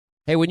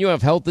Hey, when you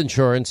have health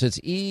insurance, it's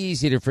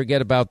easy to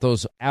forget about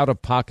those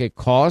out-of-pocket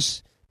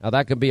costs. Now,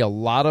 that can be a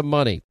lot of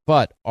money,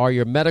 but are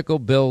your medical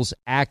bills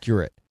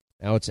accurate?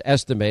 Now, it's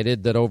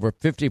estimated that over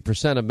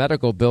 50% of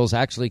medical bills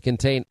actually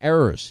contain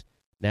errors.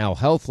 Now,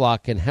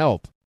 HealthLock can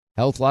help.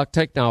 HealthLock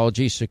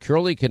technology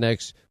securely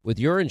connects with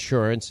your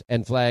insurance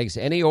and flags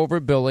any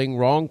overbilling,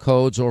 wrong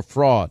codes, or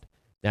fraud.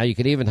 Now, you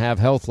can even have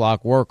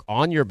HealthLock work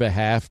on your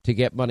behalf to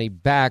get money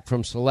back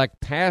from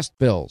select past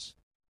bills.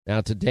 Now,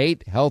 to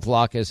date,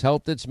 HealthLock has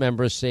helped its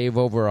members save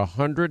over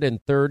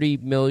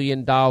 $130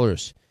 million.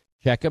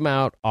 Check them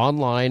out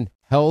online,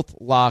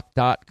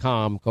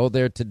 healthlock.com. Go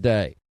there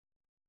today.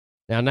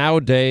 Now,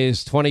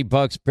 nowadays,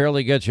 $20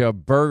 barely gets you a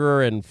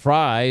burger and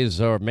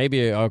fries or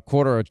maybe a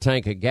quarter of a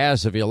tank of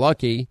gas if you're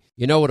lucky.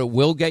 You know what it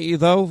will get you,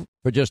 though?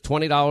 For just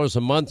 $20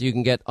 a month, you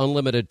can get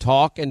unlimited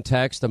talk and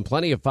text and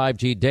plenty of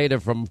 5G data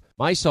from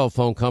my cell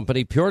phone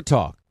company, Pure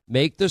Talk.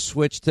 Make the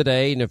switch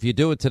today, and if you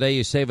do it today,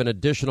 you save an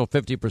additional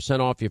 50%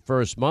 off your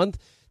first month.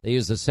 They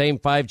use the same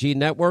 5G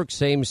network,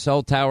 same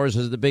cell towers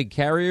as the big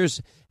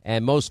carriers,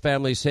 and most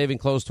families saving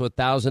close to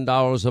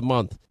 $1,000 a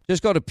month.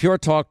 Just go to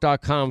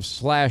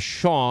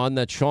puretalk.com/Sean,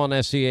 that's Sean,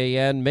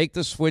 S-E-A-N. Make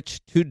the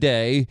switch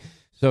today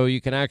so you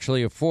can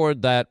actually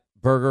afford that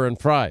burger and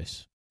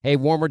fries. Hey,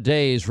 warmer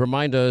days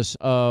remind us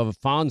of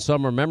fond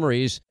summer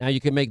memories. Now you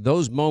can make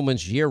those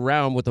moments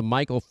year-round with the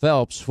Michael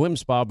Phelps Swim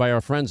Spa by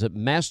our friends at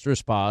Master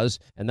Spas,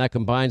 and that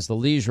combines the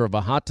leisure of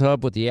a hot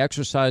tub with the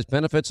exercise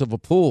benefits of a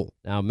pool.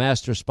 Now,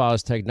 Master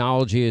Spa's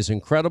technology is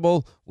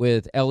incredible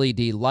with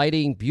LED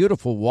lighting,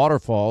 beautiful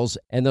waterfalls,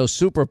 and those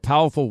super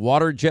powerful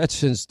water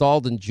jets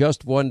installed in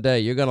just one day.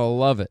 You're going to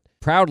love it.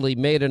 Proudly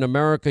made in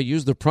America.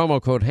 Use the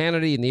promo code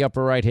Hannity in the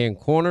upper right-hand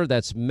corner.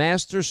 That's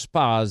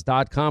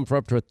masterspas.com for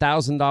up to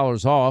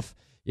 $1,000 off.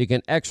 You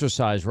can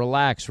exercise,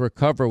 relax,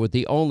 recover with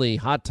the only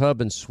hot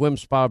tub and swim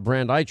spa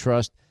brand I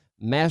trust,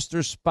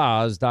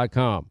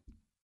 masterspas.com.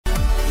 All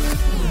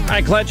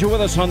right, glad you're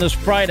with us on this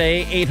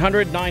Friday,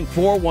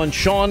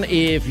 800-941-SEAN.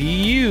 If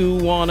you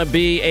want to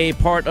be a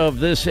part of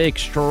this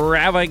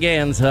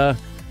extravaganza,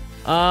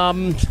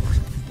 I'm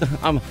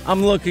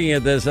looking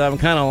at this. I'm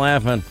kind of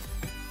laughing.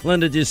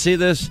 Linda, did you see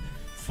this?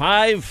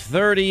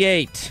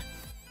 538.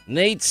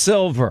 Nate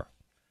Silver.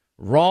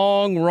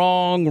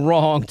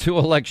 Wrong. 2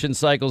 election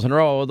cycles in a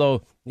row.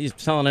 Although he's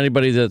telling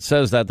anybody that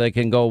says that they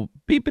can go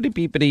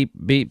beepity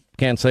beep.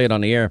 Can't say it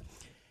on the air.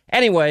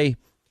 Anyway,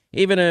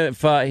 even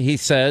if he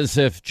says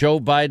if Joe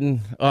Biden,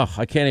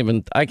 I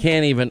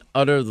can't even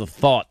utter the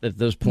thought at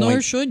this point.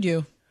 Nor should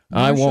you.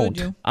 I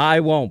won't.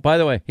 By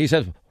the way, he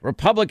says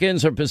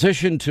Republicans are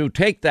positioned to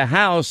take the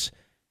House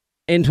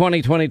in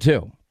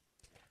 2022.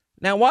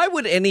 Now, why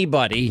would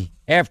anybody,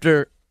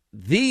 after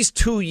these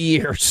 2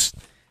 years,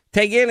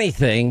 take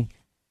anything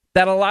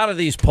that a lot of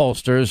these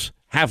pollsters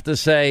have to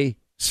say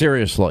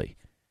seriously?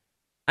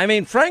 I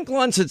mean, Frank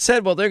Luntz had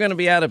said, well, they're going to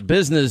be out of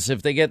business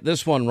if they get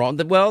this one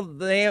wrong. Well,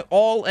 they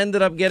all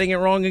ended up getting it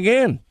wrong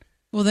again.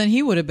 Well, then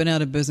he would have been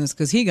out of business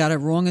because he got it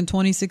wrong in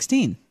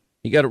 2016.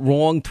 He got it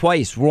wrong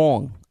twice.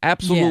 Wrong.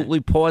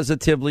 Absolutely,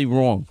 Positively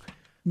wrong.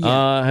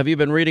 Yeah. Have you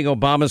been reading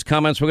Obama's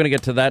comments? We're going to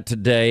get to that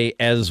today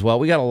as well.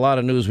 We got a lot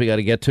of news we got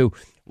to get to.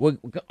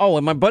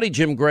 And my buddy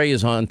Jim Gray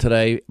is on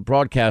today,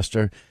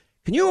 broadcaster.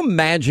 Can you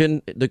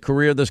imagine the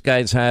career this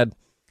guy's had?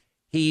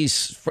 He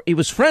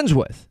was friends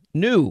with,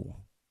 knew,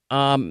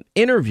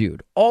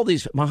 interviewed all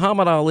these: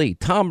 Muhammad Ali,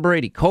 Tom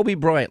Brady, Kobe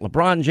Bryant,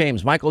 LeBron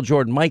James, Michael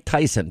Jordan, Mike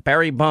Tyson,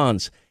 Barry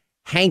Bonds,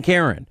 Hank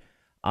Aaron,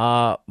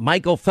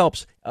 Michael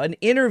Phelps. An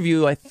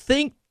interview, I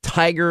think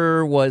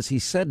Tiger was, he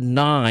said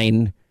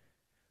 9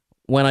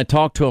 when I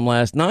talked to him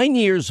last. 9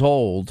 years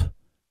old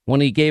when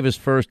he gave his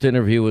first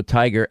interview with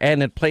Tiger, and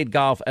had played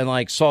golf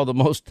and saw the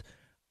most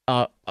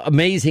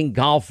amazing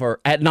golfer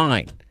at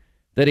 9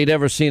 that he'd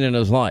ever seen in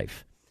his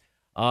life.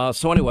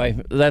 So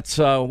anyway, that's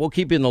we'll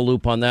keep you in the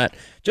loop on that.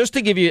 Just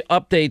to give you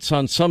updates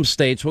on some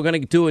states, we're going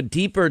to do a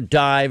deeper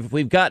dive.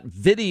 We've got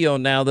video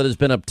now that has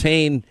been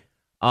obtained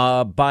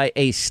by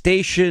a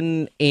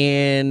station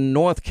in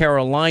North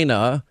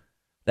Carolina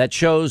that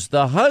shows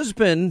the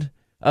husband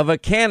of a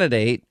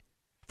candidate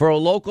for a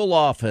local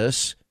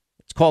office.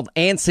 It's called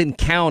Anson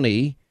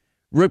County,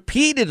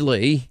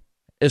 repeatedly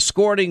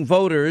escorting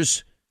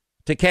voters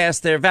to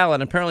cast their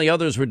ballot. Apparently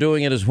others were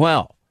doing it as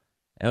well.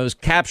 And it was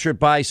captured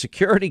by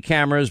security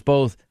cameras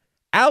both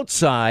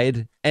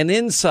outside and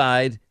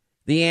inside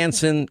the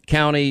Anson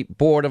County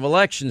Board of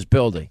Elections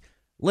building.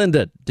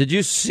 Linda, did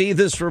you see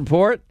this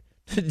report?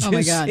 Did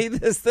you see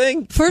this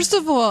thing? First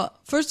of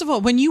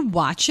all, when you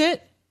watch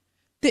it,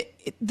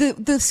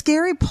 the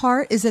scary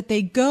part is that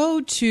they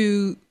go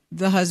to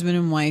the husband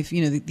and wife,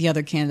 the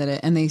other candidate,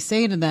 and they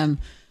say to them,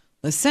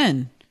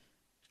 listen,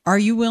 are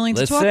you willing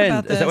to talk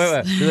about this?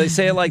 Wait. Do they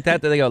say it like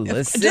that? Do they go,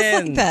 listen?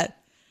 Just like that.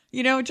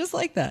 Just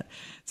like that.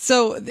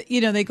 So,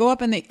 they go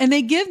up and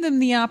they give them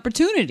the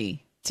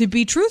opportunity to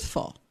be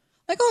truthful.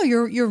 Like, oh,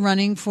 you're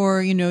running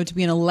for, to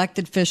be an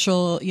elected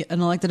official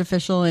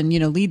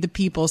and, lead the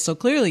people. So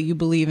clearly you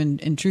believe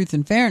in truth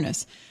and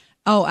fairness.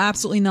 Oh,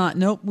 absolutely not.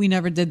 Nope. We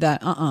never did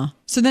that.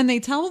 So then they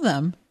tell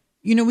them,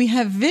 we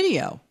have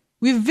video.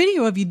 We have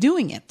video of you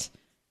doing it,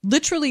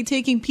 literally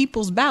taking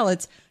people's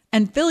ballots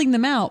and filling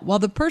them out while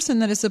the person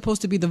that is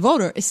supposed to be the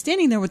voter is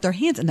standing there with their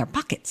hands in their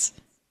pockets.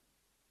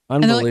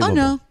 And they're like,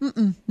 oh,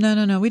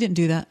 no, we didn't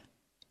do that.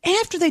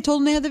 After they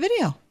told them they had the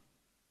video.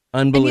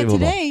 Unbelievable.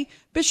 And yet today,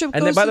 Bishop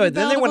goes then, by to the way, the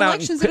then they went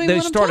out and they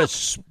started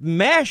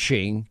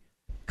smashing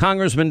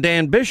Congressman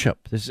Dan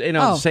Bishop.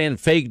 Saying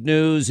fake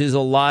news, he's a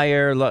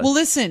liar. Well,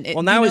 listen.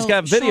 Now he's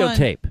got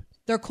videotape. Sean,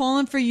 they're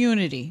calling for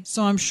unity,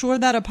 so I'm sure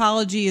that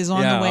apology is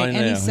on the way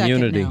any second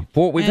unity.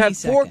 now. We've had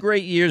 4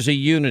 great years of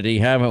unity,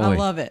 haven't we? I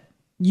love it.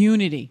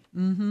 Unity.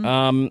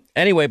 Mm-hmm.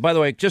 Anyway, by the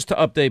way, just to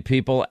update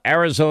people,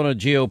 Arizona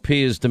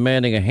GOP is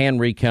demanding a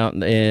hand recount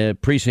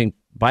precinct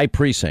by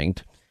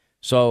precinct.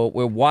 So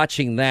we're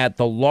watching that.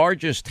 The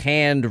largest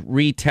hand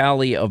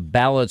retally of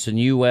ballots in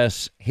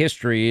U.S.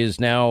 history is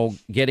now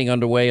getting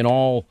underway in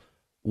all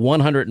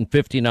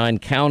 159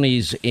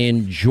 counties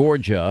in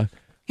Georgia.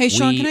 Hey,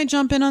 Sean, can I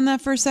jump in on that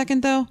for a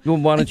second, though?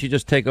 Why don't you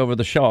just take over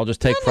the show? I'll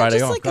just take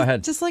Friday off. Go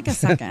ahead. Just like a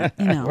second.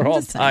 We're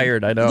all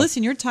tired, I know.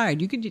 Listen, you're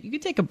tired. You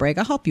could take a break.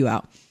 I'll help you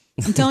out.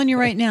 I'm telling you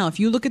right now, if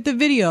you look at the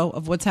video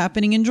of what's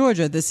happening in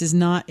Georgia, this is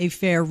not a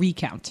fair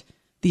recount.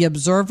 The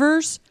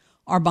observers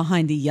are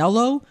behind the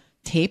yellow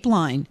tape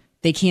line.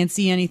 They can't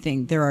see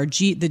anything. There are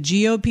the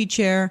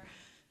GOP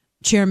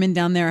chairman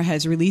down there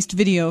has released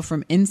video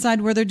from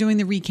inside where they're doing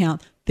the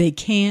recount. They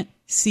can't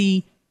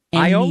see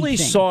anything. I only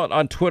saw it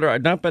on Twitter.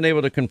 I've not been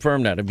able to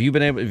confirm that. Have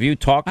you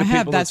talked to people? I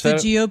have. That's the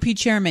GOP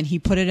chairman. He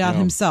put it out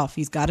himself.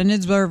 He's got an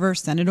observer,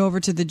 sent it over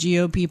to the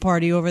GOP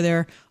party over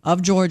there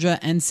of Georgia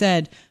and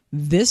said,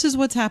 this is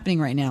what's happening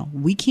right now.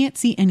 We can't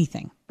see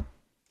anything.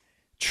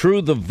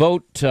 True the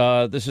Vote.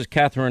 This is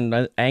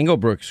Catherine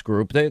Engelbrecht's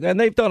group.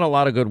 They've done a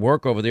lot of good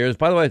work over the years.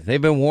 By the way,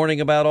 they've been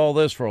warning about all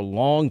this for a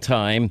long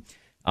time.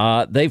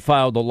 They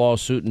filed a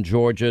lawsuit in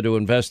Georgia to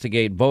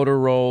investigate voter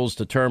rolls,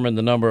 determine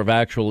the number of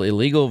actual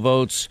illegal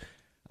votes.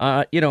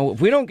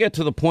 If we don't get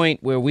to the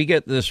point where we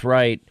get this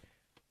right,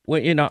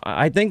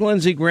 I think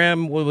Lindsey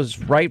Graham was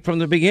right from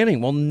the beginning.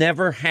 We'll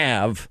never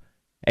have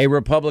a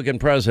Republican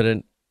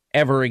president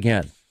ever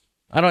again.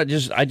 I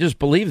just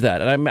believe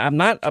that. And I'm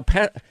not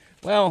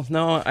well,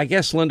 no, I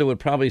guess Linda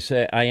would probably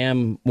say I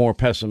am more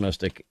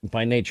pessimistic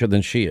by nature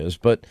than she is.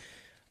 But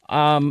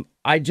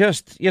I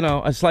just,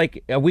 it's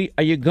like,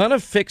 are you going to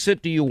fix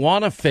it? Do you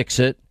want to fix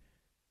it?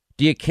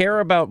 Do you care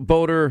about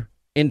voter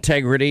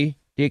integrity?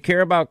 Do you care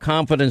about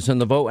confidence in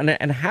the vote?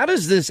 And how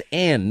does this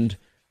end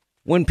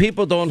when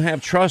people don't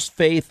have trust,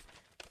 faith,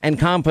 and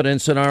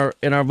confidence in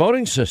our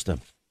voting system?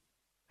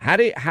 How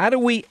do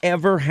we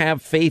ever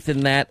have faith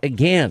in that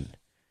again?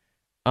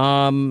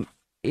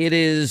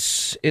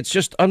 It's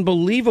just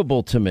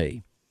unbelievable to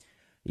me.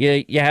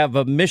 You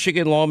have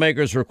Michigan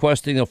lawmakers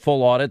requesting a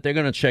full audit. They're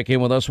going to check in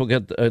with us. We'll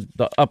get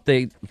the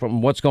update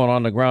from what's going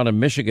on the ground in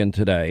Michigan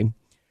today.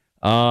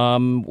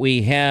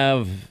 We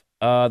have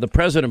the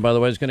president, by the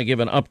way, is going to give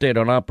an update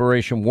on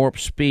Operation Warp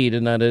Speed,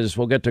 and that is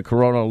we'll get to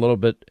Corona a little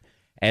bit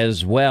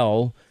as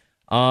well.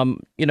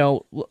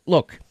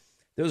 Look,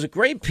 there was a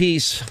great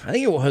piece. I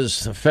think it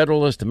was a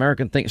Federalist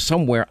American thing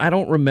somewhere. I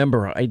don't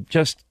remember.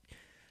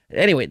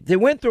 Anyway, they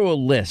went through a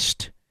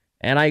list,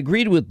 and I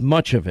agreed with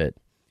much of it,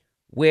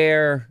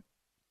 where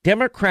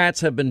Democrats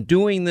have been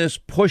doing this,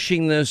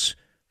 pushing this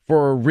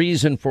for a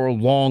reason for a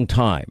long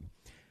time.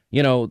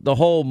 The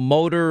whole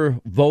motor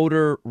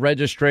voter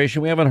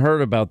registration, we haven't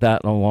heard about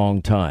that in a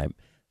long time.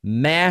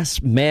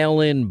 Mass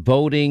mail-in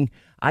voting.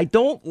 I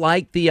don't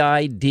like the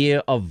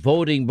idea of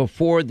voting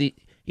before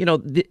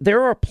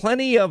there are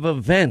plenty of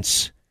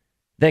events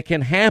that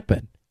can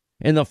happen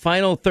in the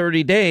final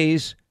 30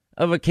 days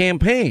of a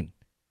campaign.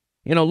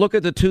 Look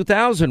at the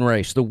 2000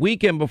 race. The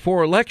weekend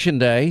before Election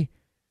Day,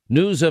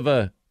 news of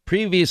a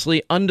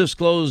previously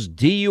undisclosed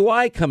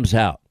DUI comes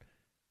out.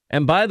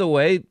 And by the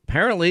way,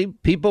 apparently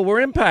people were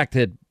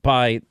impacted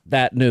by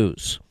that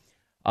news.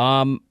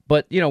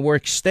 But, we're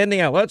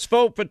extending out. Let's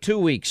vote for 2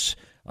 weeks.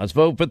 Let's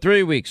vote for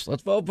 3 weeks.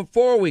 Let's vote for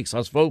 4 weeks.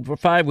 Let's vote for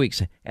 5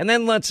 weeks. And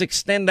then let's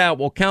extend out.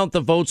 We'll count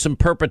the votes in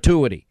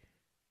perpetuity.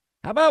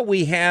 How about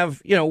we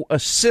have, a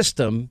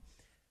system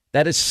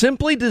that is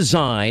simply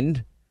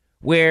designed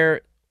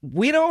where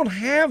we don't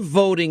have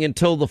voting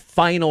until the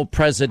final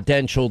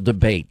presidential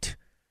debate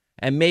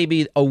and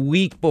maybe a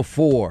week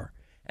before.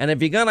 And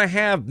if you're going to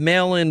have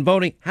mail-in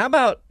voting, how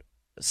about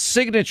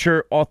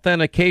signature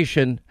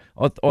authentication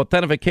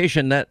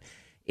that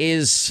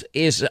is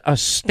a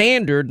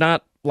standard,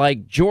 not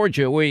like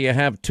Georgia where you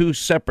have 2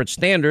 separate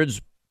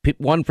standards,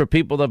 one for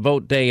people that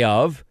vote day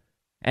of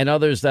and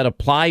others that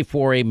apply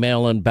for a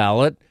mail-in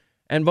ballot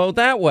and vote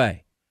that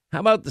way.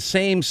 How about the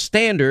same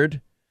standard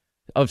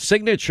of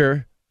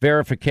signature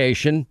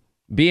verification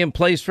be in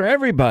place for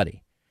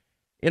everybody?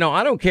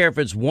 I don't care if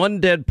it's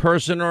one dead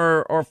person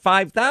or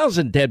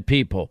 5,000 dead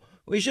people.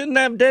 We shouldn't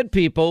have dead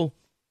people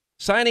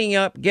signing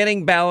up,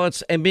 getting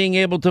ballots, and being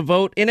able to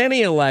vote in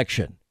any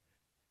election.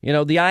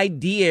 The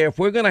idea, if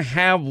we're going to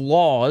have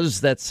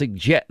laws that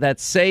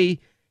say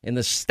in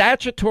the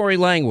statutory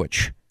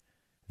language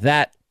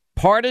that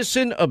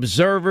partisan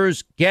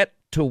observers get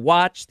to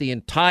watch the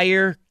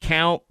entire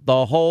count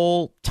the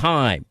whole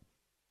time.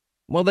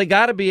 Well, they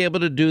got to be able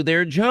to do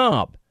their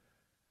job.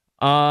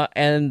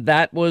 And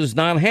that was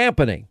not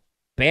happening.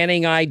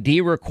 Banning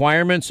ID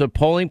requirements of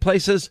polling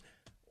places.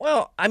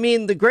 Well, I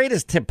mean, the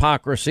greatest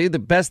hypocrisy, the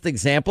best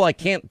example, I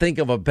can't think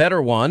of a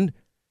better one.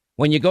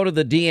 When you go to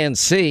the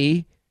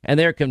DNC and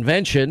their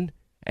convention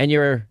and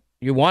you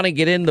want to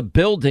get in the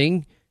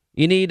building,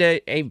 you need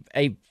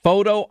a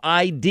photo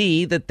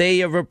ID that they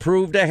have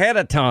approved ahead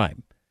of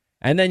time.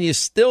 And then you're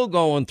still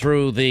going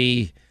through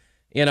the,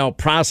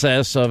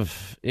 process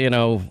of,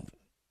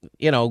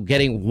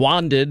 getting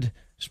wanded,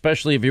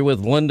 especially if you're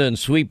with Linda and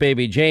Sweet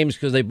Baby James,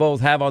 because they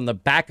both have on the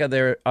back of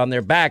on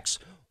their backs,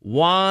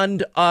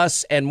 wand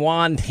us and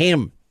wand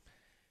him,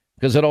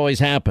 because it always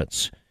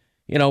happens.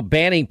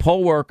 Banning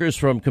poll workers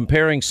from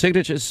comparing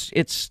signatures,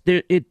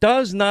 it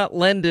does not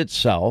lend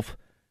itself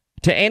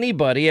to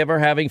anybody ever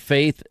having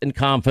faith and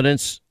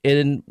confidence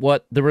in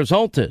what the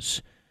result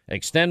is.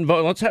 Extend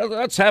vote.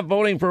 Let's have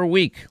voting for a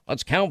week.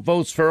 Let's count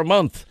votes for a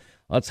month.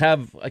 Let's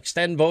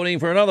extend voting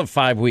for another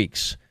 5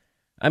 weeks.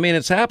 I mean,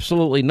 it's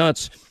absolutely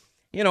nuts.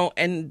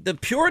 And the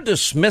pure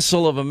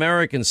dismissal of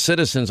American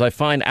citizens I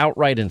find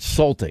outright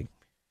insulting.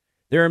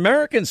 There are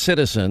American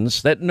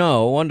citizens that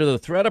know, under the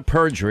threat of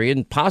perjury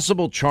and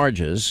possible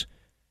charges,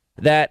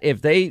 that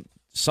if they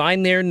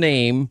sign their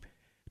name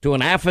to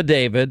an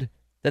affidavit,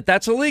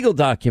 that's a legal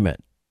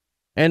document.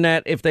 And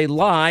that if they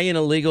lie in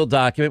a legal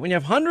document, when you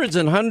have hundreds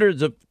and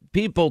hundreds of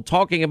people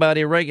talking about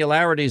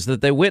irregularities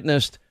that they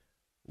witnessed,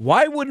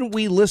 why wouldn't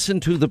we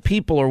listen to the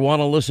people or want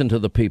to listen to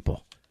the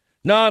people?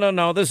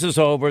 No, this is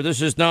over.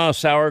 This is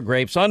sour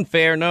grapes,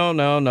 unfair.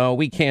 No,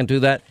 we can't do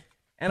that.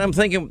 And I'm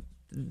thinking,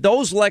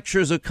 those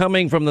lectures are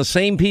coming from the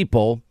same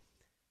people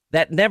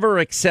that never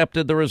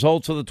accepted the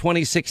results of the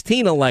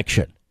 2016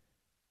 election.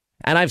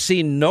 And I've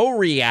seen no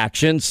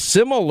reaction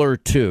similar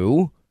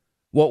to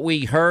what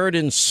we heard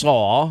and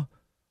saw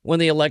when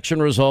the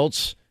election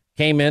results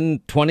came in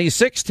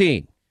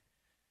 2016.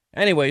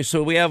 Anyway,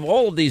 so we have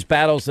all of these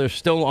battles that are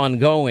still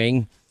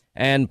ongoing,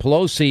 and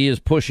Pelosi is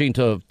pushing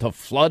to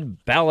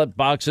flood ballot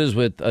boxes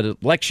with an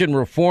election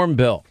reform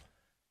bill.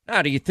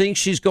 Now, do you think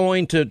she's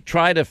going to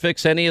try to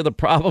fix any of the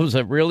problems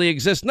that really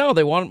exist? No,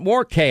 they want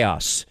more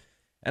chaos.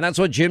 And that's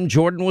what Jim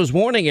Jordan was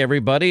warning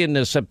everybody in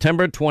the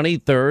September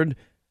 23rd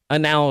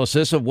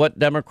analysis of what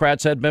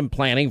Democrats had been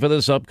planning for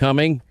this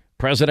upcoming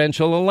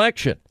presidential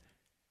election.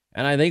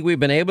 And I think we've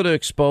been able to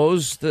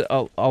expose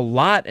a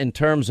lot in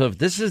terms of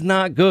this is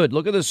not good.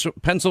 Look at this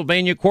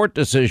Pennsylvania court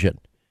decision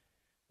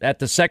that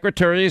the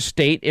Secretary of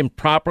State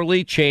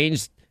improperly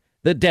changed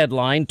the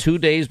deadline 2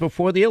 days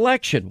before the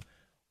election.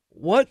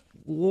 Where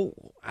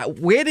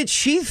did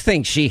she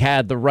think she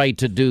had the right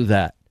to do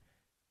that?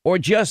 Or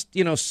just,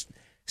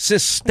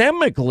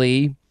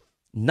 systemically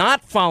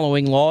not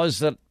following laws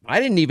that I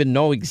didn't even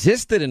know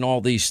existed in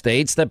all these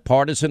states that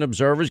partisan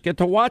observers get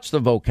to watch the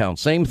vote count.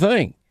 Same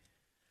thing.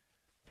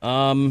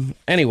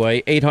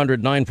 Anyway,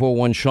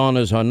 800-941-SEAN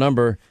is our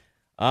number.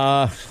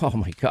 Oh,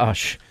 my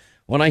gosh.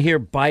 When I hear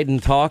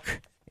Biden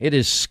talk, it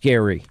is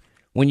scary.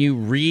 When you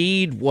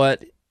read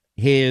what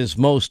his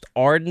most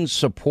ardent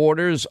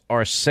supporters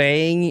are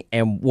saying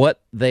and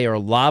what they are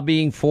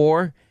lobbying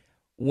for,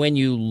 when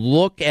you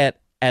look at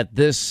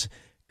this,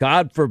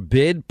 God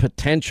forbid,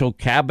 potential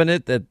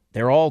cabinet that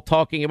they're all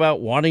talking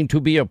about wanting to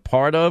be a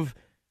part of,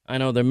 I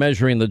know they're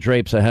measuring the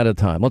drapes ahead of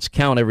time. Let's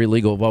count every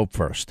legal vote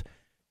first.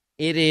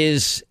 It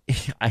is,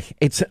 I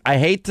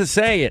hate to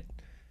say it,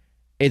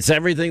 it's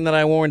everything that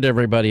I warned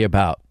everybody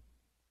about.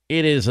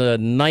 It is a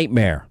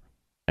nightmare.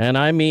 And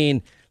I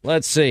mean,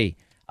 let's see.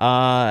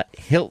 Not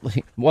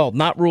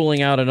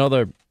ruling out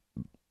another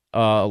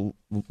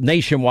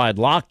nationwide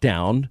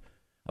lockdown,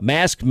 a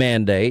mask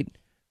mandate,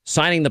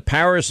 signing the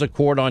Paris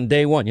Accord on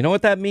day one. You know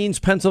what that means,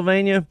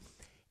 Pennsylvania?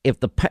 If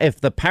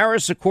the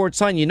Paris Accord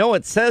sign,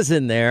 it says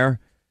in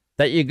there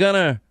that you're going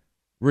to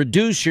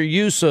reduce your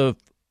use of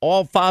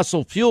all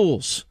fossil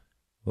fuels.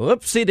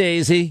 Whoopsie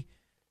daisy.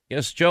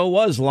 Guess Joe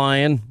was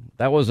lying.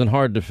 That wasn't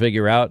hard to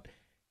figure out.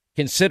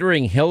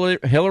 Considering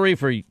Hillary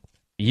for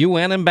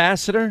UN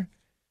ambassador?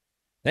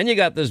 Then you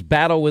got this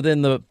battle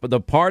within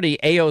the party.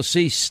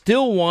 AOC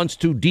still wants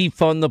to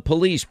defund the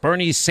police.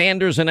 Bernie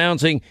Sanders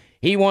announcing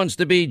he wants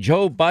to be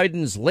Joe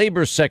Biden's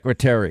labor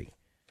secretary.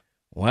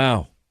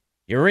 Wow.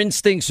 Your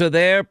instincts are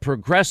there.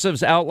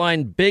 Progressives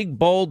outline big,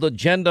 bold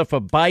agenda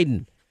for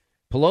Biden.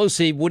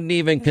 Pelosi wouldn't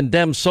even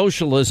condemn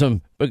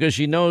socialism because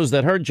she knows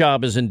that her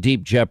job is in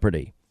deep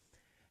jeopardy.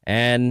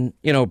 And,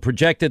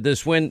 projected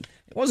this win.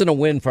 It wasn't a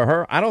win for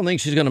her. I don't think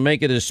she's going to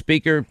make it as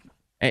speaker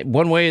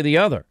one way or the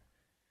other.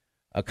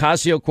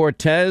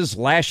 Ocasio-Cortez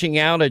lashing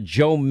out at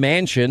Joe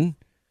Manchin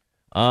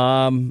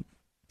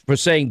for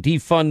saying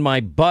defund my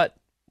butt,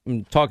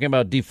 and talking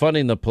about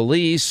defunding the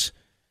police.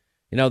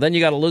 Then you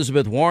got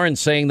Elizabeth Warren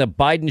saying that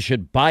Biden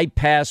should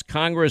bypass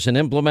Congress and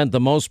implement the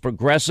most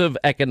progressive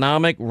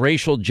economic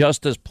racial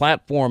justice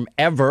platform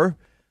ever.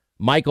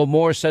 Michael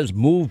Moore says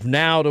move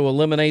now to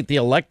eliminate the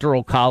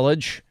Electoral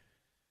College.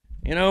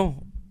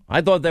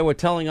 I thought they were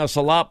telling us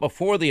a lot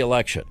before the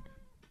election.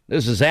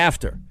 This is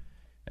after.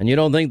 And you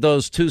don't think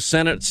those 2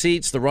 Senate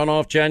seats, the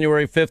runoff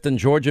January 5th in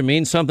Georgia,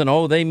 mean something?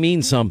 Oh, they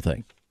mean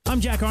something. I'm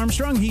Jack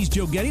Armstrong. He's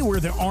Joe Getty. We're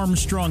the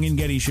Armstrong and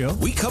Getty Show.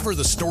 We cover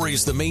the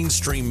stories the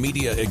mainstream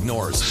media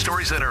ignores.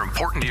 Stories that are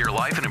important to your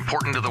life and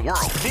important to the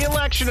world. The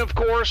election, of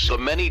course. The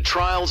many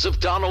trials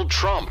of Donald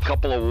Trump.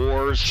 Couple of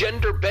wars.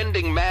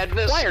 Gender-bending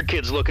madness. Why are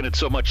kids looking at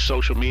so much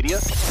social media?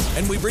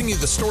 And we bring you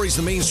the stories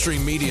the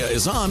mainstream media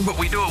is on, but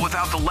we do it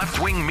without the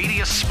left-wing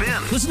media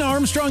spin. Listen to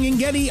Armstrong and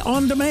Getty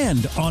on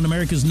demand on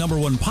America's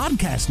 #1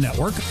 podcast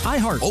network,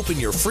 iHeart. Open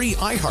your free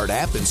iHeart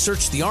app and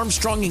search The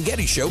Armstrong and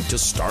Getty Show to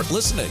start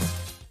listening.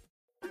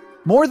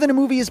 More Than a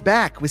Movie is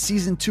back with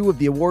season 2 of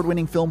the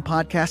award-winning film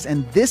podcast,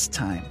 and this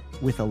time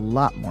with a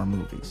lot more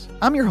movies.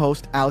 I'm your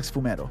host, Alex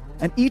Fumero,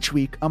 and each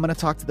week I'm going to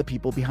talk to the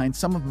people behind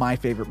some of my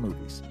favorite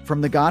movies.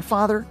 From The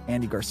Godfather,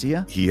 Andy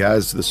Garcia. He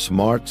has the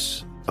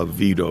smarts of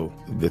Vito,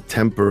 the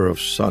temper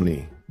of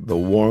Sonny, the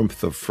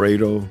warmth of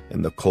Fredo,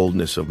 and the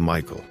coldness of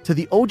Michael. To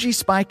the OG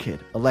Spy Kid,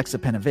 Alexa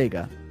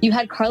Penavega. You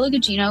had Carla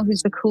Gugino,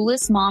 who's the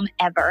coolest mom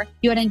ever.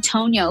 You had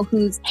Antonio,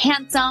 who's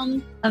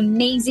handsome,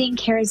 amazing,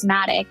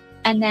 charismatic.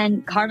 And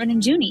then Carmen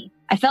and Junie.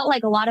 I felt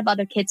like a lot of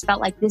other kids felt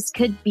like this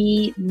could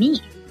be me.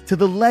 To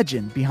the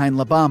legend behind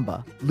La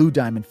Bamba, Lou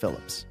Diamond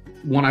Phillips.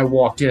 When I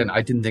walked in,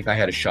 I didn't think I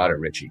had a shot at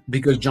Richie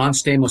because John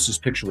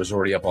Stamos' picture was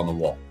already up on the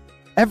wall.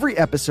 Every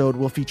episode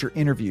will feature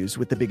interviews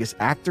with the biggest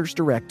actors,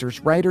 directors,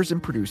 writers,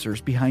 and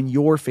producers behind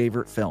your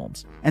favorite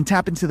films and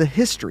tap into the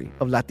history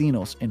of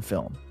Latinos in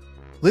film.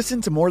 Listen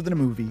to More Than a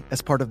Movie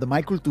as part of the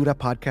My Cultura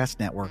podcast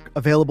network,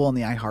 available on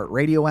the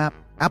iHeartRadio app,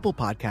 Apple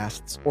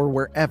Podcasts, or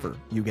wherever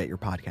you get your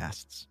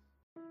podcasts.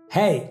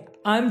 Hey,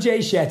 I'm Jay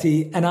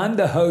Shetty, and I'm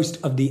the host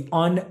of the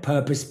On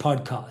Purpose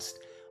podcast.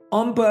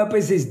 On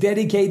Purpose is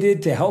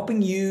dedicated to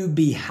helping you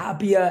be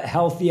happier,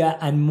 healthier,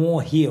 and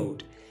more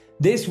healed.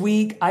 This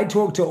week, I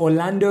talked to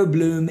Orlando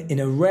Bloom in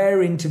a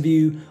rare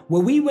interview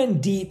where we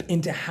went deep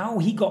into how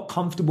he got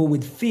comfortable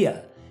with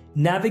fear,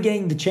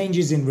 navigating the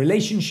changes in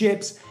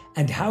relationships,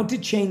 and how to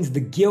change the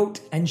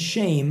guilt and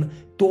shame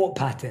thought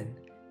pattern.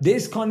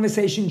 This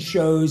conversation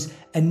shows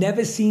a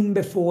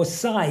never-seen-before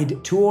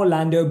side to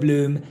Orlando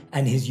Bloom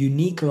and his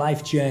unique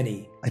life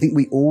journey. I think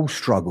we all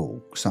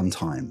struggle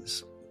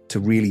sometimes to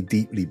really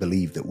deeply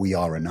believe that we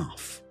are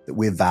enough, that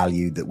we're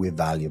valued, that we're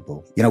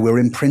valuable. You know, we're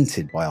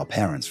imprinted by our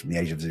parents from the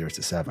age of 0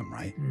 to 7,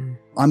 right?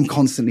 I'm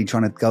constantly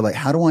trying to go like,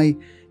 how do I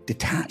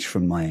detach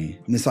from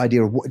this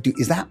idea of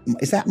is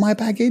that my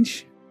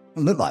baggage? It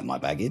doesn't look like my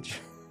baggage.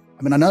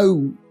 I mean, I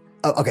know,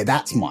 okay,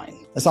 that's mine.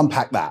 Let's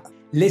unpack that.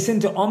 Listen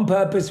to On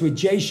Purpose with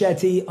Jay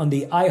Shetty on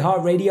the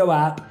iHeartRadio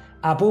app,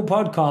 Apple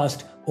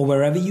Podcast, or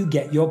wherever you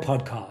get your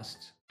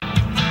podcasts. All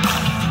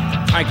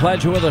right,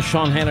 glad you're with us,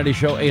 Sean Hannity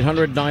Show,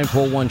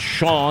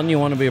 800-941-SEAN. You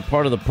want to be a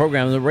part of the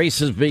program. The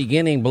race is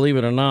beginning, believe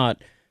it or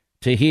not,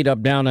 to heat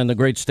up down in the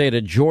great state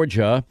of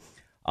Georgia.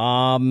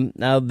 Now,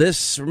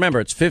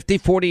 remember, it's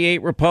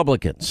 50-48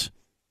 Republicans.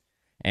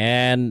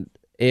 And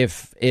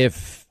if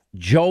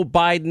Joe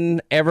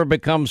Biden ever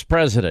becomes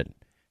president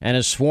and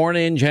is sworn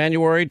in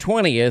January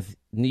 20th,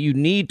 you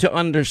need to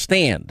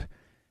understand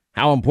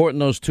how important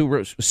those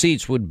 2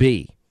 seats would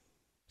be.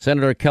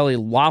 Senator Kelly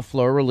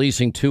Loeffler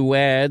releasing 2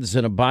 ads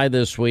in a buy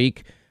this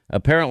week.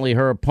 Apparently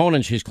her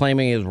opponent, she's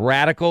claiming, is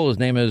radical. His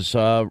name is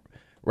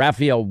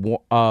Raphael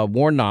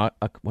Warnock.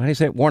 What do you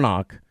say?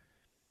 Warnock.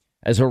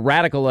 As a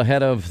radical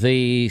ahead of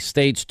the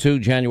state's 2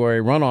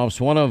 January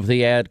runoffs. One of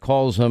the ad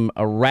calls him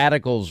a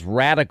radical's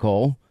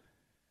radical.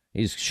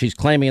 She's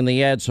claiming in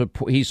the ad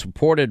he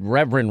supported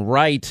Reverend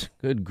Wright.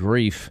 Good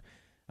grief.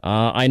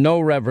 I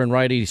know Reverend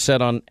Wright, he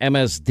said on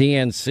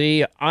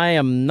MSDNC, I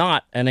am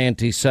not an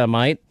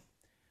anti-Semite.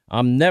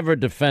 I'm never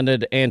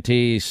defended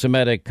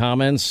anti-Semitic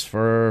comments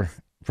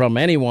from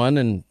anyone,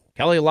 and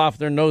Kelly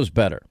Loeffler knows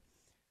better.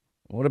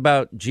 What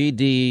about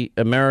GD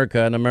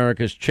America and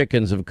America's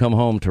chickens have come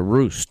home to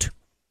roost?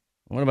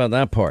 What about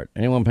that part?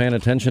 Anyone paying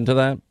attention to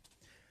that?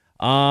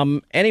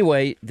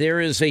 Anyway,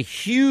 there is a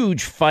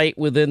huge fight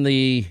within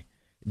the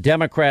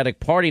Democratic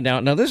Party now.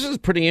 Now, this is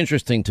pretty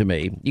interesting to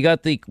me. You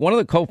got one of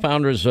the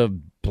co-founders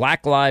of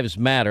Black Lives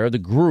Matter, the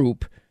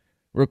group,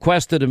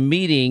 requested a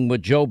meeting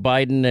with Joe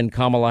Biden and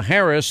Kamala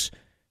Harris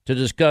to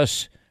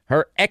discuss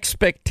her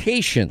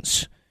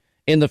expectations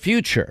in the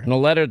future. In a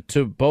letter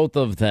to both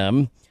of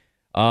them,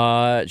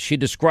 she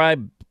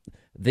described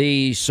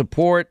the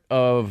support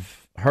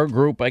of her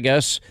group, I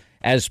guess,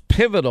 as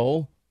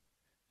pivotal.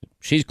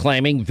 She's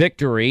claiming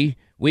victory.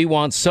 We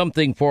want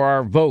something for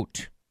our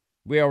vote.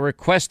 We are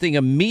requesting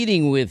a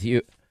meeting with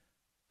you.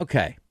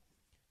 Okay.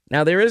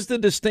 Now, there is the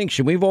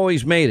distinction. We've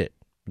always made it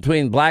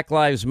between Black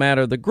Lives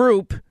Matter, the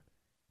group,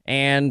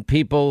 and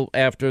people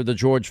after the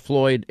George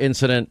Floyd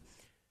incident,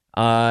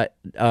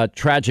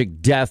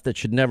 tragic death that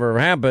should never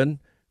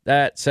happen,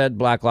 that said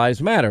Black Lives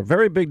Matter.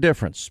 Very big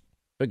difference,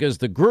 because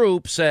the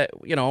group said,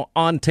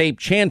 on tape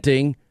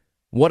chanting,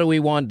 what do we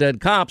want dead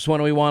cops? When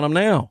do we want them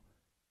now?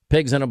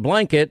 Pigs in a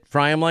blanket,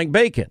 fry them like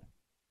bacon.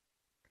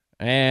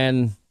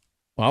 And,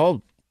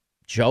 well,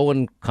 Joe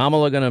and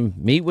Kamala are going to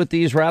meet with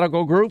these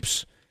radical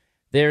groups.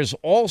 There's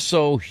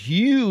also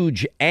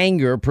huge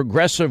anger.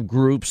 Progressive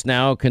groups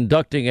now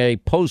conducting a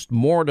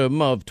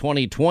post-mortem of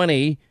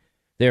 2020.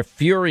 They're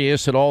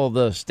furious at all of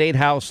the state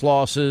house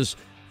losses,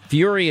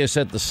 furious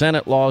at the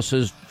Senate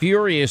losses,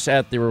 furious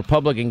at the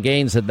Republican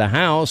gains at the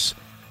House.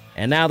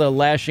 And now they're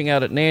lashing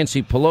out at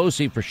Nancy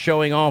Pelosi for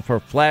showing off her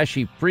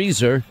flashy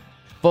freezer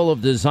full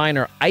of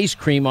designer ice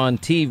cream on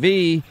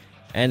TV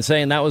and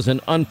saying that was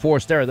an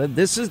unforced error.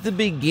 This is the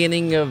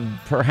beginning of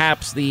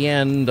perhaps the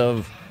end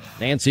of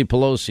Nancy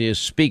Pelosi as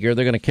Speaker.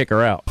 They're going to kick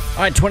her out. All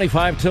right,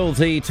 25 till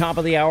the top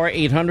of the hour,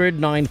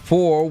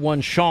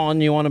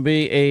 800-941-SEAN. You want to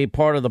be a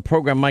part of the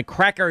program. My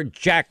Cracker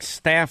Jack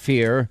staff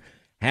here.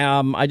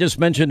 I just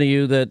mentioned to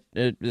you that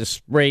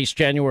this race,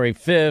 January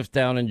 5th,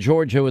 down in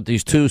Georgia with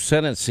these 2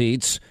 Senate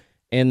seats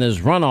in this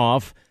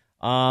runoff.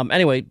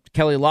 Anyway,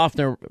 Kelly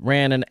Loeffler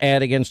ran an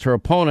ad against her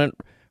opponent,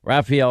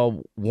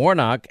 Raphael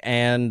Warnock.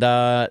 And,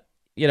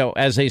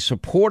 as a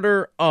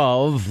supporter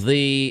of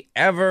the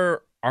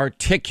ever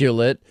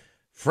articulate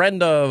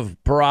friend of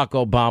Barack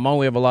Obama,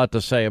 we have a lot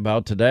to say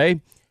about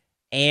today.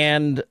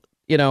 And,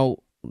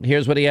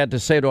 here's what he had to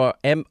say to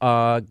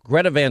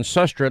Greta Van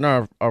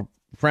Susteren, our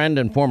friend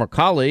and former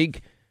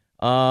colleague,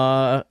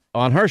 on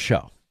her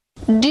show.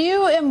 Do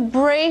you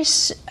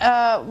embrace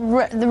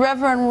the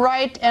Reverend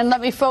Wright? And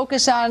let me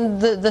focus on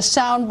the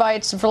sound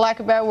bites, for lack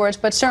of better words,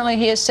 but certainly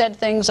he has said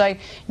things like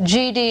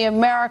GD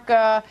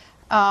America,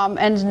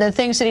 and the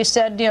things that he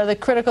said, the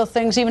critical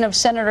things, even of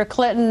Senator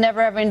Clinton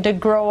never having to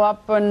grow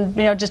up and,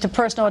 just a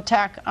personal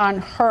attack on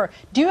her.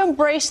 Do you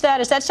embrace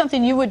that? Is that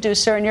something you would do,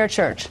 sir, in your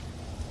church?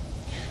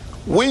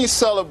 We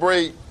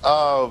celebrate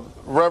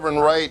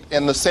Reverend Wright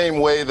in the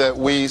same way that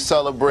we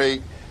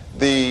celebrate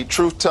the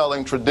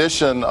truth-telling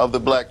tradition of the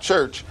black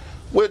church,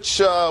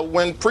 which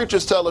when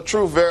preachers tell the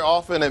truth, very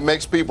often it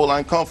makes people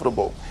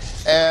uncomfortable.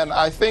 And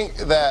I think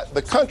that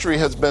the country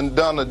has been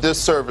done a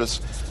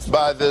disservice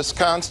by this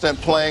constant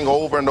playing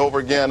over and over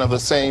again of the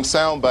same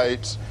sound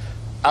bites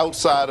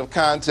outside of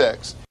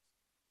context.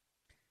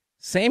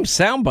 Same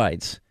sound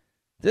bites.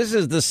 This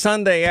is the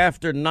Sunday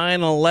after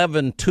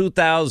 9/11,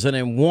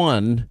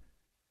 2001,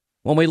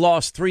 when we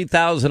lost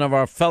 3,000 of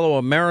our fellow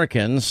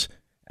Americans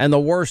and the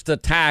worst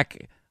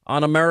attack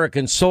on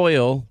American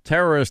soil,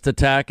 terrorist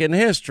attack in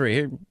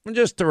history.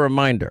 Just a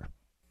reminder.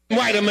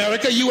 White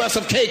America, U.S.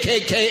 of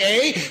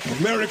KKKA,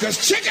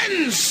 America's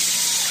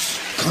chickens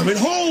coming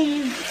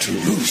home to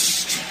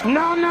roost.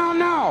 No, no,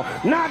 no.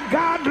 Not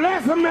God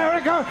bless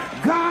America.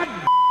 God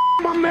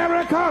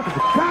America.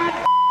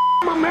 God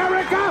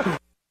America.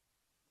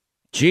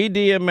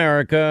 GD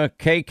America,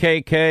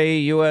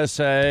 KKK,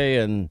 USA,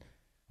 and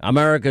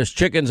America's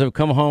chickens have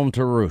come home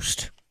to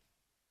roost.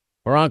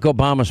 Barack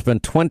Obama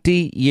spent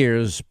 20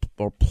 years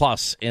or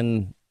plus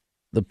in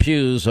the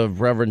pews of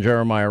Reverend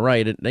Jeremiah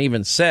Wright. It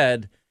even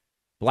said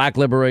black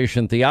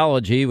liberation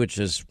theology, which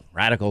is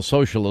radical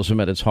socialism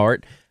at its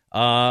heart,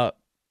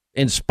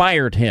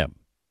 inspired him.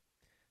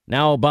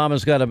 Now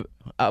Obama's got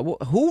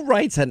who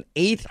writes an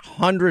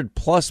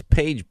 800-plus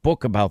page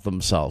book about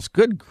themselves?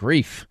 Good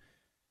grief.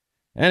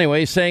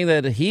 Anyway, saying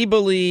that he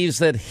believes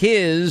that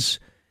his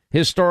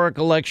historic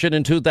election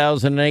in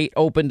 2008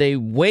 opened a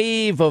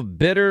wave of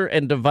bitter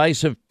and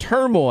divisive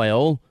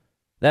turmoil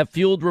that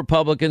fueled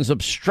Republicans'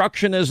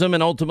 obstructionism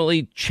and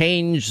ultimately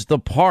changed the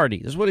party.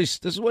 This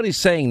is what he's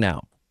saying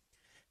now.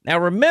 Now,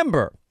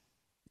 remember,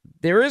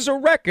 there is a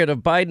record of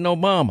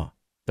Biden-Obama.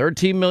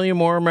 13 million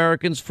more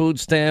Americans, food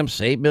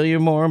stamps, 8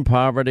 million more in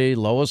poverty,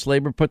 lowest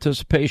labor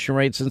participation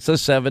rate since the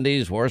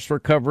 70s, worst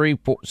recovery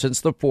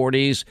since the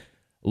 40s,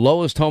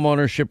 lowest home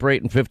ownership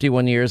rate in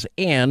 51 years,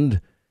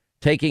 and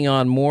taking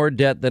on more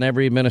debt than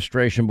every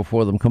administration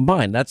before them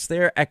combined. That's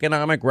their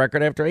economic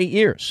record after 8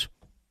 years.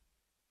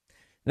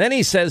 Then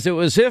he says it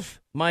was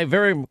if my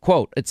very,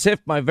 quote, it's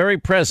if my very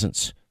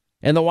presence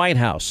in the White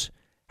House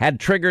had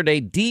triggered a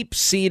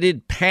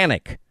deep-seated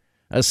panic,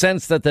 a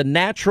sense that the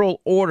natural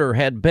order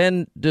had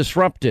been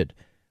disrupted,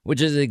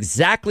 which is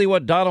exactly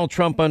what Donald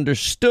Trump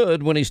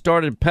understood when he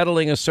started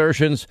peddling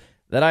assertions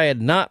that I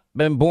had not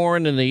been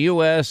born in the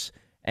U.S.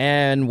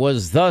 and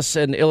was thus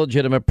an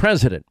illegitimate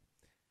president.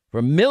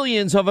 For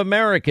millions of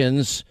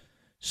Americans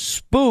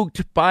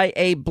spooked by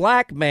a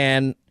black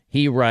man,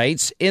 he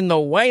writes, in the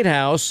White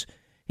House,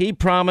 he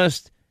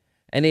promised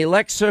an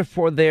elixir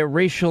for their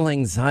racial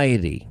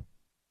anxiety.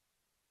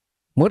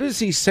 What is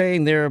he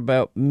saying there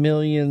about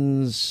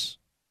millions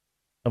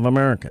of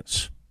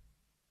Americans?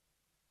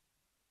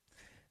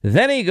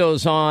 Then he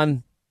goes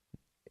on,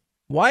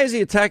 why is he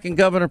attacking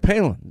Governor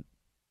Palin?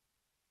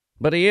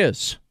 But he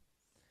is.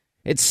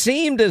 It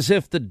seemed as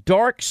if the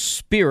dark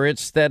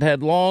spirits that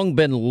had long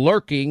been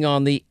lurking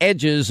on the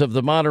edges of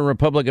the modern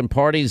Republican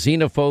Party,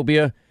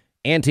 xenophobia,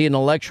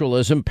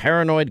 anti-intellectualism,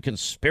 paranoid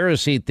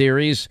conspiracy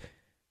theories.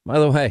 By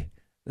the way,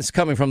 this is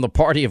coming from the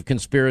party of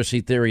conspiracy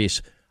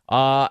theories.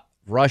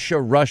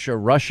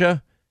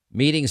 Russia,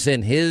 meetings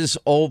in his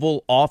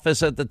Oval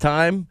Office at the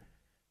time,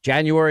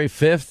 January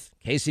 5th,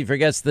 in case he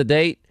forgets the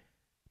date,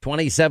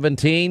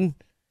 2017.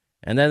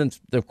 And then,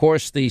 of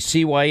course, the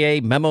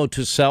CYA memo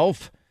to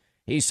self.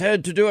 He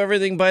said to do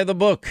everything by the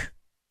book.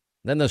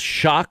 Then the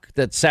shock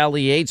that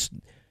Sally Yates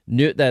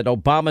knew that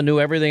Obama knew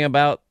everything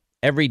about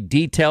every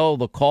detail of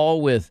the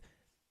call with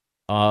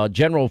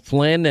General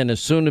Flynn and his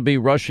soon-to-be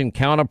Russian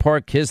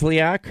counterpart,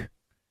 Kislyak.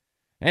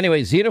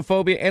 Anyway,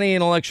 xenophobia,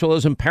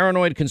 anti-intellectualism,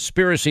 paranoid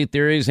conspiracy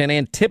theories, and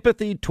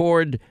antipathy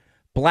toward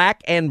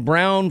black and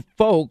brown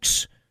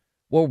folks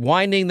were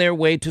winding their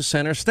way to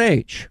center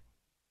stage.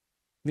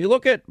 If you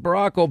look at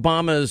Barack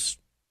Obama's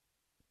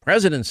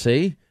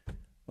presidency,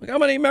 look how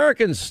many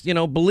Americans,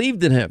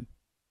 believed in him.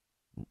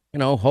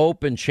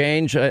 Hope and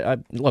change.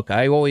 Look,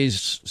 I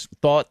always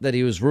thought that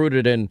he was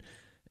rooted in,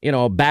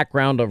 a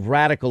background of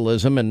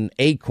radicalism and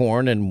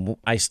Acorn, and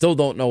I still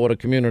don't know what a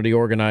community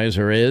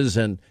organizer is.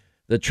 And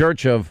the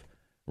Church of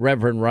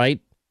Reverend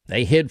Wright,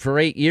 they hid for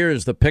 8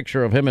 years the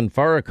picture of him in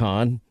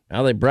Farrakhan.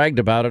 Now they bragged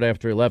about it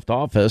after he left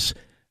office.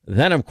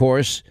 Then, of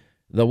course,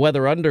 the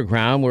Weather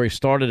Underground, where he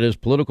started his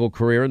political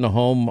career in the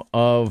home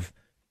of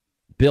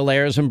Bill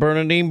Ayers and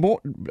Bernardine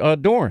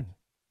Dohrn.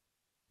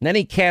 And then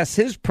he casts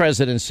his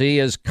presidency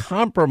as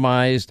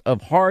compromised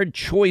of hard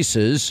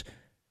choices,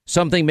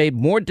 something made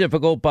more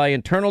difficult by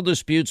internal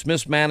disputes,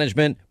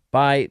 mismanagement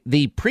by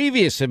the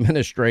previous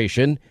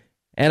administration,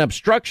 and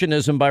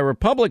obstructionism by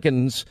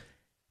Republicans,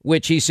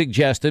 which he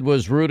suggested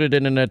was rooted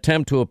in an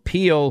attempt to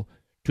appeal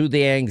to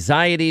the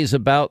anxieties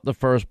about the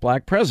first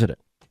black president.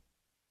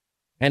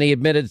 And he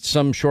admitted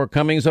some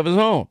shortcomings of his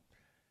own,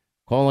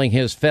 calling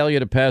his failure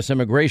to pass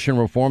immigration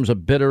reforms a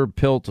bitter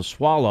pill to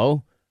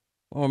swallow.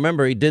 Well,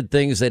 remember, he did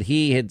things that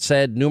he had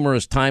said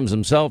numerous times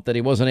himself that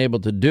he wasn't able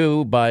to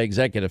do by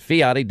executive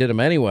fiat. He did them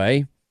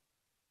anyway.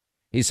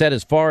 He said,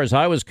 as far as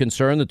I was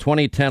concerned, the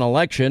 2010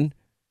 election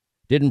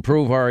didn't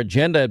prove our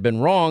agenda had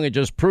been wrong. It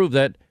just proved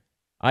that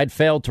I'd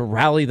failed to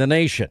rally the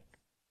nation,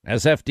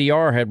 as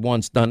FDR had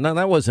once done. No,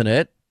 that wasn't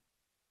it.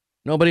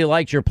 Nobody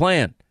liked your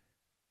plan,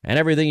 and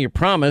everything you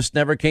promised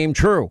never came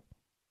true.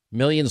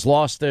 Millions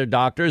lost their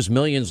doctors,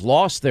 millions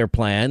lost their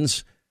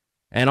plans,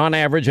 and on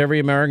average, every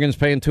American's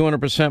paying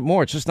 200%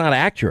 more. It's just not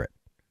accurate.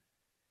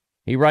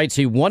 He writes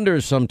he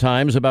wonders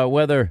sometimes about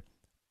whether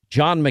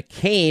John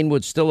McCain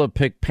would still have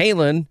picked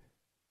Palin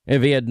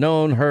if he had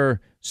known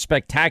her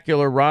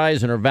spectacular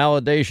rise and her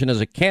validation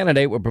as a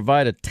candidate would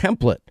provide a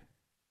template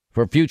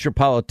for future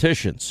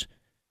politicians,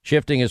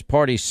 shifting his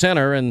party's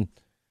center and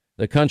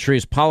the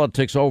country's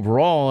politics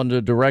overall in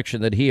the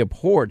direction that he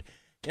abhorred.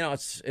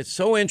 It's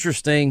so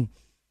interesting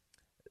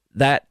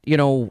that,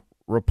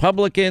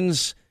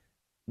 Republicans,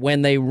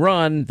 when they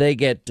run, they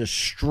get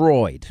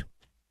destroyed.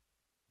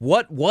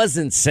 What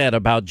wasn't said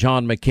about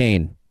John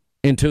McCain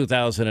in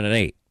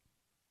 2008?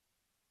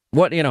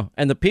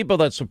 And the people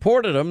that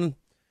supported him,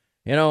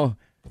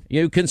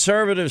 you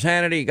conservatives,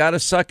 Hannity, you got to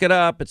suck it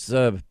up. It's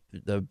the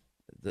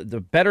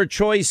better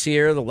choice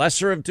here, the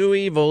lesser of two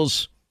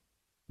evils.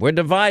 We're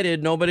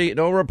divided. No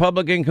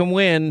Republican can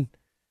win.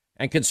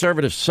 And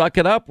conservatives suck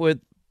it up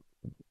with,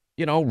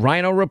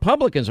 rhino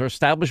Republicans or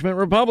establishment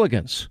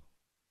Republicans.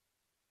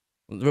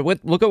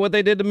 Look at what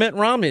they did to Mitt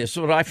Romney. It's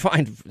what I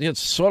find.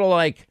 It's sort of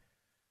like,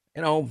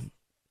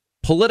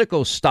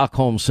 political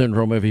Stockholm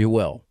syndrome, if you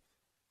will.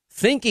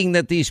 Thinking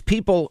that these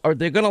people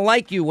they're going to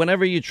like you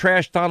whenever you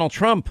trash Donald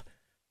Trump.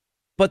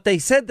 But they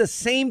said the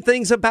same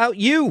things about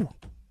you.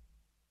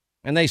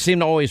 And they seem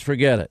to always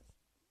forget it.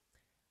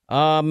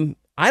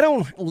 I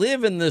don't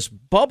live in this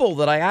bubble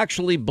that I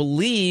actually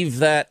believe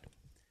that,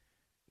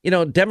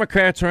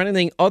 Democrats are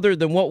anything other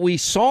than what we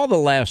saw the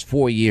last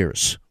 4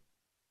 years.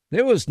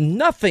 There was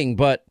nothing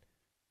but,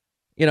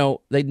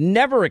 they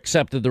never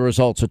accepted the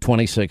results of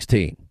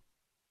 2016.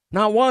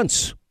 Not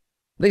once.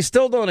 They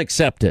still don't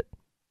accept it.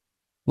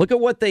 Look at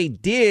what they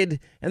did.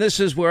 And this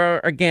is where,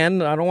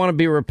 again, I don't want to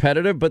be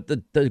repetitive, but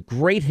the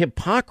great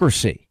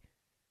hypocrisy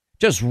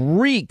just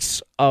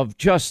reeks of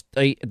just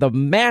the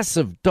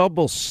massive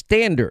double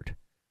standard.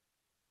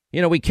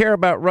 We care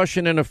about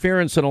Russian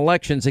interference in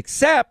elections,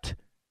 except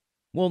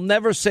we'll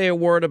never say a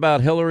word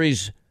about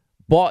Hillary's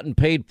bought and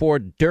paid for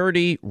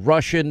dirty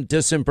Russian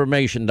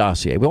disinformation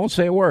dossier. We won't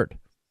say a word.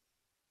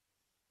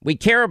 We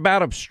care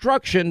about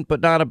obstruction,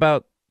 but not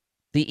about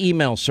the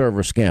email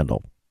server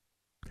scandal.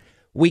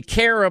 We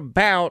care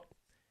about,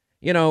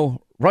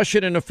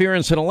 Russian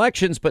interference in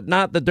elections, but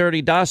not the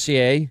dirty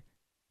dossier,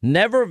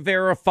 never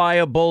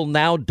verifiable,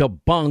 now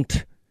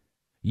debunked,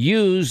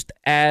 used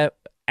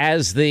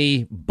as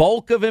the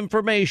bulk of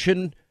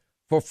information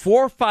for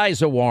 4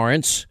 FISA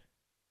warrants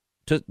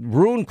to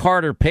ruin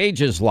Carter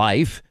Page's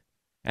life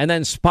and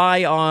then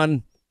spy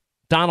on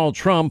Donald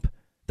Trump,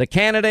 the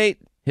candidate,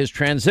 his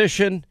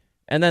transition,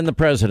 and then the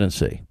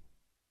presidency.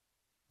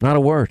 Not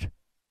a word.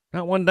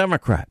 Not one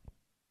Democrat.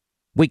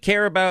 We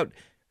care about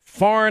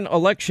foreign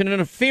election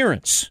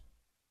interference,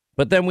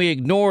 but then we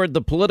ignored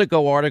the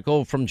Politico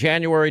article from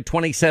January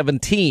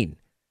 2017.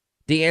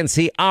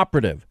 DNC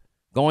operative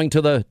going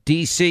to the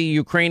D.C.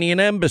 Ukrainian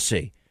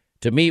embassy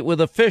to meet with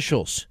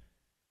officials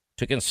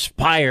to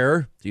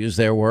conspire, to use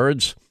their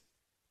words,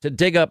 to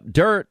dig up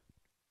dirt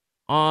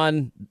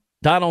on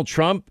Donald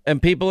Trump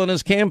and people in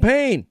his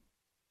campaign.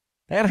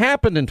 That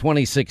happened in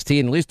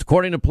 2016, at least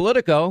according to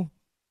Politico.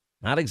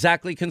 Not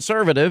exactly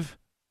conservative.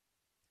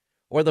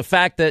 Or the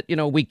fact that,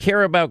 we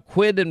care about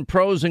quid and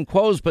pros and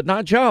quos, but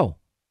not Joe.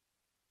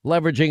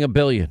 Leveraging $1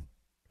 billion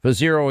for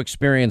zero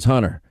experience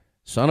Hunter.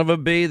 Son of a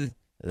bee,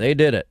 they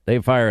did it. They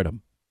fired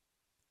him.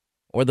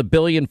 Or the $1.5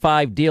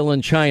 billion deal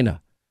in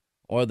China.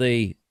 Or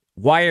the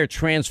wire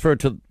transfer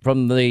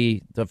from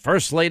the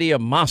First Lady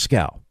of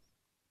Moscow.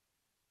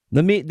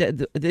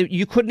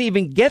 You couldn't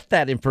even get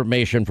that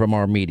information from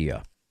our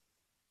media.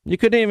 You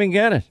couldn't even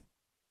get it.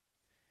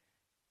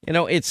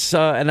 It's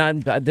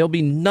there'll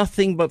be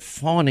nothing but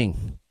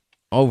fawning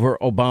over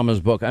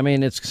Obama's book. I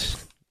mean,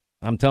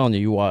 I'm telling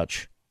you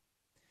watch.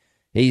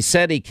 He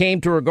said he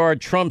came to regard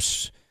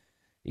Trump's,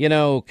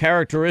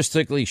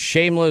 characteristically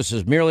shameless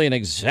as merely an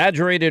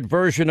exaggerated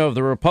version of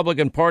the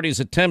Republican Party's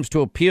attempts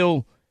to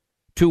appeal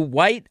to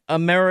white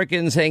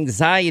Americans'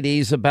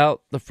 anxieties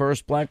about the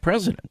first black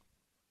president.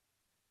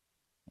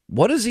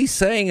 What is he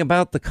saying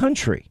about the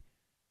country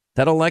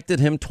that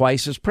elected him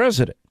twice as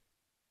president?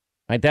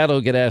 My dad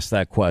will get asked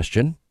that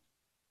question.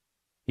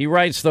 He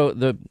writes,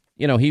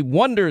 he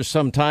wonders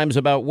sometimes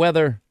about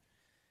whether,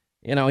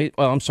 he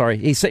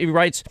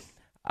writes,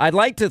 I'd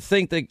like to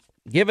think that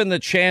given the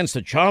chance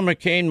that John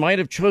McCain might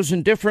have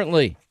chosen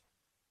differently.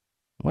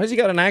 Why has he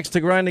got an axe to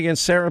grind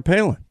against Sarah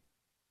Palin?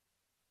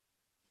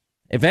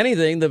 If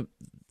anything,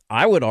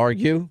 I would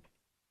argue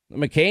the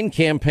McCain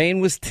campaign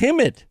was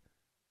timid.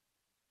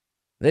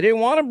 They didn't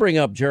want to bring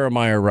up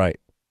Jeremiah Wright.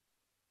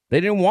 They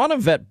didn't want to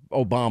vet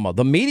Obama.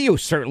 The media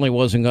certainly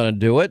wasn't going to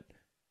do it.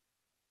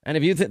 And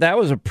if you think that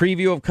was a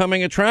preview of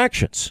coming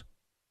attractions.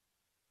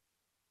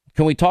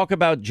 Can we talk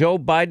about Joe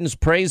Biden's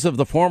praise of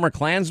the former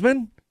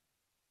Klansman?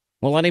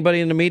 Will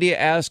anybody in the media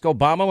ask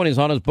Obama when he's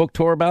on his book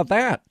tour about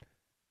that?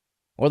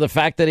 Or the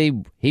fact that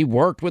he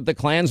worked with the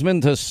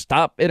Klansmen to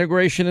stop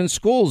integration in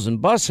schools and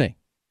busing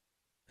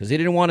because he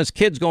didn't want his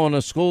kids going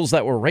to schools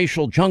that were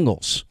racial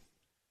jungles.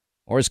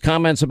 Or his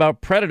comments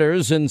about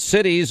predators in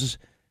cities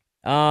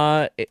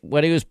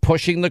when he was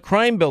pushing the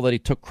crime bill that he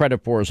took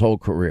credit for his whole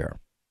career.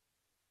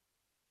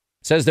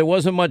 Says there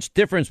wasn't much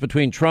difference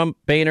between Trump,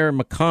 Boehner, and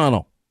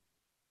McConnell.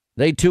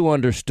 They too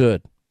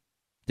understood.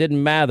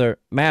 Didn't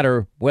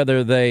matter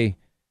whether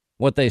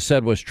what they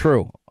said was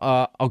true.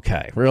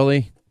 Okay,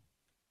 really?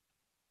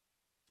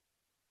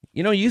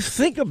 You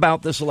think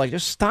about this,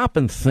 just stop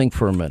and think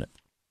for a minute.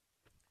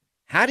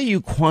 How do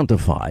you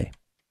quantify?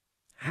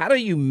 How do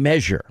you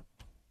measure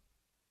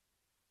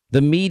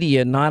the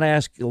media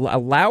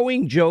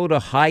allowing Joe to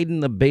hide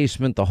in the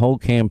basement the whole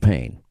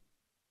campaign?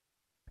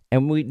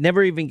 And we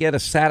never even get a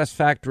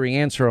satisfactory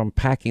answer on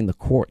packing the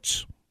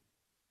courts.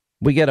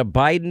 We get a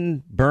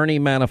Biden-Bernie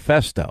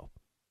manifesto.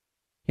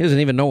 He doesn't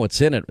even know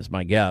what's in it, is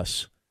my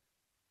guess.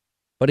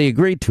 But he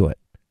agreed to it.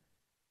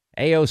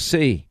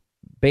 AOC,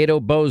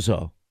 Beto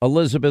Bozo,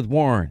 Elizabeth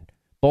Warren,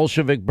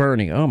 Bolshevik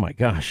Bernie. Oh, my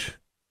gosh.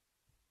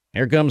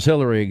 Here comes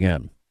Hillary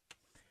again.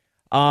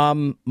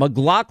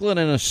 McLaughlin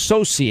and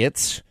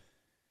Associates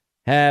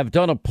have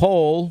done a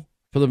poll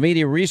for the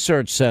Media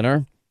Research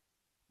Center.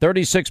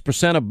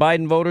 36% of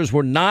Biden voters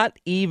were not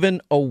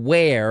even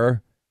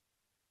aware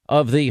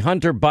of the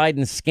Hunter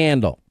Biden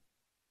scandal.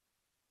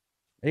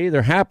 It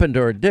either happened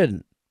or it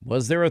didn't.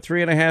 Was there a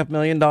 $3.5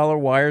 million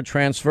wire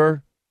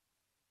transfer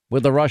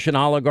with the Russian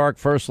oligarch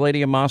First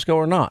Lady of Moscow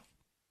or not?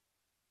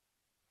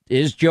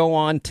 Is Joe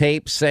on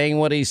tape saying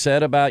what he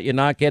said about you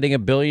not getting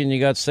 $1 billion, you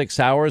got 6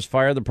 hours,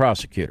 fire the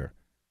prosecutor?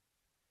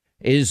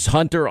 Is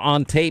Hunter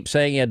on tape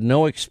saying he had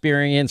no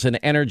experience in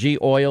energy,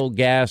 oil,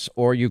 gas,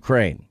 or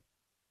Ukraine?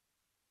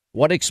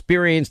 What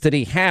experience did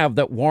he have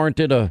that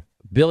warranted $1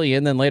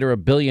 billion, then later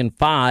 $1.5 billion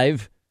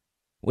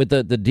with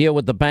the deal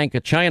with the Bank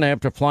of China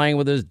after flying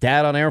with his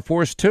dad on Air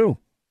Force Two?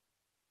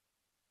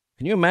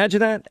 Can you imagine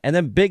that? And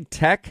then big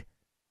tech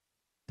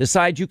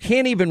decides you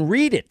can't even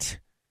read it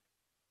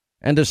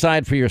and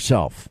decide for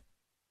yourself.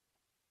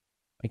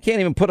 I can't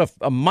even put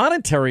a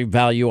monetary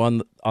value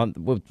on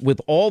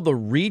with all the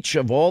reach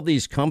of all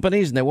these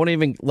companies, and they won't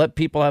even let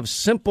people have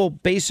simple,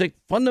 basic,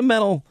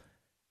 fundamental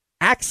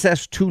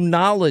access to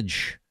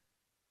knowledge.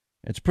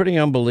 It's pretty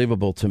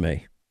unbelievable to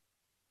me.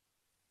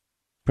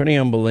 Pretty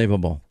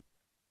unbelievable.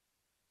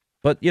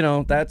 But,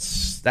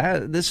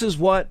 this is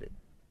what,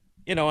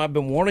 I've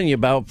been warning you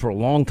about for a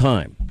long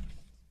time.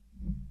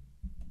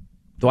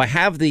 Do I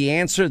have the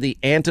answer, the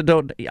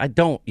antidote? I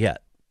don't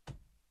yet,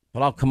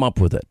 but I'll come up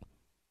with it.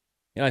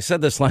 I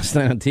said this last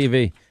night on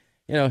TV.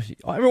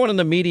 Everyone in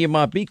the media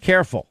might be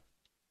careful.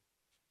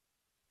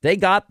 They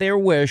got their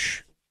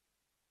wish.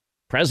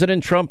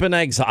 President Trump in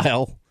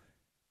exile.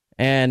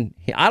 And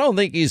I don't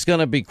think he's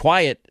going to be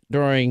quiet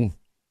during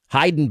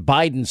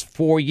Biden's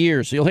 4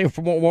 years. You'll hear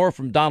more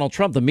from Donald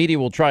Trump. The media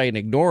will try and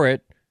ignore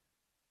it.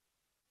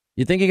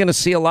 You think you're going to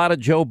see a lot of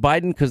Joe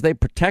Biden because they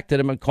protected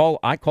him I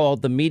call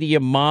it the media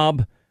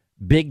mob,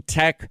 big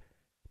tech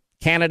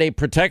candidate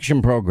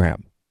protection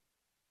program.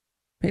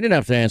 He didn't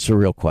have to answer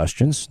real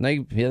questions.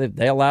 They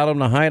allowed him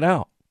to hide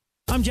out.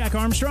 I'm Jack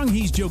Armstrong.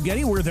 He's Joe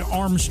Getty. We're the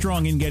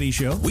Armstrong and Getty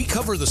Show. We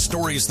cover the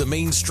stories the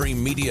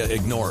mainstream media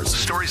ignores.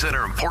 Stories that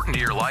are important to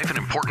your life and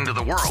important to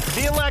the world.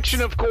 The election,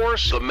 of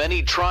course. The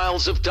many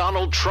trials of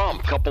Donald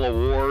Trump. Couple of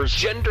wars.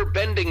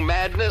 Gender-bending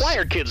madness. Why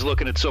are kids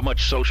looking at so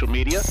much social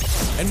media?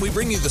 And we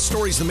bring you the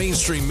stories the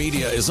mainstream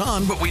media is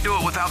on, but we do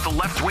it without the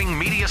left-wing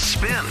media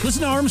spin.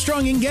 Listen to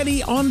Armstrong and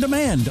Getty on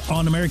demand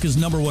on America's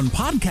 #1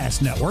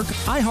 podcast network,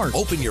 iHeart.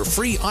 Open your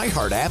free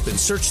iHeart app and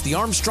search The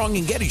Armstrong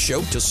and Getty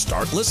Show to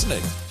start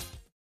listening.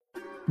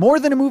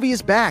 More Than a Movie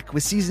is back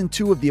with season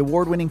 2 of the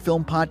award-winning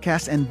film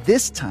podcast, and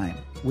this time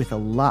with a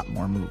lot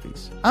more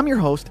movies. I'm your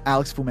host,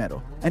 Alex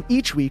Fumero, and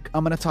each week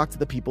I'm going to talk to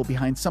the people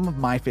behind some of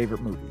my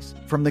favorite movies.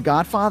 From The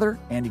Godfather,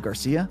 Andy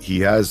Garcia.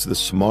 He has the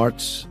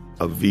smarts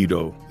of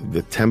Vito,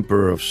 the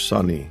temper of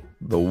Sonny,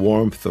 the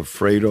warmth of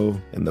Fredo,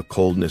 and the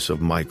coldness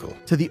of Michael.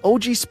 To the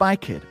OG Spy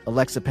Kid,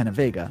 Alexa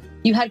Penavega.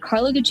 You had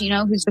Carla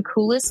Gugino, who's the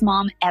coolest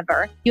mom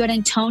ever. You had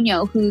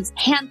Antonio, who's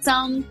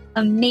handsome,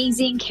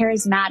 amazing,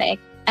 charismatic.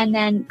 And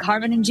then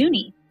Carmen and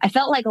Junie. I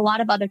felt like a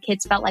lot of other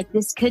kids felt like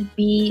this could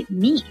be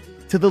me.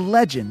 To the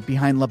legend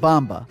behind La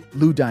Bamba,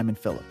 Lou Diamond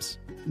Phillips.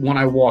 When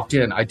I walked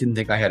in, I didn't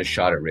think I had a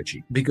shot at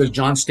Richie because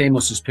John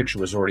Stamos' picture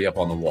was already up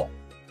on the wall.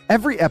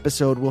 Every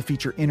episode will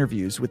feature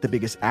interviews with the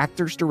biggest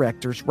actors,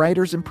 directors,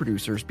 writers, and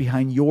producers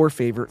behind your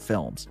favorite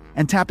films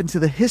and tap into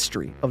the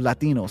history of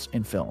Latinos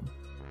in film.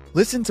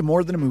 Listen to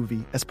More Than a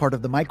Movie as part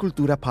of the My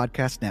Cultura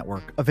podcast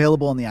network,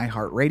 available on the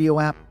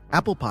iHeartRadio app,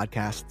 Apple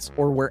Podcasts,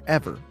 or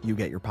wherever you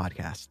get your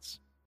podcasts.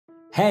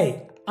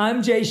 Hey,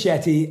 I'm Jay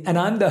Shetty, and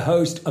I'm the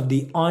host of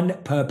the On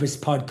Purpose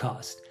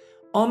podcast.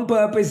 On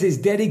Purpose is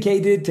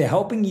dedicated to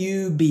helping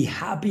you be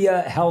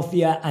happier,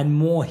 healthier, and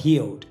more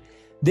healed.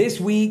 This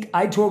week,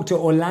 I talked to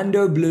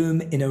Orlando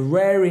Bloom in a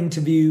rare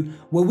interview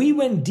where we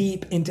went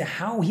deep into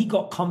how he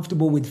got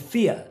comfortable with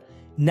fear,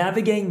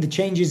 navigating the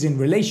changes in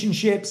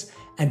relationships,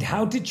 and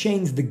how to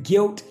change the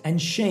guilt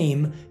and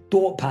shame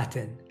thought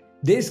pattern.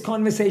 This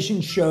conversation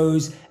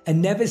shows a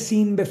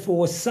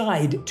never-seen-before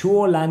side to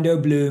Orlando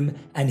Bloom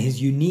and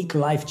his unique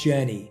life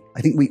journey.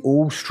 I think we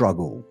all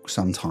struggle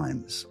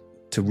sometimes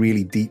to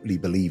really deeply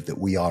believe that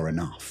we are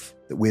enough,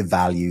 that we're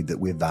valued, that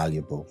we're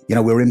valuable. You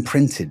know, we're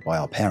imprinted by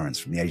our parents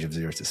from the age of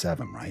 0 to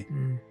 7, right?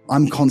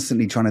 I'm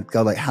constantly trying to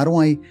go like, how do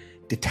I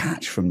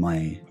detach from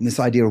this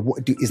idea of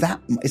is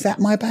that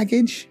my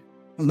baggage?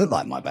 It doesn't look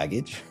like my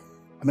baggage.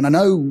 I mean, I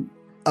know,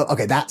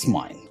 okay, that's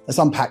mine. Let's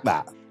unpack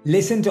that.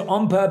 Listen to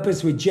On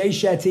Purpose with Jay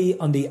Shetty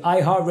on the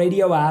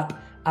iHeartRadio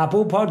app,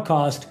 Apple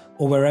Podcast,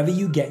 or wherever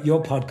you get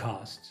your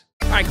podcasts.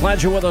 All right,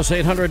 glad you're with us.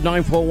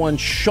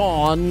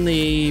 800-941-SEAN.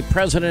 The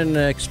president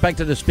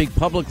expected to speak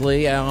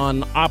publicly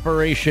on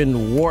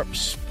Operation Warp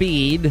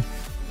Speed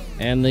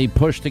and the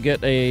push to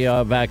get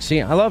a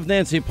vaccine. I love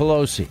Nancy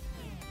Pelosi.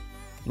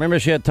 Remember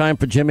she had time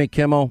for Jimmy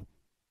Kimmel,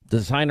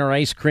 designer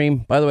ice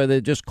cream. By the way, they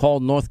just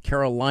called North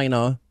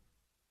Carolina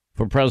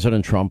for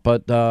President Trump,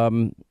 but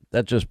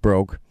that just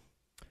broke.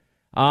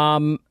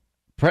 Pelosi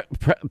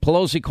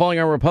calling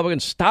on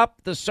Republicans, stop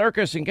the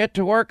circus and get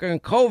to work on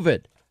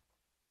COVID.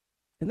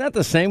 Isn't that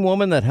the same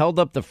woman that held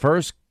up the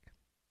first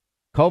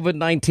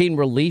COVID-19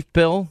 relief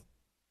bill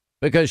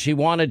because she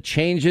wanted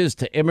changes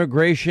to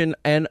immigration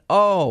and,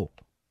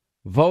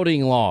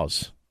 voting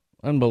laws?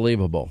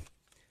 Unbelievable.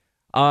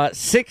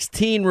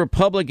 16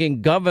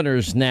 Republican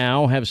governors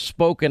now have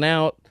spoken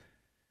out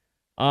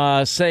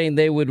saying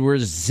they would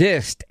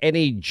resist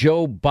any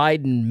Joe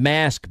Biden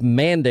mask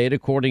mandate,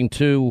 according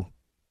to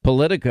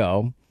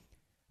Politico.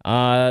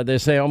 They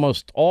say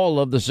almost all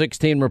of the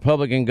 16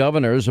 Republican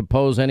governors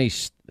oppose any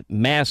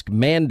mask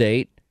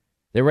mandate.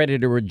 They're ready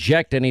to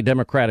reject any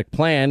Democratic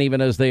plan, even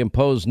as they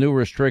impose new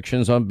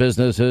restrictions on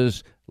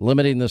businesses,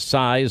 limiting the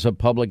size of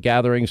public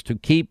gatherings to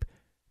keep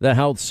the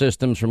health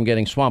systems from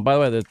getting swamped. By the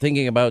way, they're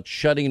thinking about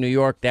shutting New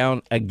York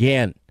down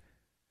again.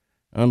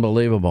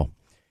 Unbelievable.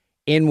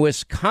 In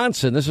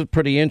Wisconsin, this is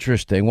pretty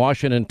interesting.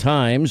 Washington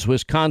Times,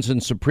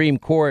 Wisconsin Supreme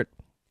Court,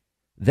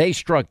 they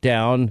struck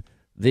down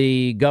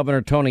the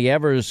Governor Tony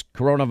Evers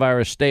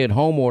coronavirus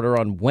stay-at-home order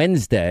on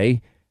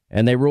Wednesday,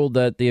 and they ruled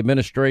that the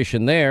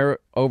administration there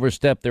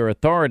overstepped their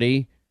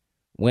authority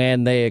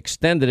when they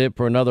extended it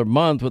for another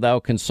month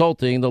without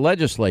consulting the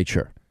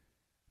legislature.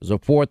 It was a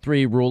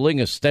 4-3 ruling,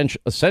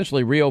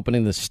 essentially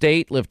reopening the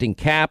state, lifting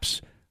caps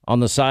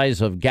on the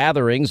size of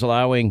gatherings,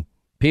 allowing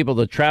people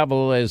to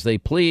travel as they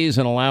please,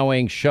 and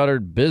allowing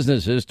shuttered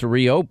businesses to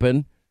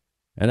reopen,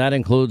 and that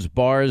includes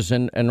bars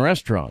and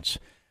restaurants.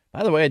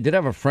 By the way, I did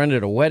have a friend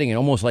at a wedding, and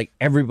almost like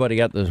everybody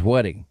at this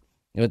wedding,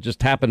 it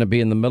just happened to be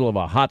in the middle of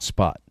a hot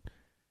spot,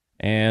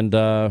 and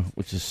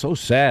which is so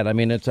sad. I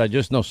mean, I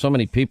just know so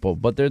many people,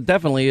 but there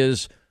definitely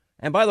is.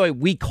 And by the way,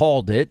 we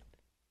called it.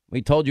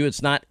 We told you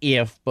it's not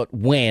if, but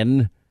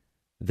when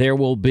there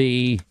will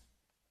be,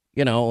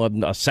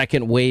 a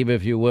second wave,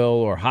 if you will,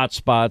 or hot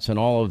spots and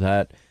all of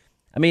that.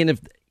 I mean,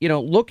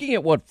 looking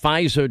at what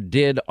Pfizer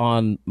did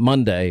on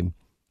Monday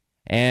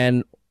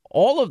and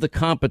all of the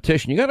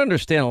competition, you got to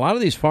understand a lot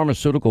of these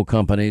pharmaceutical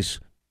companies,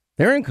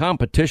 they're in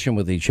competition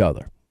with each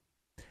other.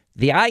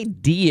 The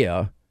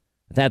idea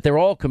that they're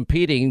all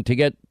competing to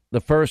get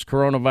the first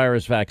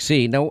coronavirus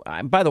vaccine. Now,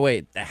 by the way,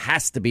 it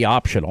has to be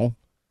optional.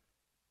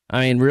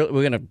 I mean, really,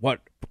 we're going to,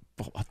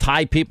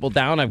 tie people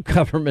down, have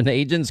government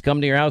agents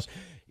come to your house?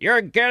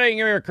 You're getting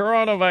your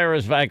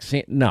coronavirus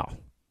vaccine. No.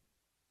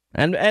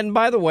 And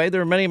by the way,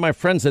 there are many of my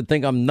friends that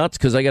think I'm nuts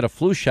because I get a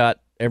flu shot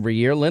every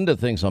year. Linda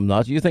thinks I'm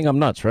nuts. You think I'm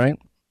nuts, right?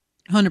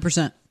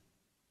 100%.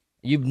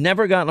 You've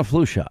never gotten a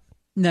flu shot?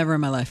 Never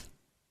in my life.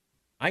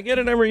 I get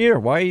it every year.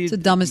 Why are you? It's the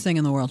dumbest thing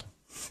in the world.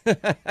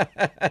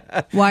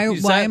 Why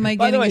am I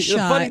getting a shot?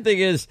 The funny thing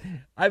is,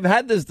 I've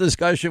had this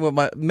discussion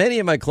with many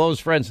of my close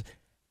friends,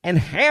 and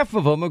half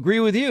of them agree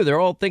with you. They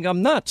all think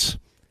I'm nuts.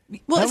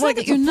 Well, it's not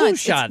that you're a flu nuts.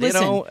 shot,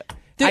 Listen,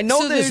 I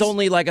know there's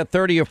only like a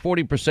 30 or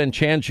 40%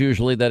 chance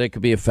usually that it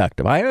could be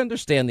effective. I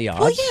understand the odds.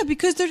 Well, yeah,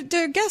 because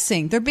they're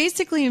guessing. They're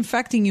basically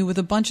infecting you with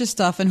a bunch of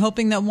stuff and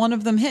hoping that one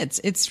of them hits.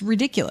 It's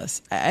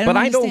ridiculous. I don't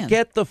understand.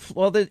 Get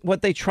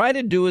what they try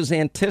to do is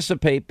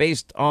anticipate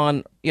based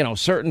on,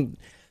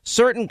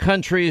 certain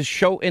countries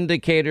show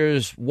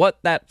indicators what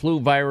that flu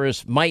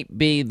virus might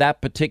be that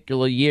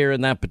particular year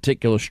and that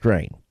particular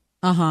strain.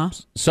 Uh-huh.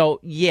 So,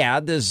 yeah,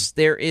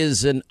 there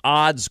is an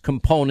odds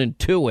component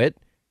to it.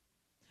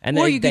 And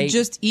or you could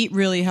just eat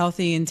really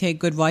healthy and take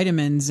good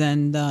vitamins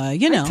and, I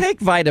take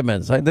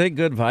vitamins. I take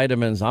good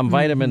vitamins. I'm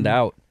vitamined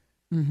out.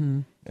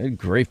 Mm-hmm.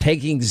 Great.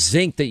 Taking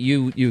zinc that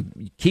you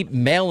keep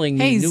mailing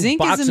me new zinc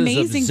boxes is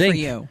amazing of zinc. for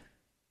you.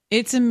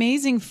 It's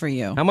amazing for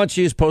you. How much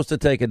are you supposed to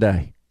take a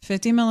day?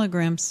 50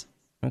 milligrams.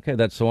 Okay,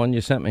 that's the one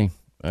you sent me.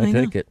 I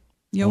take it.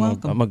 You're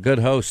welcome. I'm a good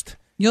host.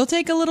 You'll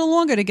take a little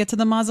longer to get to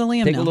the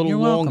mausoleum Take now. a little You're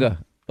longer.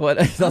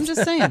 welcome. I'm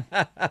just saying.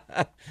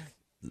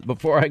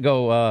 Before I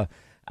go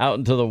out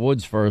into the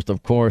woods first,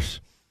 of course.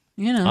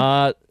 We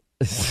got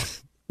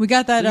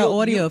that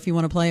audio if you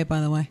want to play it,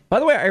 by the way. By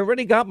the way, I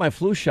already got my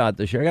flu shot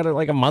this year. I got it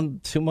like a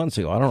month, 2 months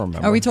ago. I don't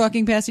remember. Are we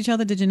talking past each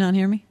other? Did you not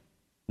hear me?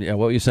 Yeah,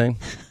 what were you saying?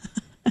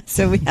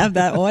 So we have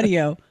that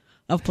audio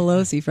of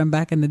Pelosi from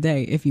back in the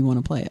day if you want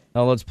to play it.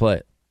 Oh, let's play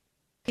it.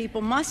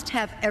 People must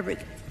have every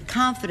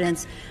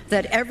confidence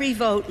that every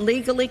vote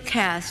legally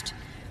cast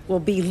will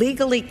be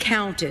legally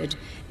counted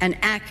and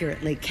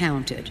accurately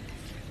counted.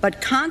 But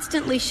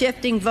constantly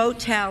shifting vote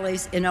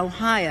tallies in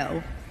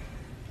Ohio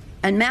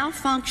and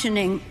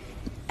malfunctioning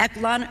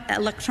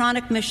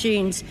electronic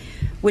machines,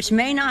 which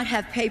may not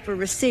have paper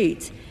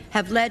receipts,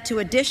 have led to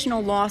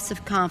additional loss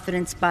of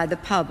confidence by the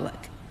public.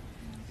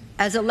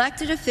 As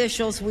elected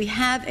officials, we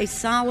have a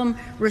solemn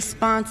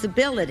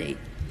responsibility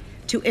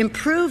to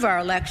improve our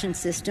election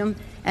system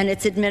and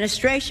its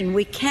administration.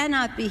 We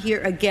cannot be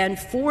here again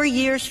 4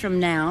 years from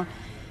now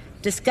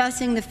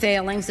discussing the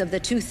failings of the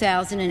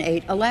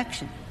 2008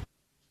 election.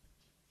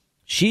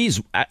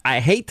 I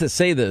hate to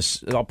say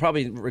this, I'll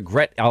probably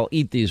regret I'll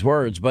eat these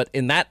words, but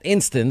in that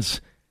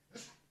instance,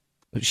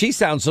 she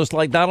sounds just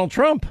like Donald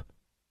Trump.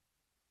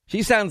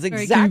 She sounds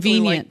Very exactly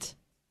convenient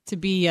to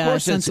be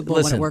sensible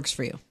when it works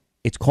for you.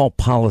 It's called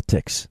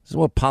politics. This is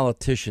what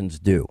politicians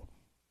do.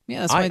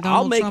 Yeah, that's why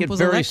Donald Trump was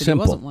elected. He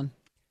wasn't one.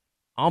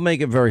 I'll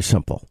make it very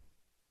simple.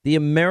 The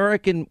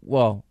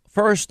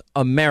first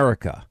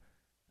America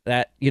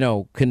that,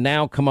 can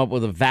now come up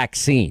with a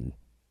vaccine.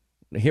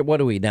 Here,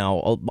 what are we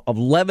now?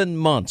 11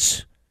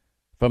 months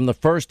from the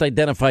first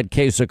identified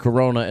case of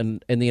corona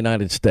in the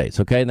United States.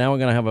 Okay, now we're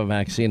going to have a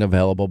vaccine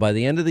available by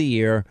the end of the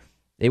year.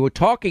 They were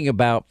talking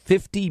about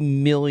 50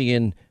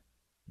 million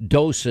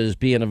doses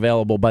being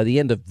available by the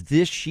end of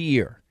this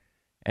year.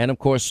 And of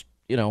course,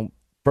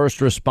 first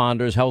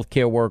responders,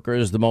 healthcare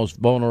workers, the most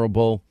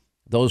vulnerable,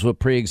 those with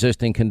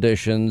pre-existing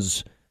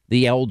conditions,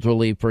 the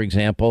elderly, for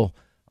example,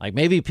 like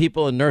maybe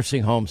people in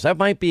nursing homes. That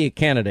might be a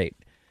candidate.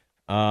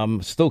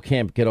 Still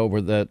can't get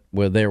over that.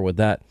 We're there with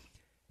that.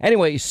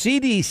 Anyway,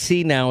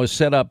 CDC now has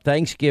set up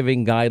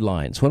Thanksgiving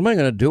guidelines. What am I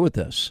going to do with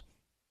this?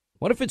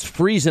 What if it's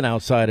freezing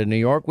outside of New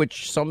York,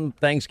 which some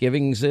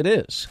Thanksgivings it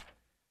is?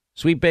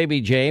 Sweet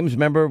baby James,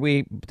 remember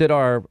we did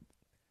our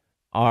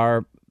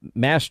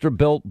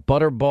master-built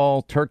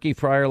Butterball turkey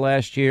fryer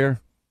last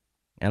year?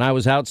 And I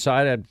was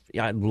outside.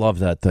 I love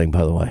that thing,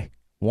 by the way.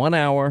 1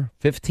 hour,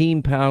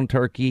 15-pound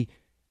turkey.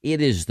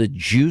 It is the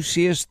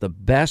juiciest, the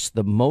best,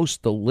 the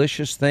most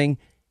delicious thing.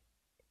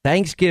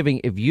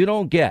 Thanksgiving, if you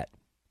don't get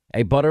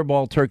a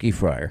Butterball turkey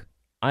fryer,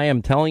 I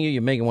am telling you,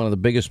 you're making one of the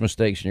biggest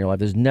mistakes in your life.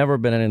 There's never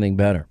been anything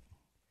better.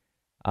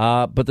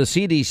 But the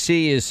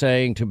CDC is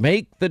saying to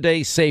make the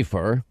day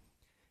safer,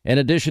 in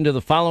addition to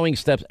the following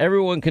steps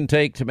everyone can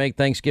take to make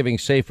Thanksgiving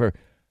safer,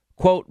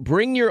 quote,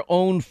 bring your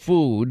own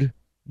food,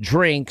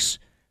 drinks,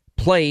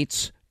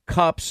 plates,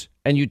 cups,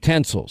 and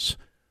utensils.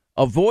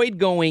 Avoid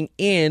going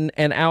in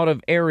and out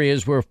of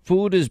areas where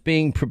food is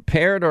being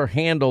prepared or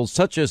handled,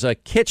 such as a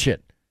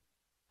kitchen.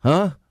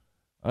 Huh?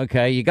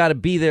 Okay, you got to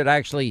be there to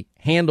actually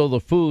handle the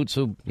food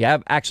so you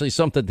have actually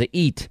something to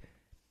eat.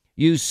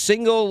 Use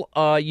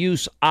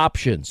single-use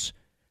options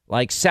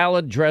like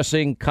salad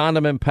dressing,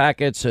 condiment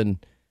packets,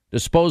 and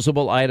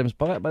disposable items.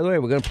 By the way,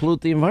 we're going to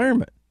pollute the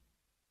environment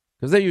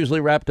because they're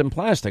usually wrapped in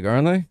plastic,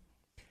 aren't they?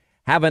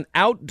 Have an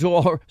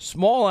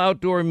small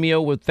outdoor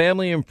meal with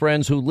family and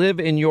friends who live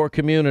in your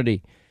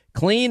community.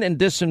 Clean and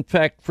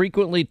disinfect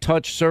frequently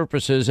touched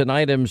surfaces and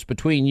items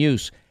between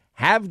use.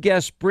 Have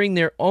guests bring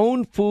their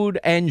own food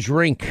and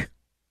drink.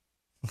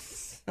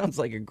 Sounds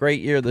like a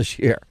great year this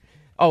year.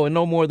 Oh, and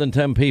no more than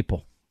 10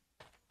 people.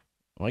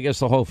 Well, I guess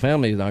the whole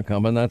family's not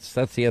coming. That's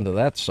the end of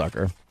that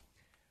sucker.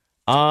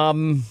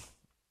 Anyway,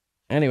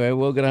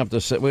 we're going to have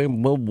to sit.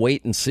 We'll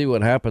wait and see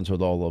what happens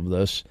with all of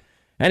this.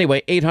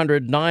 Anyway,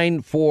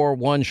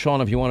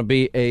 800-941-SEAN if you want to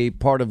be a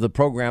part of the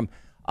program.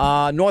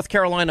 North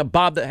Carolina,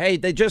 Bob, hey,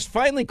 they just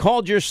finally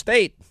called your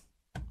state.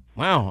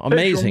 Wow,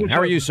 amazing. How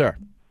are you, sir?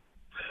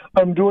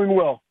 I'm doing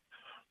well.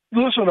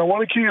 Listen, I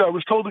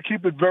was told to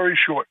keep it very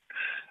short.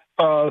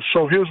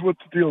 So here's what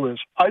the deal is.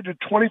 I did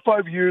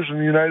 25 years in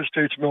the United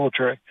States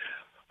military.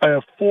 I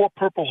have 4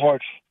 Purple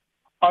Hearts.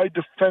 I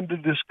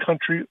defended this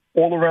country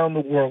all around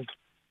the world.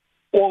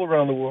 All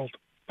around the world.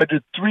 I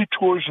did 3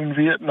 tours in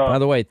Vietnam. By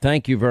the way,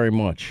 thank you very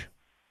much.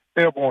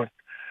 Airborne.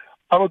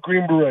 I'm a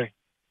Green Beret.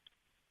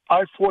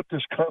 I fought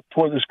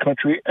for this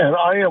country, and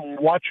I am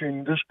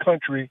watching this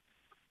country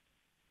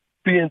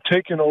being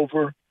taken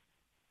over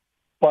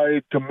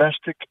by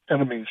domestic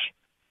enemies.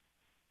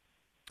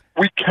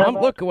 We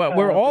cannot. Look,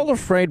 we're all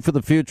afraid for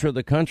the future of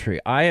the country.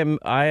 I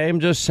am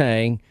just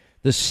saying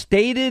the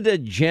stated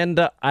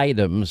agenda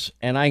items,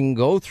 and I can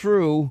go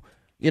through,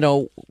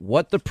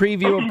 what the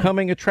preview of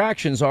coming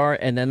attractions are,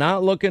 and they're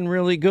not looking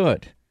really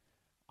good.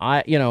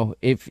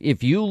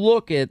 If you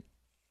look at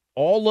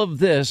all of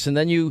this, and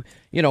then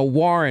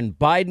Warren,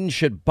 Biden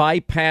should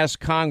bypass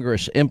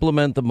Congress,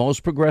 implement the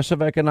most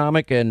progressive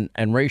economic and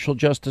racial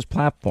justice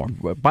platform.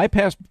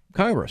 Bypass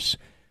Congress.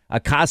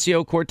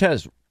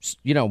 Ocasio-Cortez,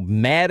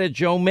 mad at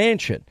Joe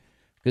Manchin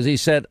because he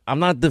said, I'm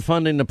not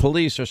defunding the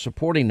police or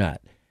supporting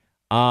that.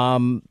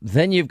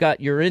 Then you've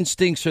got your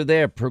instincts are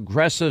there.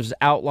 Progressives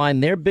outline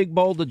their big,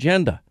 bold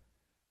agenda.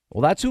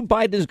 Well, that's who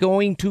Biden is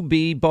going to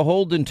be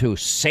beholden to.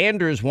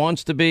 Sanders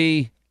wants to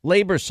be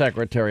Labor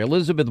Secretary.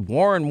 Elizabeth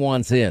Warren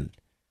wants in.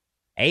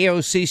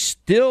 AOC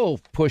still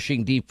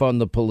pushing defund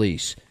the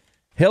police.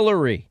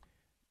 Hillary.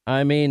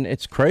 I mean,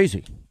 it's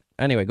crazy.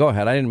 Anyway, go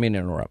ahead. I didn't mean to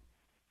interrupt.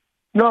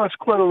 No, it's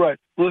quite all right.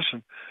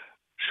 Listen,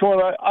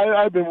 Sean,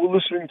 I've been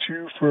listening to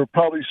you for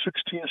probably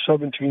 16,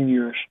 17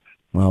 years.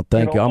 Well,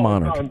 thank you. I'm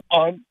honored.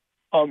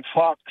 On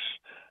Fox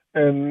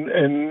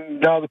and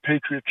now the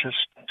Patriot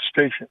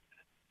station.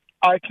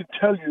 I can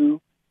tell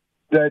you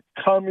that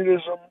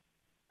communism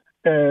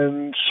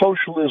and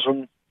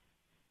socialism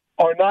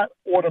are not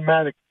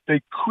automatic.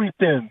 They creep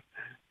in.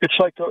 It's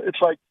like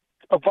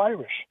a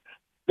virus.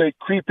 They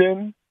creep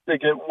in, they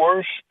get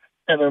worse,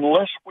 and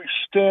unless we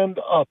stand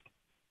up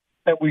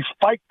and we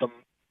fight them,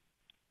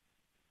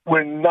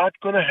 we're not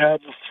going to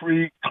have a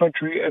free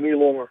country any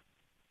longer.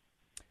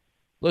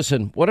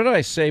 Listen, what did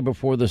I say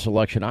before this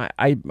election?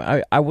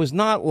 I was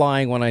not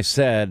lying when I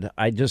said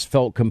I just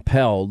felt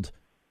compelled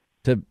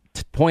to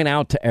point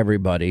out to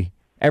everybody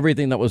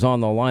everything that was on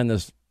the line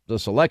this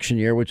election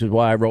year, which is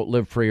why I wrote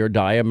Live Free or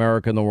Die,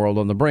 America and the World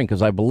on the Brink,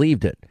 because I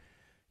believed it.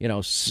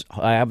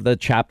 I have the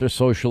chapter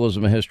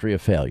Socialism, a History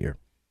of Failure.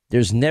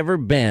 There's never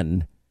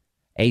been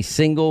a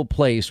single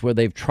place where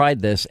they've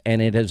tried this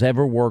and it has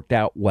ever worked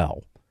out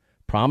well.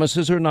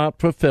 Promises are not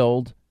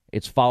fulfilled.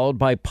 It's followed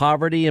by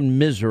poverty and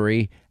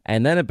misery,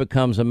 and then it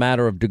becomes a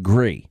matter of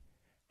degree.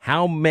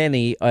 How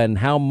many and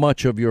how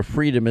much of your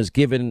freedom is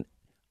given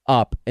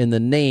up in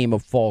the name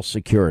of false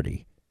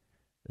security?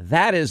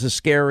 That is a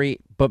scary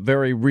but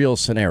very real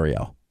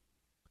scenario.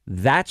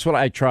 That's what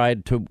I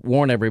tried to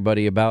warn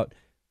everybody about.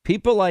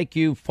 People like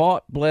you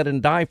fought, bled,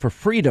 and died for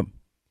freedom,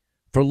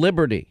 for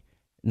liberty,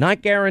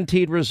 not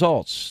guaranteed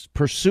results,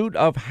 pursuit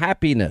of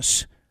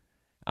happiness.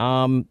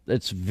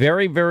 It's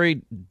very,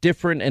 very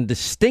different and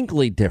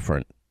distinctly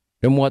different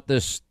than what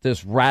this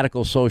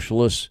radical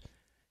socialist,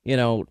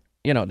 they're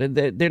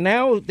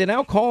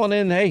now calling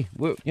in. Hey,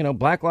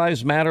 Black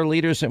Lives Matter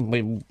leaders,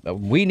 and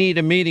we need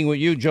a meeting with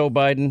you, Joe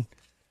Biden.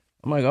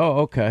 I'm like, oh,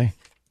 okay.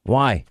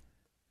 Why?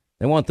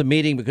 They want the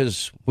meeting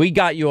because we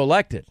got you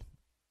elected.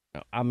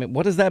 I mean,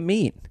 what does that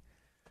mean?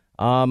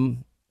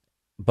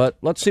 But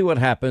let's see what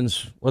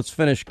happens. Let's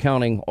finish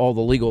counting all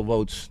the legal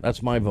votes.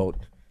 That's my vote.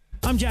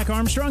 I'm Jack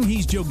Armstrong.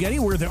 He's Joe Getty.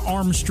 We're the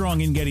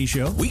Armstrong and Getty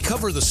Show. We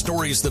cover the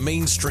stories the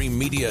mainstream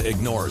media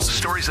ignores.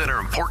 Stories that are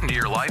important to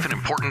your life and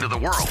important to the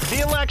world. The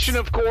election,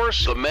 of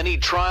course. The many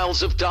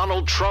trials of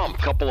Donald Trump.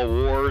 Couple of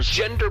wars.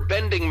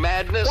 Gender-bending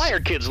madness. Why are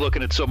kids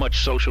looking at so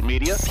much social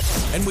media?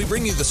 And we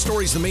bring you the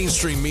stories the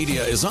mainstream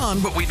media is on,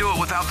 but we do it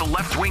without the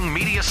left-wing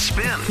media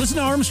spin. Listen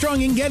to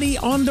Armstrong and Getty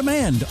on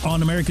demand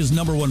on America's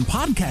 #1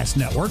 podcast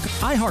network,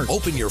 iHeart.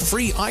 Open your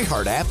free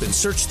iHeart app and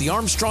search The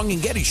Armstrong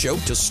and Getty Show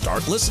to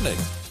start listening.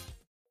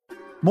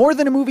 More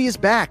Than a Movie is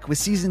back with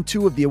Season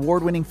 2 of the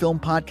award-winning film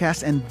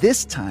podcast, and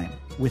this time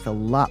with a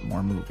lot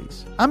more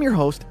movies. I'm your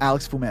host,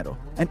 Alex Fumero,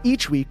 and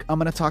each week I'm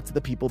going to talk to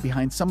the people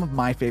behind some of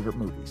my favorite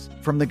movies.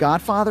 From The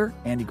Godfather,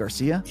 Andy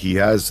Garcia. He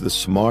has the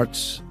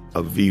smarts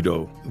of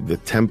Vito, the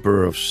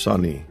temper of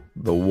Sonny,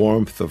 the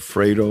warmth of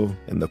Fredo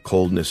and the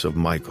coldness of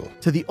Michael.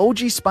 To the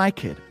OG Spy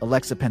Kid,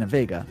 Alexa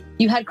Penavega.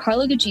 You had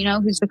Carla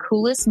Gugino, who's the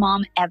coolest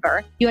mom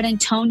ever. You had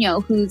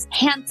Antonio, who's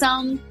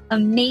handsome,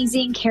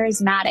 amazing,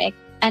 charismatic.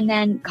 And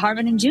then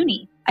Carmen and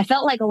Junie. I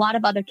felt like a lot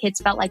of other kids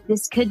felt like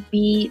this could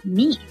be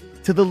me.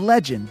 To the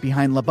legend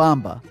behind La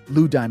Bamba,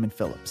 Lou Diamond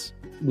Phillips.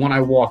 When I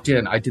walked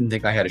in, I didn't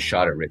think I had a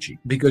shot at Richie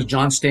because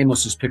John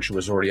Stamos' picture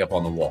was already up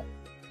on the wall.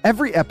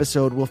 Every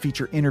episode will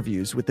feature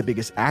interviews with the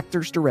biggest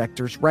actors,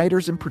 directors,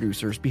 writers, and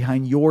producers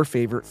behind your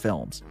favorite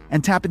films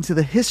and tap into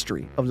the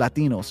history of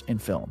Latinos in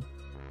film.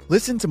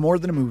 Listen to More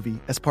Than a Movie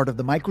as part of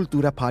the My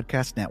Cultura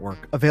Podcast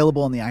Network,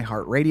 available on the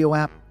iHeartRadio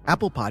app,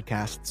 Apple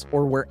Podcasts,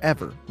 or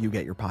wherever you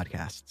get your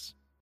podcasts.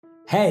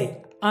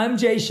 Hey, I'm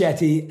Jay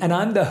Shetty, and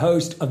I'm the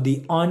host of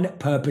the On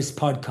Purpose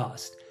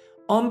podcast.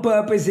 On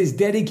Purpose is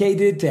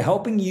dedicated to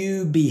helping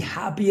you be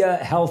happier,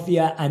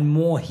 healthier, and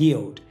more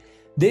healed.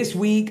 This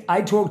week,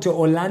 I talked to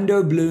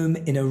Orlando Bloom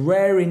in a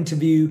rare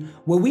interview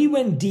where we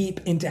went deep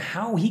into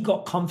how he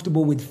got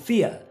comfortable with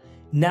fear,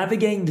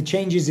 navigating the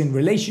changes in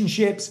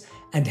relationships,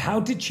 and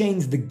how to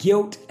change the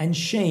guilt and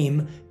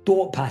shame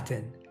thought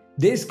pattern.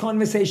 This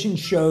conversation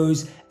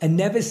shows a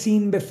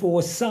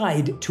never-seen-before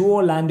side to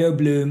Orlando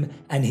Bloom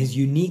and his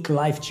unique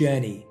life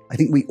journey. I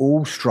think we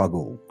all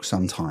struggle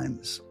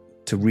sometimes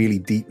to really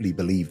deeply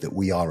believe that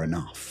we are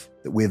enough,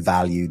 that we're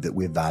valued, that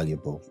we're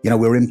valuable. You know,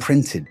 we're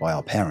imprinted by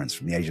our parents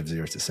from the age of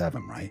 0 to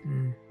 7, right?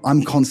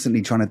 I'm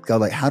constantly trying to go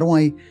like, how do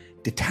I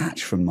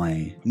detach from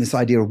this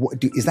idea of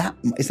is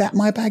that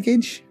my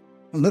baggage?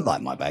 It doesn't look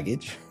like my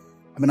baggage.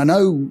 I mean, I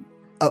know,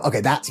 okay,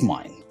 that's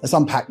mine. Let's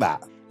unpack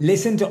that.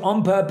 Listen to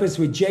On Purpose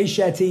with Jay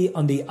Shetty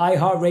on the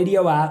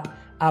iHeartRadio app,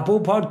 Apple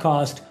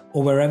Podcast,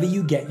 or wherever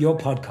you get your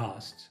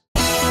podcasts.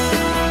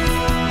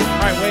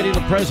 All right, waiting.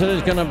 The president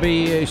is going to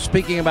be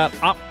speaking about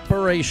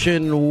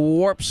Operation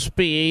Warp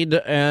Speed,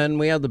 and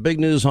we have the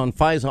big news on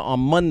Pfizer on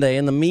Monday.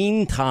 In the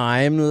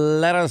meantime,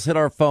 let us hit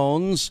our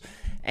phones,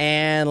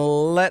 and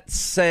let's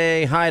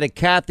say hi to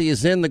Kathy,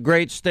 is in the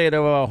great state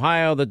of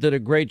Ohio that did a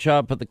great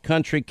job for the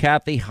country.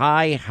 Kathy,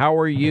 hi, how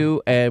are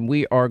you? And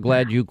we are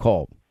glad you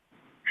called.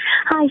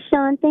 Hi,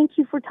 Sean. Thank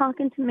you for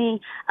talking to me.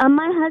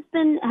 My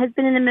husband has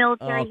been in the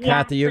military. Oh,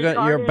 Kathy,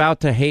 you're about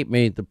to hate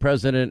me. The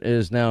president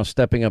is now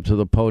stepping up to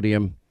the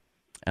podium.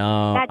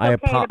 I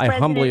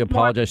humbly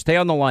apologize. Stay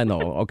on the line,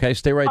 though, okay?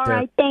 Stay right there.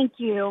 All right, thank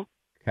you.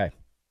 Okay.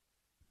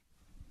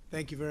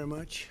 Thank you very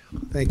much.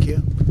 Thank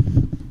you.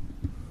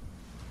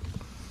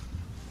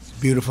 It's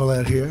beautiful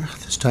out here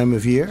this time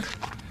of year.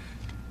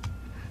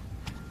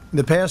 In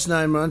the past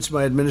 9 months,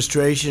 my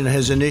administration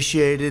has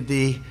initiated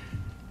the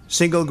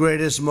single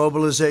greatest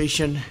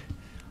mobilization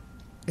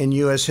in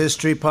U.S.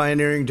 history,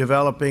 pioneering,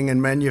 developing,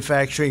 and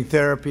manufacturing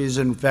therapies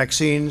and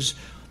vaccines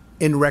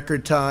in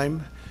record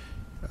time.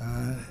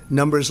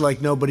 Numbers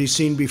like nobody's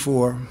seen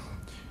before.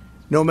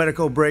 No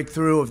medical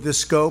breakthrough of this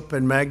scope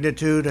and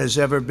magnitude has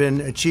ever been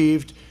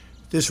achieved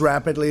this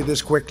rapidly,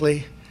 this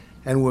quickly,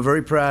 and we're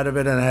very proud of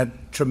it, and I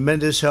had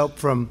tremendous help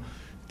from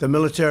the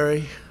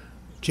military,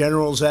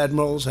 generals,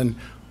 admirals, and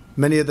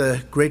many of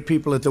the great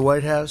people at the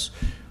White House.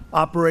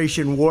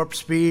 Operation Warp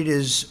Speed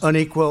is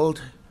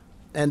unequaled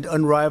and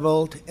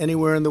unrivaled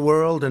anywhere in the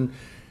world, and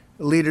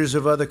leaders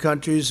of other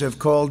countries have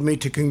called me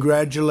to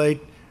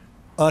congratulate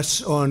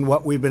us on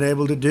what we've been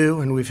able to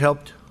do, and we've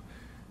helped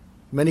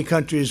many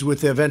countries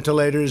with their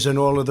ventilators and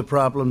all of the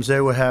problems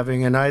they were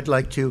having, and I'd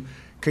like to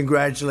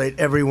congratulate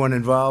everyone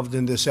involved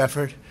in this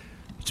effort.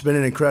 It's been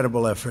an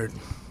incredible effort.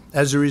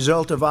 As a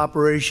result of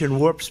Operation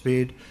Warp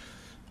Speed,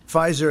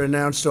 Pfizer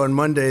announced on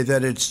Monday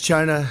that its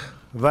China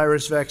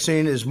virus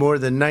vaccine is more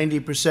than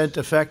 90%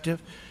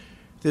 effective.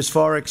 This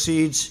far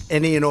exceeds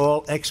any and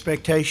all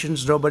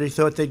expectations. Nobody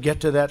thought they'd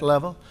get to that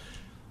level.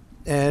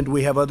 And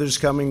we have others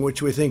coming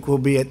which we think will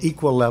be at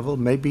equal level,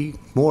 maybe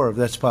more if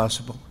that's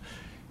possible.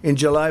 In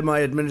July,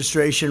 my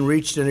administration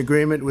reached an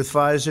agreement with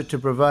Pfizer to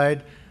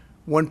provide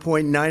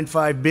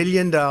 $1.95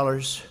 billion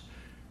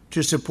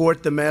to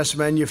support the mass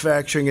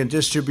manufacturing and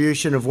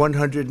distribution of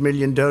 100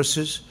 million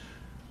doses,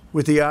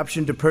 with the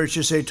option to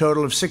purchase a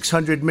total of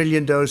 600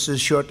 million doses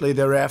shortly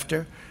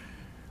thereafter.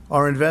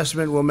 Our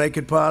investment will make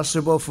it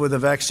possible for the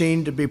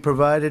vaccine to be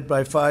provided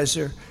by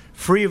Pfizer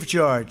free of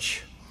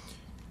charge.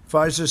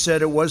 Pfizer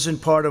said it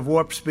wasn't part of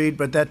Warp Speed,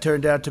 but that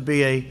turned out to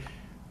be an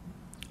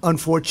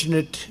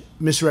unfortunate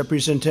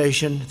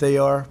misrepresentation. They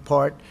are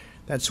part.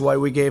 That's why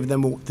we gave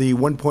them the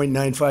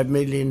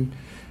 $1.95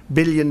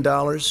 billion,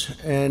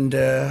 and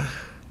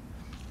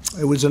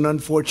it was an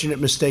unfortunate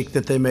mistake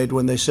that they made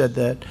when they said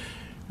that.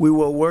 We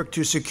will work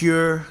to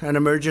secure an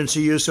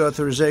emergency use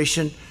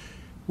authorization,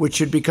 which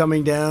should be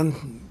coming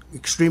down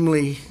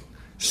extremely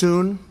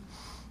soon,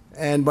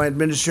 and my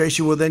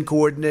administration will then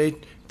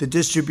coordinate the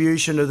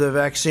distribution of the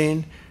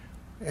vaccine,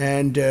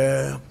 and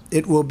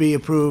it will be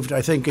approved.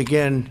 I think,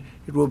 again,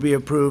 it will be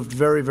approved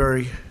very,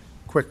 very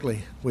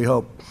quickly, we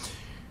hope.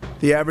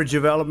 The average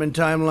development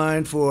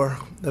timeline for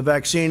the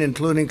vaccine,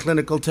 including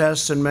clinical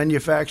tests and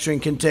manufacturing,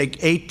 can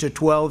take 8 to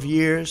 12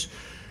 years.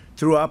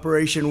 Through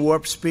Operation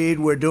Warp Speed,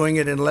 we're doing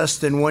it in less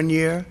than 1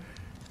 year.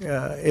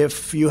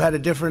 If you had a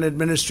different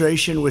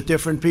administration with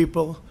different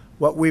people,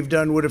 what we've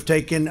done would have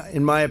taken,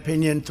 in my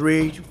opinion,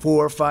 3,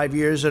 4, 5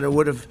 years, and it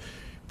would have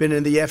been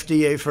in the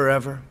FDA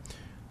forever.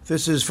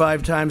 This is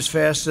 5 times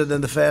faster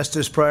than the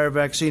fastest prior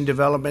vaccine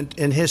development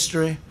in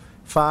history.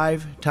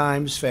 5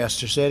 times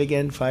faster. Say it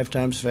again, 5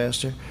 times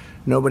faster.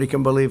 Nobody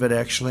can believe it,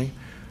 actually.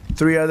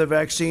 3 other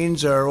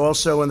vaccines are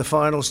also in the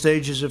final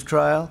stages of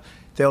trial.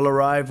 They'll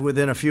arrive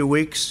within a few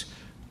weeks,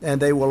 and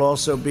they will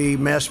also be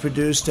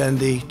mass-produced, and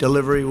the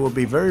delivery will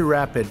be very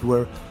rapid.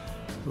 We're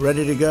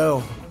ready to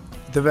go.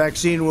 The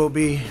vaccine will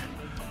be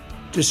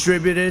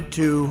distributed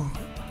to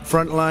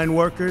frontline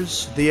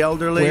workers, the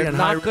elderly, We're and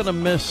not going to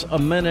miss a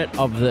minute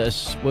of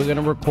this. We're going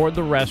to record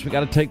the rest. We got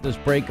to take this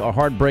break, a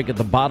hard break at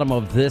the bottom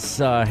of this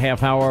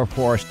half hour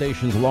for our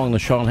stations along the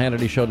Sean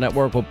Hannity Show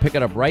network. We'll pick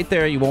it up right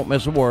there. You won't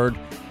miss a word.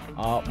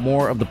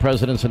 More of the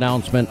president's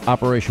announcement,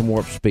 Operation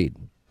Warp Speed.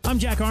 I'm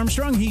Jack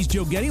Armstrong. He's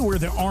Joe Getty. We're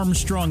the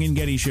Armstrong and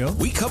Getty Show.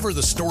 We cover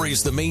the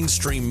stories the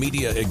mainstream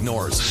media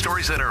ignores.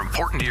 Stories that are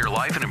important to your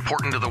life and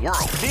important to the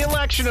world. The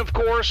election, of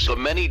course. The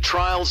many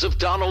trials of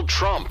Donald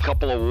Trump.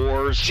 Couple of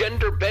wars.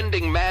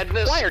 Gender-bending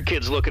madness. Why are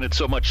kids looking at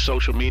so much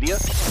social media?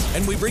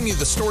 And we bring you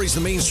the stories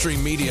the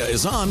mainstream media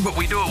is on, but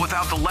we do it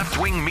without the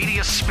left-wing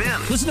media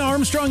spin. Listen to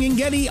Armstrong and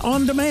Getty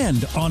on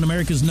demand on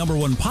America's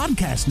 #1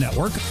 podcast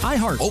network,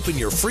 iHeart. Open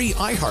your free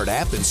iHeart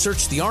app and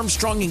search The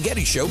Armstrong and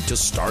Getty Show to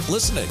start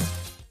listening.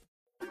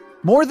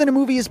 More Than a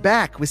Movie is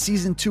back with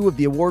season 2 of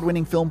the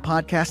award-winning film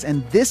podcast,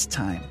 and this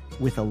time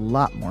with a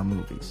lot more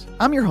movies.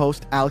 I'm your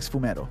host, Alex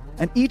Fumero,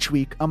 and each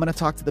week I'm going to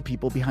talk to the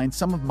people behind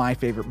some of my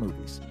favorite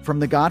movies. From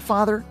The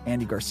Godfather,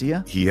 Andy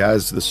Garcia. He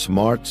has the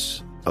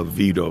smarts of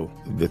Vito,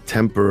 the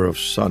temper of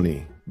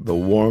Sonny, the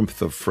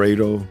warmth of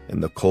Fredo,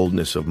 and the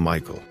coldness of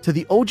Michael. To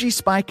the OG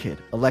Spy Kid,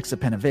 Alexa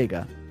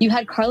Penavega. You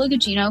had Carla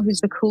Gugino,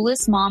 who's the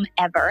coolest mom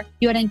ever.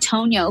 You had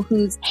Antonio,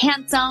 who's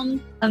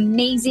handsome,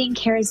 amazing,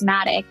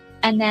 charismatic.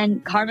 And then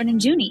Carvin and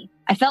Junie.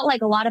 I felt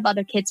like a lot of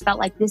other kids felt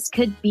like this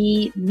could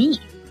be me.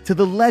 To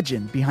the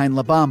legend behind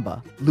La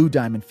Bamba, Lou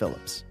Diamond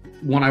Phillips.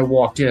 When I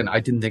walked in, I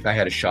didn't think I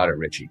had a shot at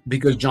Richie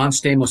because John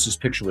Stamos'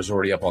 picture was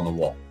already up on the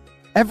wall.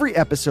 Every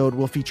episode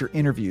will feature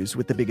interviews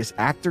with the biggest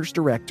actors,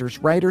 directors,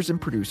 writers, and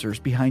producers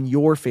behind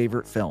your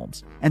favorite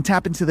films and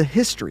tap into the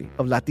history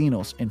of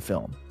Latinos in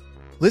film.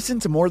 Listen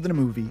to More Than a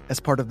Movie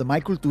as part of the My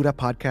Cultura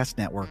podcast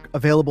network,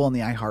 available on the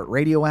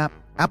iHeartRadio app,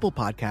 Apple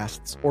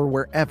Podcasts, or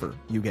wherever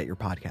you get your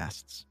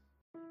podcasts.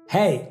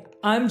 Hey,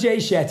 I'm Jay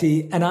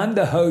Shetty, and I'm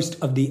the host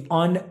of the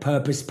On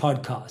Purpose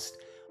podcast.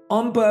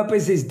 On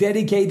Purpose is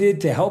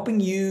dedicated to helping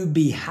you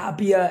be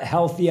happier,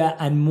 healthier,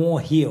 and more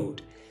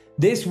healed.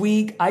 This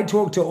week, I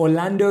talked to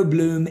Orlando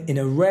Bloom in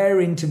a rare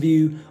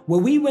interview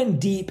where we went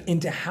deep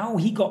into how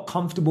he got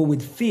comfortable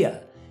with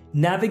fear,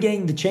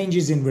 navigating the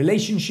changes in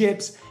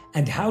relationships,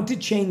 and how to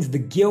change the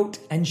guilt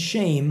and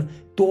shame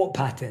thought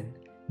pattern.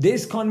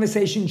 This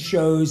conversation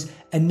shows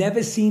a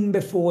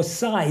never-seen-before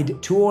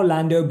side to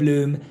Orlando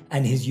Bloom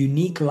and his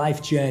unique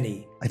life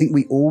journey. I think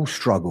we all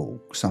struggle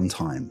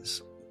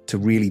sometimes to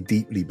really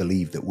deeply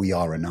believe that we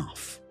are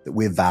enough, that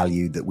we're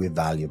valued, that we're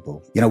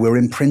valuable. You know, we're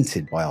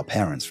imprinted by our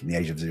parents from the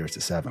age of 0 to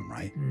 7,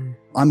 right?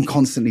 I'm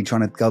constantly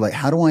trying to go like,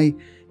 how do I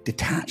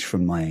detach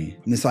from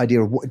this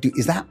idea of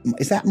is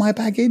that my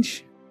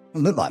baggage? It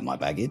doesn't look like my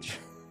baggage.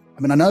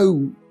 I mean, I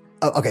know,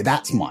 okay,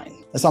 that's mine.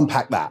 Let's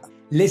unpack that.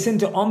 Listen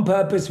to On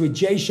Purpose with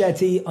Jay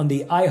Shetty on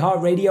the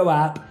iHeartRadio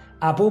app,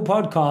 Apple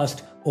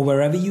Podcast, or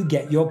wherever you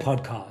get your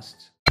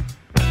podcasts.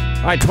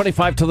 All right,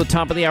 25 to the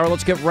top of the hour.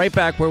 Let's get right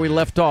back where we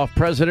left off.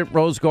 President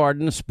Rose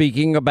Garden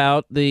speaking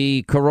about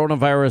the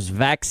coronavirus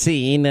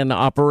vaccine and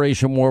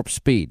Operation Warp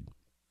Speed.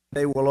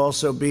 They will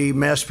also be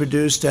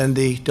mass-produced, and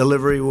the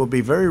delivery will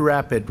be very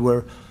rapid.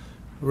 We're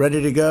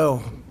ready to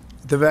go.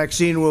 The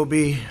vaccine will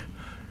be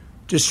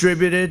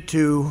distributed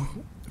to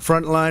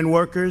frontline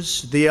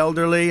workers, the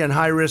elderly, and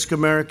high-risk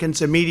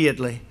Americans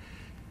immediately.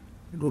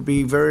 It will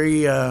be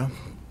a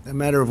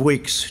matter of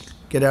weeks.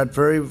 Get out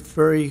very,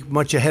 very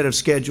much ahead of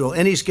schedule.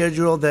 Any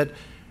schedule that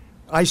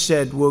I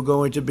said we're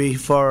going to be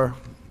far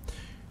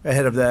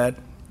ahead of that.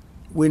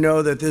 We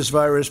know that this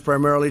virus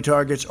primarily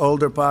targets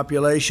older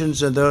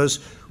populations and those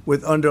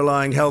with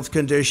underlying health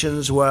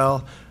conditions,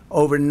 while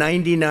over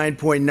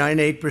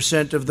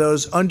 99.98% of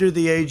those under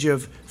the age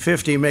of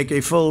 50 make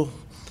a full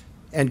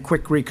and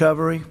quick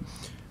recovery.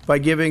 By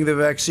giving the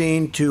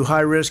vaccine to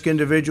high-risk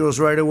individuals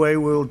right away,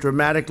 we will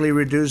dramatically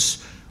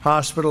reduce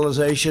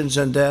hospitalizations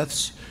and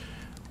deaths.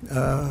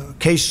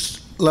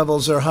 Case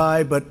levels are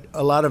high, but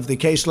a lot of the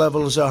case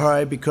levels are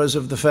high because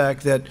of the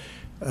fact that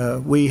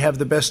we have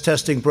the best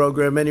testing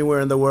program anywhere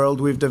in the world.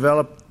 We've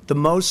developed the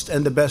most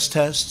and the best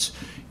tests,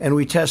 and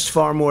we test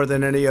far more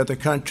than any other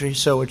country,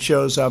 so it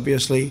shows,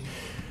 obviously,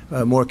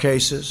 more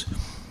cases.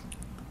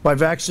 By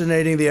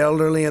vaccinating the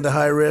elderly and the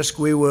high risk,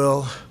 we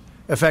will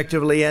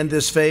effectively end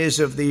this phase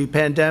of the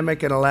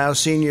pandemic and allow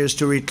seniors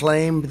to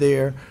reclaim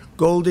their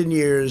golden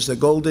years, the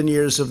golden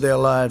years of their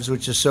lives,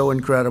 which is so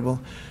incredible.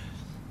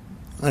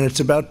 And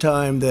it's about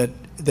time that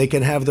they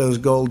can have those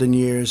golden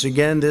years.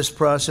 Again, this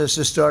process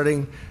is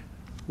starting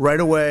right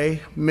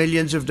away.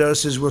 Millions of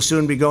doses will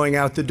soon be going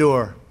out the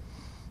door.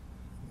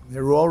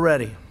 They're all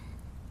ready,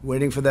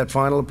 waiting for that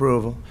final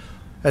approval.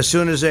 As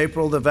soon as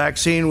April, the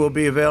vaccine will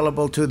be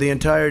available to the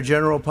entire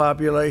general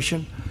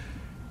population,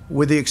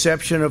 with the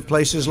exception of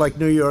places like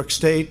New York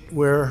State,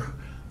 where,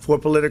 for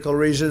political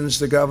reasons,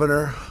 the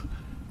governor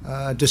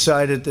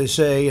decided to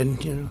say,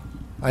 and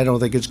I don't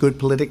think it's good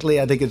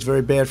politically. I think it's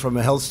very bad from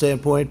a health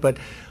standpoint, but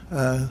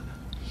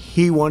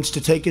he wants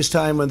to take his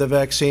time on the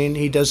vaccine.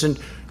 He doesn't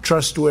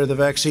trust where the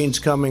vaccine's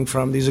coming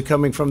from. These are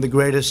coming from the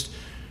greatest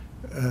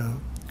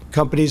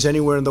companies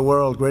anywhere in the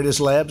world, greatest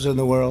labs in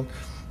the world.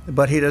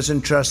 But he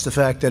doesn't trust the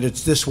fact that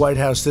it's this White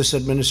House, this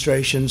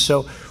administration.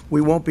 So we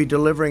won't be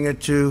delivering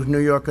it to New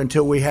York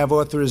until we have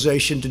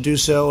authorization to do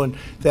so. And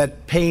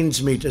that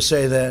pains me to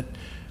say that.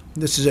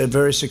 This is a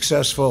very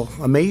successful,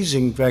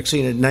 amazing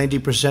vaccine at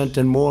 90%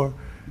 and more.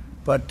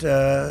 But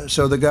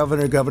so the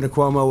Governor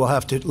Cuomo, will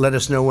have to let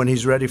us know when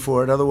he's ready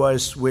for it.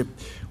 Otherwise,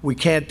 we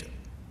can't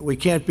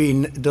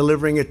be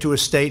delivering it to a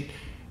state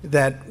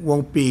that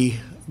won't be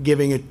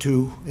giving it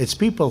to its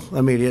people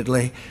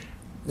immediately.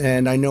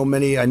 And I know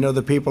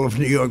the people of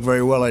New York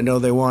very well. I know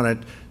they want it.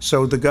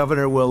 So the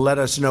governor will let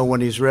us know when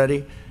he's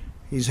ready.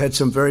 He's had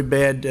some very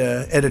bad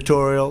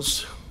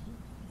editorials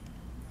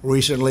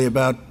recently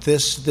about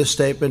this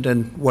statement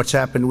and what's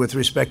happened with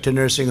respect to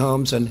nursing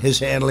homes and his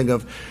handling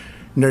of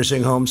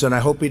nursing homes. And I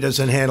hope he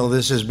doesn't handle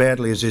this as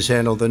badly as he's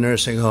handled the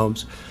nursing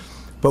homes.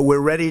 But we're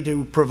ready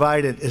to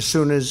provide it as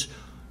soon as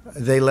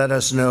they let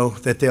us know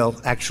that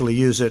they'll actually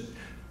use it.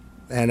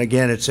 And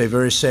again, it's a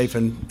very safe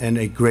and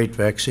a great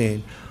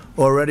vaccine.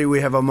 Already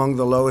we have among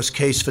the lowest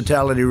case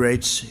fatality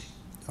rates,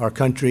 our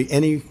country,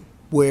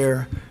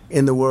 anywhere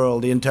in the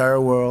world, the entire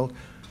world,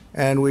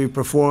 and we've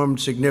performed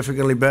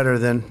significantly better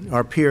than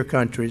our peer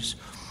countries.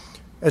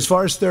 As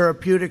far as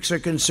therapeutics are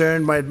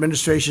concerned, my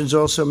administration's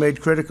also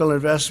made critical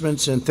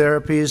investments in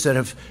therapies that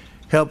have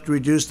helped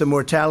reduce the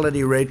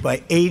mortality rate by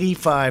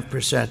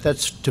 85%.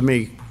 That's, to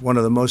me, one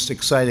of the most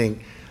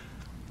exciting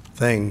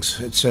things.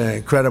 It's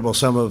incredible,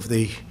 some of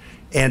the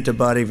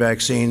antibody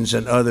vaccines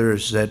and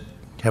others that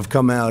have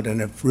come out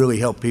and have really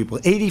helped people.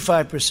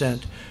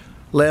 85%.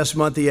 Last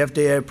month, the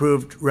FDA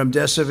approved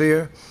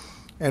remdesivir,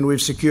 and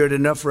we've secured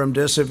enough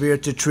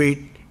remdesivir to treat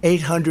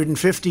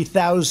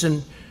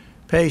 850,000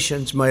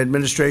 patients. My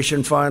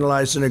administration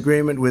finalized an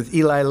agreement with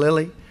Eli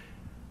Lilly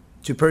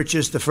to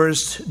purchase the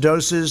first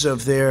doses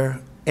of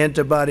their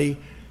antibody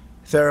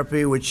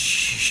therapy, which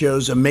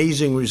shows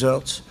amazing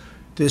results.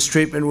 This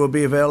treatment will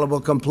be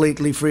available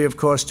completely free of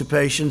cost to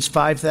patients.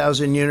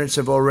 5,000 units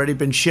have already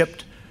been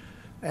shipped,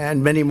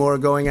 and many more are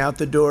going out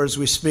the door as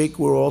we speak.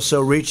 We've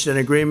also reached an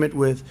agreement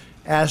with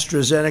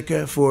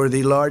AstraZeneca for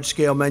the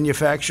large-scale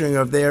manufacturing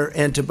of their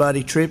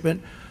antibody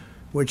treatment,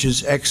 which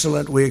is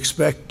excellent. We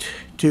expect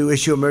to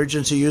issue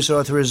emergency use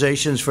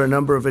authorizations for a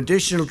number of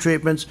additional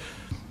treatments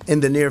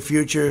in the near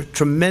future.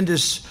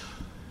 Tremendous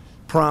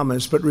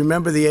promise. But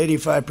remember the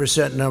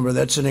 85% number.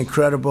 That's an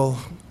incredible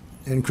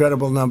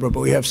number. But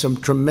we have some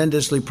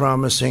tremendously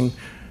promising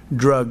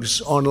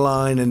drugs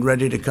online and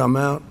ready to come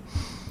out.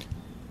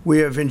 We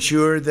have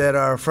ensured that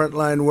our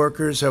frontline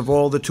workers have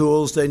all the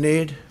tools they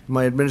need.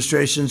 My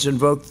administration's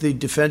invoked the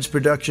Defense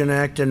Production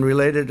Act and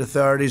related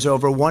authorities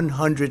over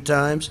 100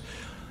 times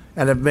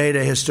and have made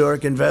a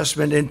historic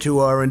investment into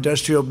our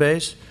industrial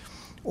base.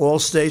 All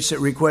states that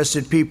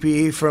requested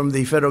PPE from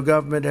the federal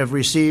government have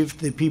received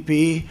the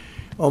PPE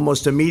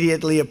almost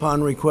immediately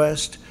upon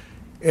request.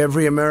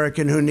 Every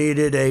American who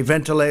needed a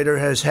ventilator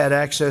has had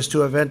access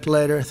to a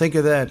ventilator. Think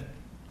of that.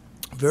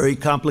 Very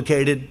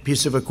complicated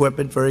piece of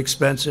equipment, very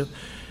expensive.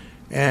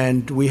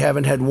 And we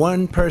haven't had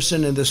one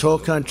person in this whole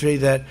country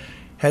that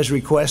has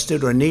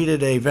requested or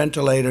needed a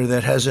ventilator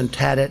that hasn't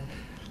had it.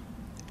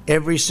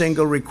 Every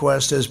single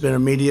request has been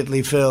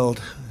immediately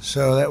filled.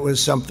 So that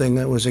was something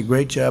that was a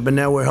great job. And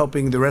now we're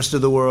helping the rest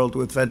of the world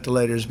with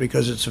ventilators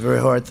because it's a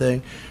very hard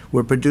thing.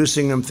 We're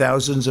producing them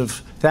thousands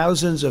of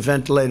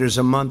ventilators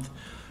a month.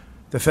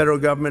 The federal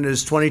government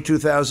has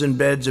 22,000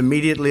 beds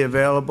immediately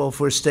available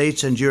for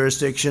states and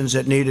jurisdictions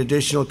that need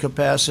additional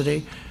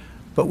capacity.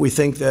 But we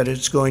think that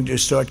it's going to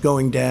start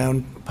going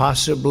down,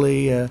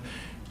 possibly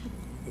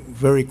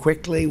very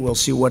quickly. We'll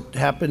see what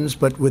happens.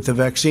 But with the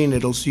vaccine,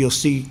 you'll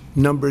see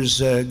numbers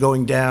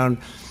going down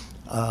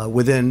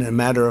within a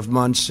matter of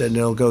months, and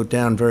they'll go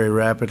down very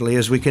rapidly.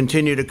 As we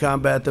continue to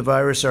combat the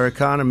virus, our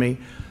economy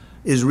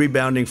is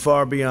rebounding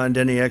far beyond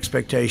any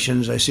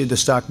expectations. I see the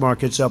stock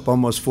market's up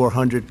almost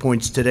 400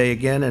 points today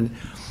again, and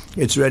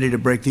it's ready to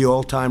break the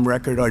all-time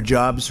record. Our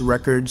jobs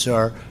records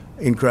are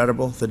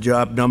incredible. The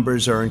job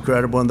numbers are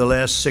incredible. In the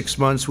last 6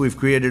 months, we've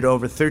created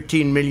over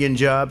 13 million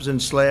jobs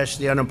and slashed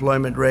the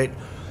unemployment rate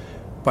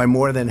by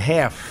more than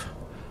half.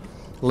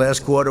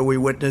 Last quarter, we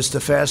witnessed the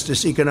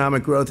fastest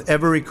economic growth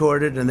ever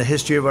recorded in the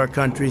history of our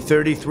country,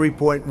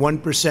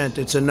 33.1%.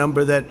 It's a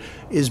number that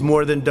is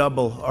more than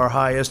double our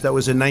highest. That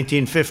was in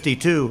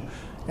 1952,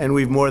 and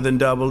we've more than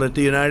doubled it.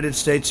 The United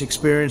States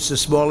experienced the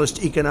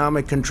smallest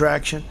economic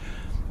contraction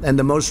and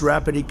the most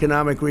rapid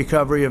economic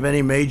recovery of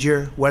any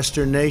major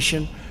Western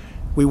nation.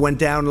 We went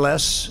down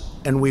less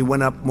and we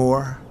went up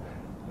more,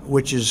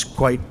 which is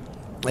quite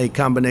a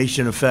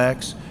combination of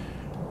facts.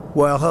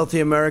 While healthy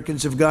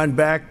Americans have gone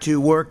back to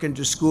work and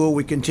to school,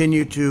 we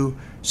continue to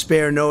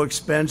spare no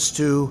expense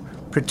to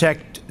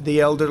protect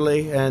the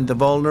elderly and the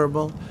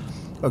vulnerable.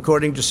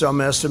 According to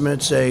some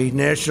estimates, a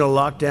national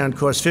lockdown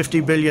costs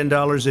 $50 billion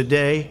a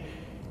day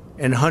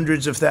and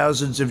hundreds of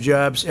thousands of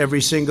jobs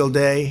every single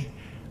day.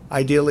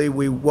 Ideally,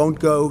 we won't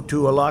go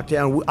to a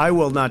lockdown. I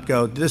will not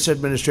go. This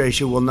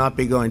administration will not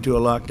be going to a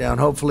lockdown.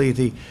 Hopefully,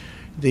 the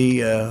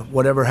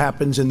whatever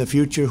happens in the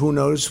future, who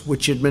knows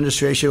which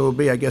administration it will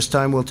be. I guess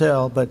time will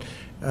tell. But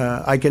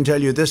I can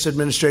tell you this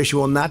administration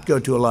will not go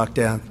to a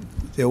lockdown.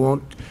 There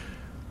won't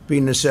be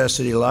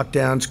necessity.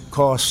 Lockdowns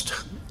cost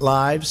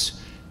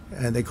lives,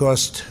 and they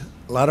cost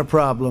a lot of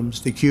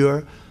problems. The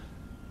cure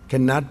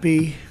cannot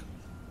be,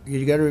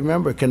 you got to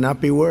remember, cannot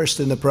be worse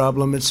than the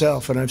problem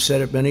itself. And I've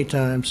said it many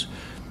times.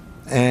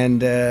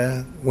 And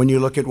when you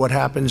look at what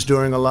happens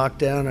during a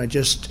lockdown, I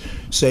just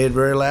say it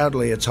very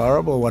loudly. It's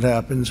horrible what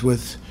happens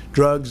with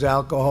drugs,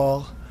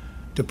 alcohol,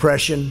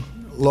 depression,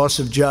 loss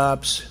of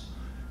jobs,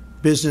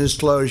 business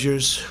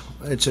closures.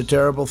 It's a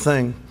terrible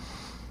thing.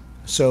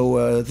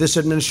 So this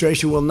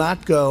administration will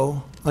not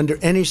go, under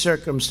any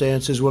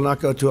circumstances, will not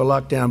go to a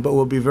lockdown, but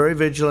will be very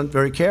vigilant,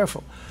 very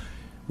careful.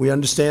 We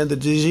understand the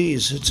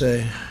disease. It's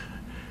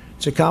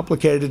a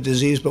complicated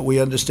disease, but we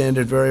understand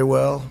it very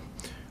well.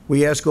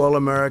 We ask all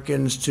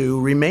Americans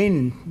to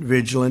remain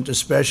vigilant,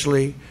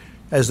 especially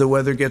as the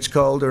weather gets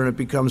colder and it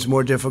becomes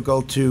more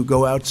difficult to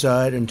go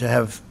outside and to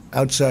have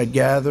outside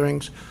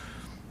gatherings.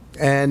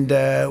 And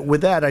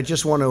with that, I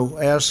just want to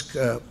ask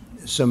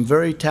some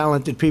very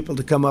talented people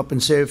to come up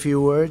and say a few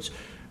words.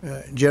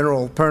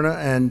 General Perna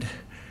and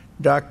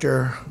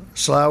Dr.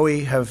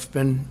 Slaoui have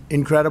been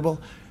incredible.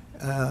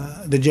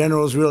 The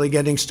general is really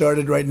getting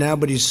started right now,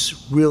 but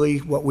he's really,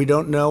 what we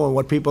don't know and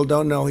what people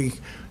don't know, he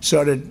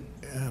started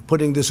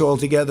putting this all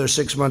together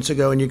 6 months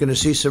ago, and you're going to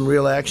see some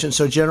real action.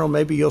 So, General,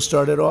 maybe you'll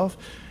start it off,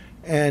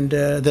 and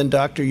then,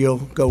 Doctor, you'll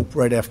go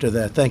right after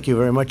that. Thank you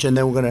very much. And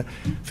then we're going to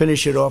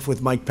finish it off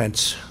with Mike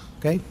Pence.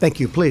 Okay?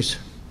 Thank you. Please.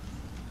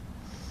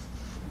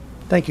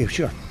 Thank you.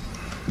 Sure.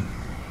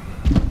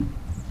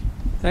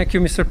 Thank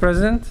you, Mr.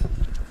 President.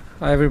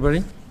 Hi,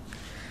 everybody.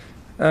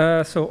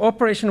 So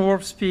Operation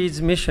Warp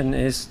Speed's mission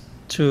is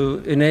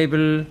to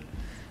enable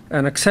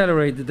and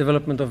accelerate the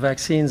development of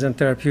vaccines and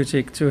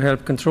therapeutics to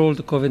help control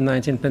the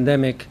COVID-19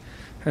 pandemic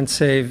and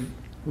save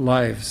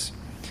lives.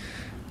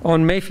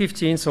 On May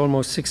 15th,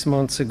 almost 6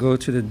 months ago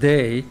to the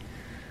day,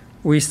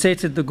 we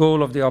stated the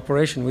goal of the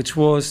operation, which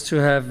was to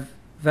have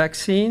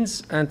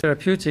vaccines and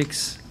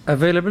therapeutics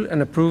available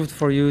and approved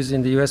for use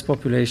in the US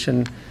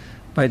population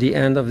by the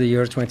end of the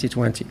year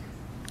 2020.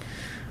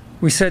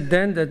 We said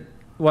then that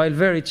while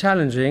very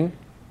challenging,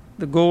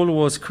 the goal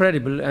was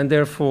credible and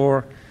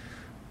therefore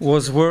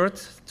was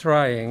worth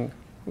trying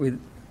with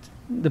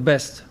the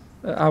best,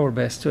 our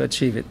best to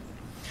achieve it.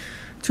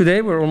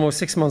 Today, we're almost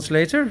 6 months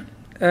later,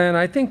 and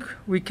I think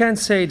we can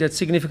say that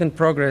significant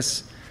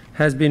progress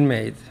has been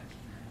made.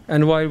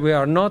 And while we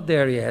are not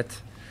there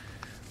yet,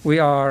 we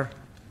are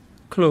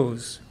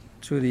close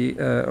to the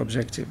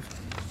objective.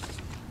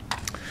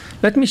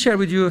 Let me share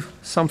with you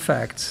some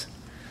facts.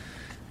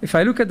 If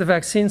I look at the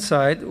vaccine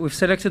side, we've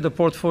selected a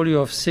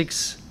portfolio of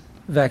 6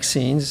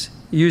 vaccines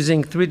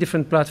using 3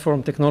 different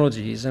platform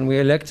technologies, and we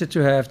elected to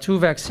have 2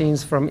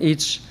 vaccines from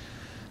each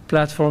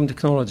platform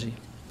technology.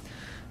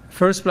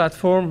 First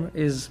platform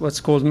is what's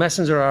called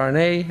messenger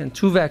RNA, and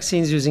 2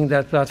 vaccines using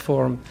that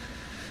platform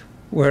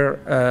were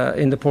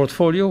in the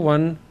portfolio,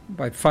 one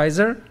by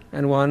Pfizer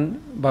and one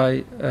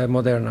by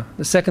Moderna.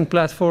 The second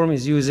platform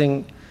is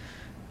using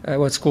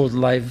what's called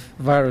live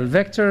viral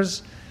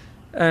vectors,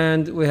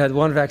 and we had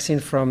 1 vaccine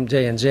from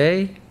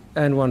J&J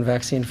and 1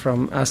 vaccine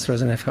from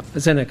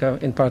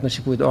AstraZeneca in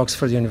partnership with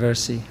Oxford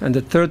University. And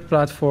the third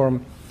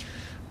platform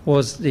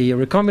was the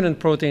recombinant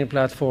protein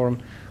platform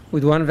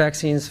with 1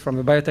 vaccine from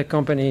a biotech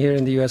company here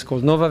in the US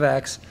called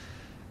Novavax,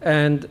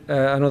 and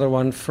another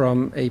one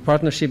from a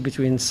partnership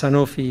between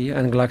Sanofi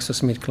and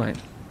GlaxoSmithKline.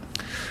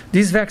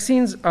 These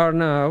vaccines are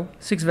now,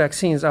 6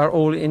 vaccines are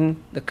all in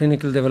the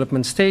clinical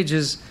development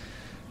stages,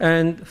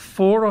 and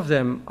 4 of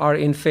them are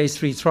in phase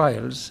 3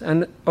 trials.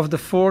 And of the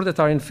 4 that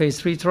are in phase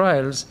 3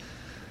 trials,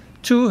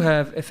 2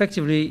 have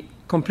effectively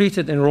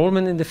completed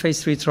enrollment in the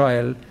phase 3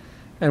 trial,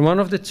 and one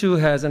of the 2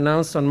 has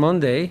announced on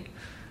Monday,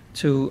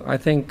 to, I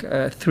think,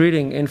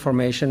 thrilling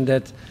information,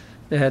 that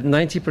they had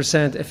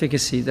 90%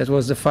 efficacy. That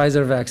was the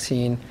Pfizer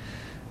vaccine,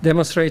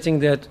 demonstrating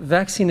that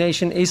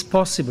vaccination is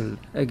possible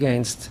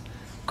against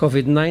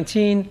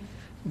COVID-19,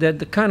 that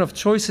the kind of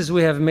choices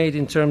we have made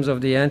in terms of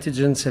the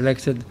antigen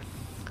selected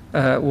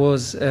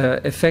was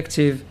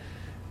effective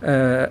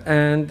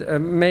and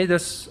made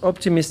us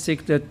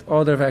optimistic that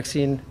other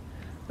vaccine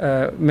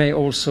may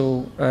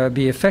also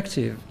be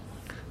effective.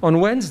 On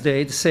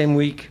Wednesday, the same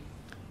week,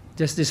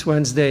 just this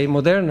Wednesday,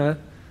 Moderna,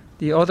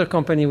 the other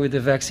company with the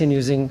vaccine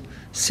using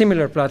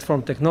similar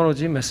platform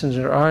technology,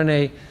 messenger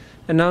RNA,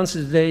 announced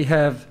that they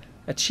have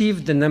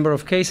achieved the number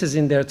of cases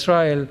in their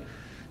trial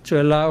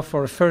to allow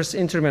for a first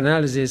interim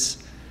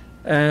analysis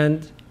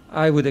And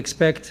I would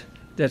expect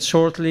that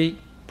shortly,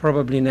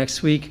 probably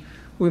next week,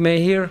 we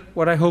may hear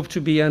what I hope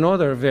to be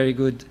another very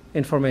good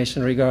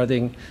information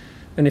regarding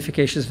an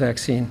efficacious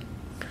vaccine.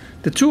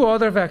 The two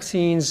other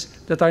vaccines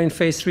that are in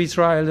phase 3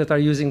 trial that are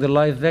using the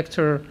live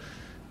vector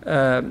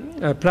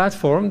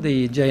platform,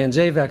 the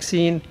J&J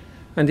vaccine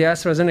and the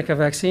AstraZeneca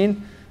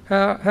vaccine,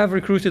 have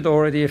recruited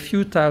already a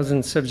few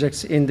thousand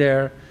subjects in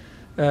their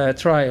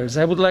trials.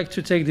 I would like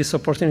to take this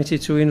opportunity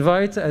to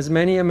invite as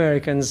many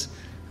Americans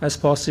as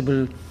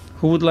possible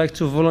who would like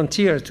to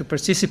volunteer to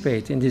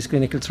participate in these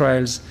clinical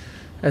trials,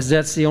 as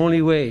that's the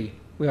only way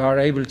we are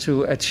able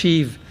to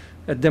achieve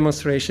a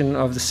demonstration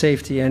of the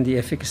safety and the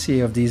efficacy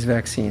of these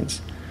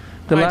vaccines.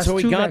 So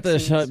we got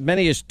this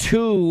many as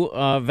 2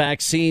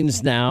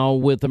 vaccines now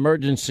with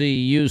emergency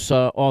use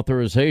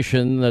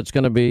authorization that's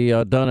going to be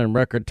done in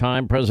record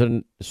time.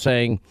 President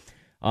saying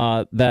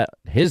that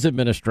his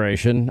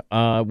administration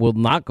will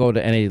not go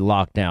to any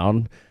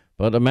lockdown.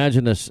 But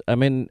imagine this. I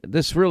mean,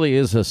 this really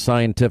is a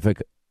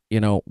scientific,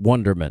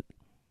 wonderment.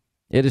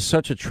 It is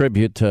such a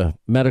tribute to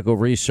medical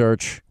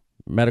research,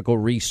 medical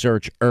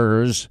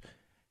researchers,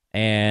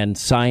 and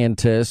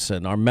scientists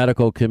and our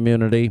medical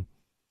community.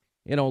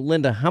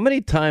 Linda, how many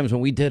times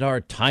when we did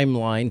our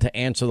timeline to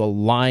answer the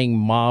lying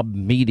mob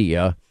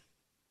media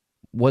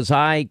was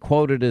I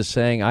quoted as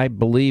saying I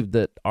believe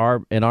that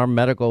our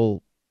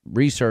medical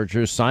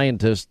researchers,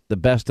 scientists, the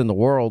best in the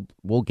world,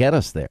 will get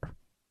us there.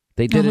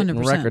 They did 100%. It in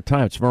record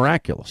time. It's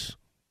miraculous.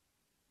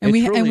 And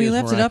we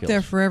left it up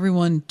there for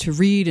everyone to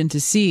read and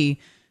to see,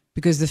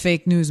 because the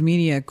fake news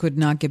media could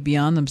not get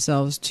beyond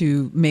themselves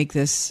to make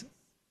this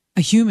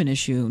a human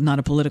issue, not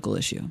a political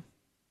issue.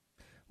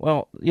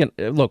 Well,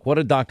 look, what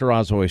did Dr.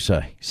 Oz always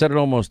say? He said it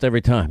almost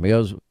every time. He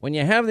goes, when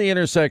you have the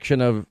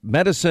intersection of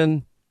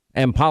medicine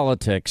and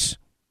politics,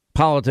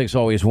 politics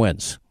always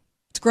wins.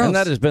 It's gross. And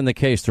that has been the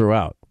case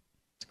throughout.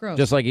 It's gross.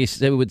 Just like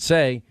he would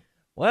say,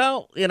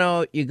 well,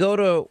 you go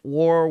to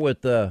war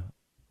with the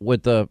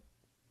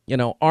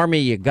army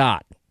you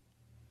got,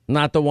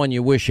 not the one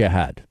you wish you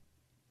had.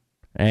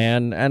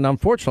 And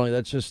unfortunately,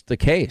 that's just the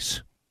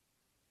case.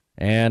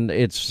 And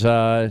it's,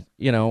 I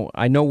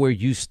know where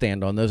you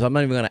stand on this. I'm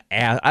not even going to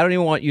ask. I don't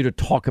even want you to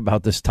talk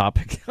about this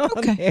topic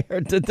on air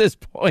at this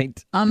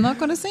point. I'm not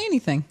going to say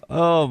anything.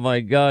 Oh, my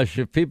gosh.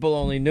 If people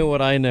only knew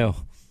what I knew.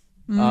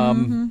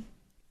 Mm-hmm.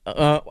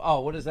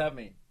 What does that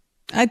mean?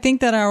 I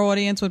think that our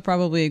audience would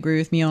probably agree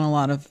with me on a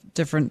lot of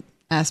different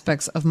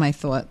aspects of my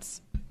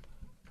thoughts.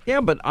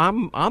 Yeah, but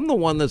I'm the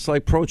one that's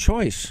like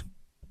pro-choice.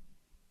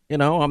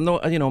 I'm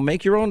the,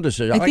 make your own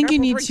decision. I think you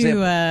need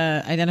to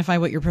identify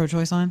what you're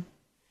pro-choice on.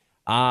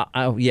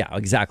 Yeah,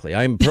 exactly.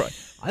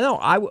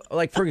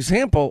 For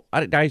example,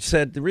 I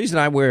said the reason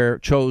I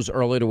chose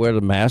early to wear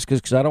the mask is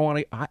because I don't want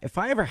to. If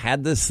I ever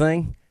had this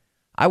thing,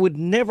 I would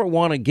never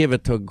want to give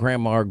it to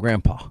grandma or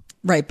grandpa.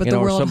 Right, but the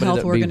World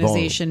Health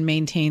Organization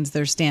maintains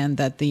their stand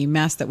that the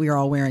mask that we are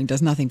all wearing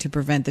does nothing to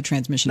prevent the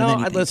transmission of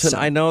anything. Listen,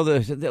 I know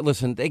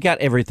they got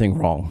everything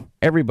wrong.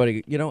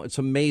 Everybody, it's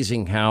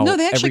amazing how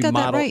they actually every got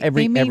model, that right.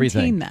 They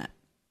maintain that.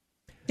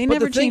 They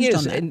never changed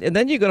on that. And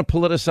then you're going to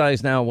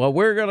politicize now. Well,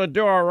 we're going to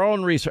do our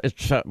own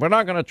research. We're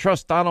not going to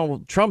trust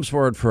Donald Trump's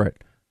word for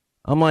it.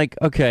 I'm like,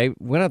 okay,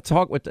 we're going to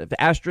talk with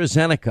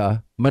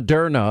AstraZeneca,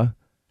 Moderna,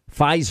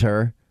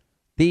 Pfizer.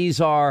 These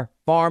are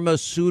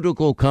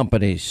pharmaceutical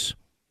companies.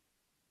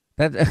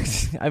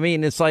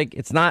 It's like,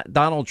 it's not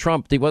Donald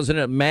Trump. He wasn't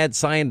a mad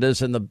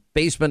scientist in the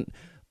basement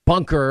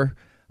bunker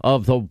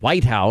of the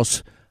White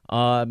House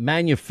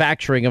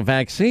manufacturing a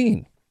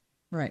vaccine.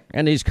 Right.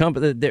 And these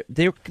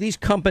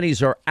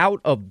companies are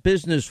out of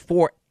business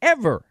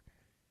forever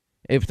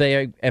if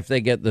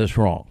they get this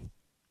wrong.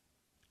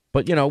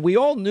 But, we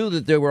all knew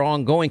that they were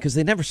ongoing because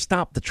they never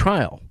stopped the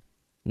trial.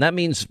 And that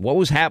means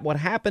what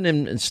happened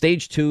in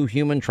stage 2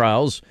 human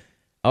trials.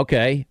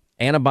 Okay.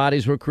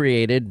 Antibodies were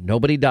created,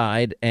 nobody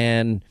died,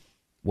 and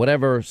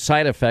whatever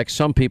side effects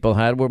some people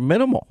had were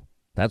minimal.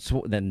 That's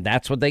what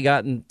they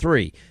got in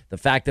 3. The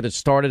fact that it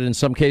started in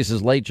some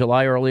cases late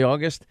July, early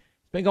August,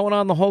 it's been going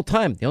on the whole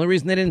time. The only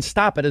reason they didn't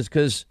stop it is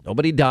because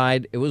nobody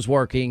died, it was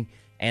working,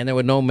 and there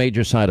were no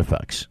major side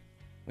effects.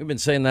 We've been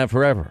saying that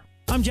forever.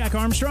 I'm Jack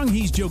Armstrong.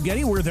 He's Joe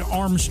Getty. We're the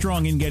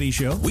Armstrong and Getty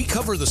Show. We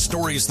cover the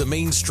stories the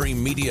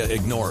mainstream media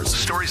ignores.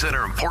 Stories that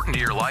are important to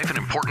your life and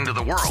important to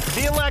the world.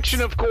 The election,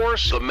 of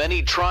course. The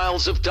many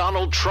trials of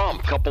Donald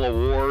Trump. Couple of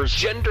wars.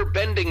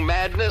 Gender-bending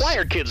madness. Why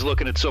are kids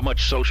looking at so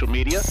much social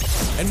media?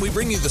 And we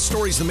bring you the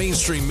stories the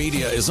mainstream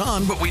media is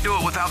on, but we do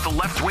it without the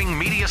left-wing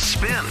media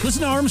spin.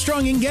 Listen to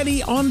Armstrong and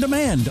Getty on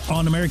demand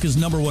on America's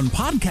 #1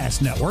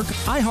 podcast network,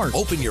 iHeart.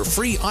 Open your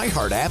free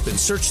iHeart app and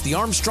search The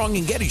Armstrong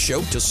and Getty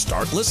Show to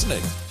start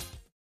listening.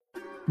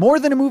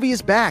 More Than a Movie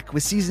is back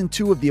with season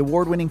 2 of the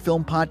award-winning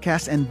film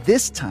podcast, and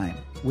this time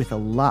with a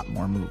lot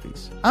more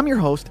movies. I'm your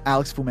host,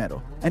 Alex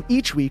Fumero, and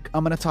each week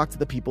I'm going to talk to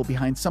the people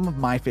behind some of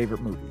my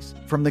favorite movies.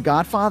 From The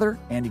Godfather,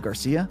 Andy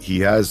Garcia. He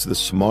has the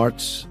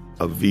smarts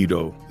of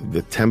Vito,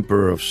 the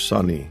temper of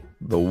Sonny,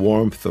 the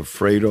warmth of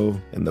Fredo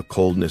and the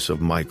coldness of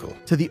Michael.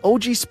 To the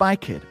OG Spy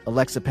Kid,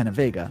 Alexa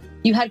Penavega.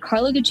 You had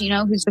Carla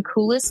Gugino, who's the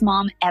coolest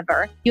mom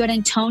ever. You had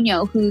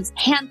Antonio, who's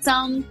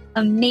handsome,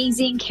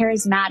 amazing,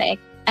 charismatic.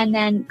 And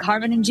then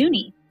Carmen and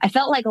Junie. I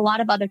felt like a lot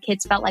of other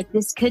kids felt like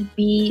this could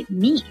be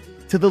me.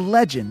 To the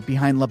legend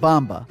behind La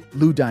Bamba,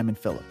 Lou Diamond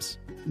Phillips.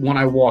 When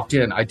I walked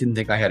in, I didn't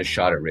think I had a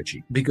shot at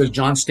Richie because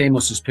John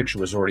Stamos' picture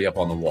was already up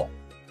on the wall.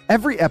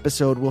 Every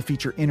episode will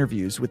feature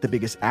interviews with the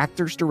biggest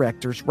actors,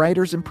 directors,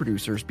 writers, and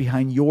producers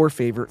behind your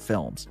favorite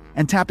films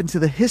and tap into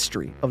the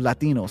history of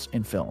Latinos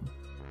in film.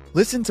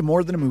 Listen to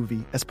More Than a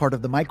Movie as part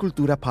of the My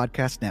Cultura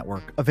Podcast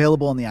Network,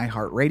 available on the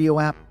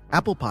iHeartRadio app,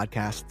 Apple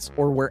Podcasts,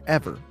 or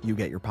wherever you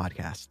get your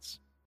podcasts.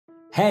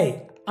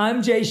 Hey,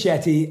 I'm Jay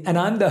Shetty, and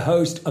I'm the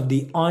host of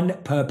the On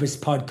Purpose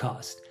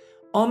podcast.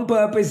 On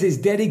Purpose is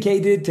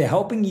dedicated to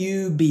helping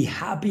you be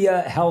happier,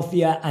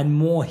 healthier, and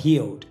more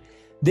healed.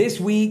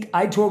 This week,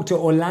 I talked to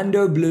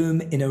Orlando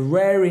Bloom in a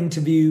rare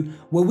interview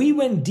where we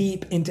went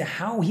deep into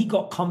how he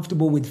got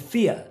comfortable with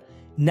fear,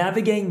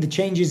 navigating the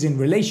changes in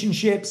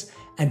relationships,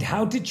 and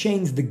how to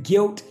change the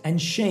guilt and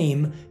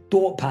shame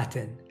thought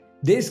pattern.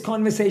 This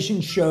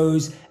conversation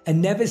shows a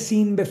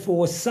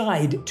never-seen-before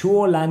side to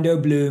Orlando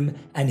Bloom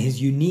and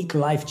his unique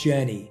life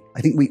journey.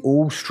 I think we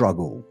all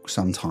struggle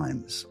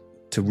sometimes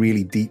to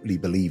really deeply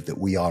believe that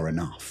we are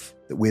enough,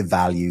 that we're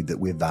valued, that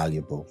we're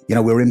valuable. You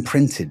know, we're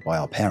imprinted by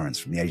our parents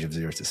from the age of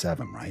 0 to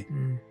 7, right?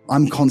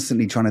 I'm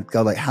constantly trying to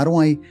go like, how do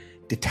I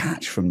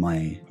detach from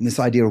this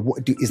idea of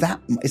is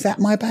that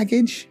my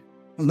baggage?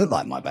 It doesn't look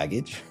like my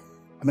baggage.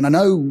 I mean, I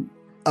know,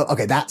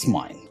 okay, that's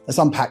mine. Let's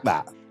unpack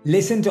that.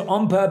 Listen to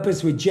On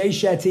Purpose with Jay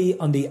Shetty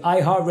on the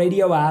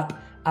iHeartRadio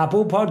app,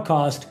 Apple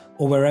Podcast,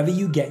 or wherever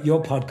you get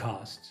your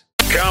podcasts.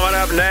 Coming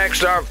up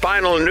next, our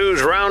final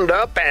news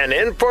roundup and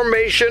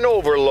information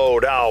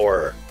overload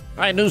hour.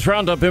 All right, news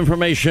roundup,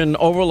 information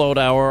overload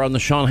hour on the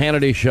Sean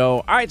Hannity Show.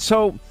 All right,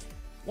 so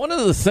one of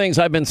the things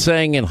I've been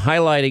saying and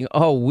highlighting,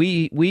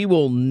 we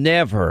will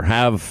never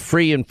have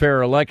free and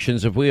fair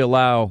elections if we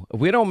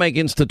don't make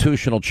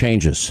institutional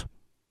changes.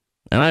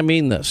 And I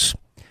mean this.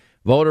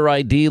 Voter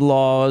ID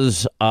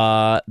laws,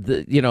 let's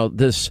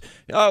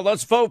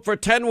vote for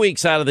 10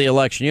 weeks out of the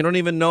election. You don't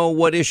even know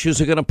what issues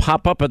are going to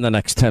pop up in the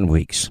next 10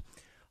 weeks.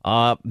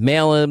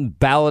 Mail-in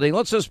balloting.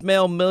 Let's just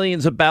mail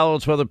millions of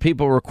ballots whether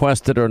people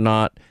request it or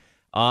not.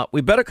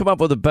 We better come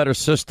up with a better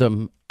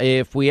system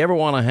if we ever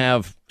want to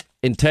have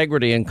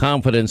integrity and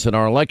confidence in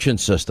our election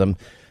system.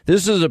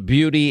 This is a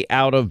beauty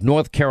out of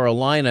North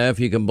Carolina, if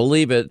you can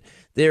believe it.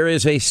 There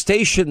is a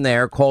station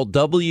there called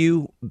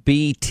WBTV,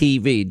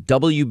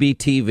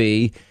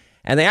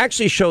 and they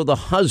actually show the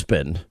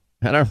husband,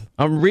 and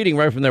I'm reading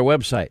right from their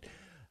website,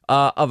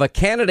 of a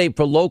candidate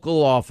for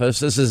local office.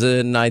 This is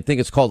in, I think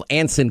it's called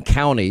Anson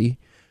County,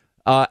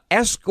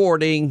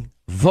 escorting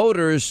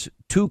voters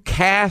to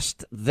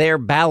cast their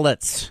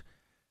ballots.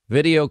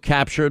 Video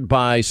captured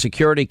by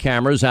security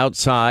cameras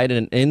outside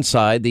and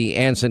inside the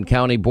Anson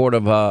County Board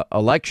of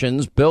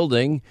Elections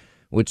building,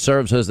 which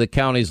serves as the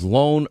county's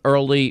lone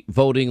early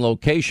voting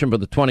location for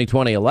the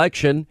 2020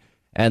 election.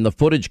 And the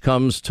footage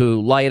comes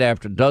to light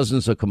after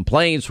dozens of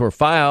complaints were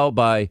filed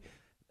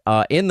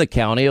in the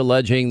county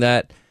alleging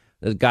that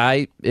the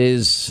guy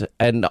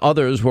and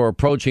others were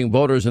approaching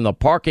voters in the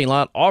parking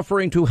lot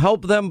offering to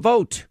help them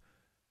vote.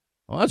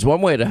 Well, that's one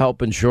way to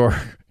help ensure,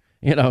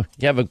 you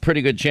have a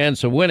pretty good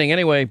chance of winning.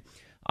 Anyway,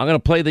 I'm going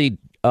to play the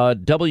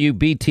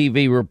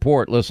WBTV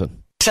report. Listen.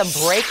 Some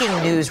breaking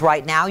news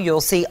right now you'll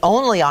see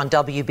only on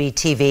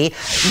WBTV.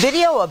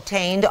 Video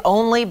obtained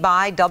only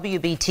by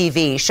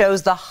WBTV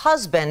shows the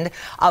husband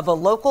of a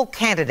local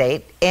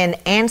candidate in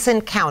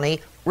Anson County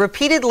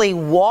repeatedly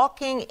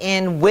walking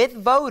in with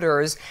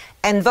voters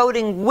and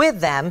voting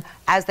with them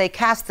as they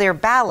cast their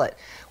ballot.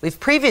 We've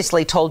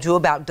previously told you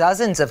about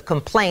dozens of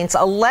complaints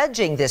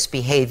alleging this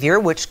behavior,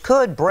 which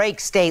could break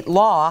state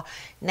law.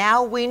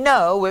 Now we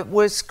know it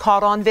was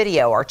caught on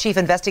video. Our chief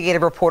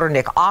investigative reporter,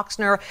 Nick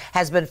Oxner,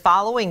 has been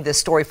following this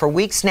story for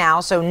weeks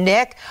now. So,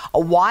 Nick,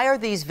 why are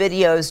these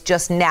videos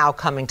just now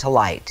coming to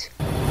light?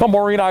 Well,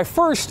 Maureen, I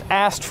first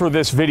asked for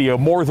this video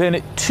more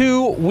than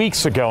 2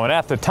 weeks ago. And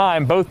at the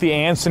time, both the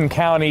Anson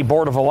County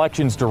Board of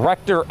Elections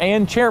director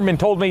and chairman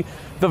told me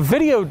the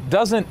video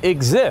doesn't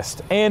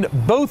exist. And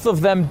both of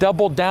them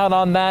doubled down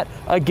on that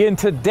again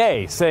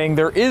today, saying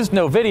there is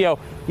no video,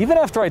 even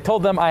after I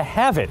told them I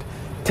have it.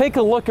 Take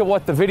a look at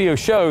what the video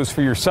shows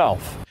for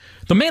yourself.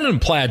 The man in a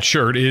plaid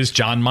shirt is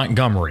John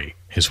Montgomery.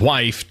 His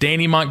wife,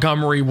 Danny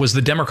Montgomery, was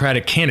the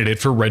Democratic candidate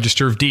for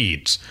Register of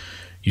Deeds.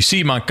 You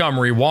see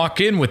Montgomery walk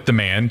in with the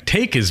man,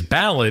 take his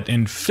ballot,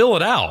 and fill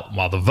it out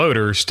while the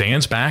voter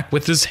stands back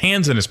with his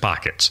hands in his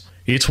pockets.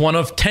 It's one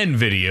of 10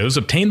 videos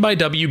obtained by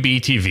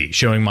WBTV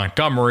showing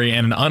Montgomery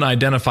and an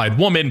unidentified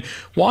woman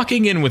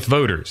walking in with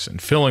voters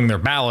and filling their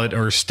ballot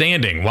or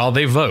standing while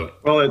they vote.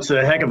 Well, it's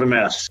a heck of a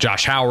mess.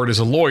 Josh Howard is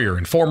a lawyer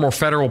and former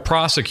federal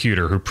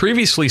prosecutor who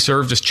previously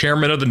served as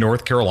chairman of the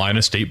North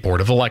Carolina State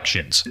Board of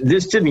Elections.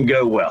 This didn't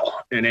go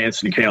well in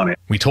Anson County.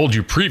 We told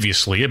you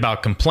previously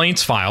about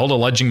complaints filed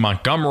alleging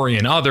Montgomery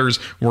and others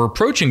were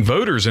approaching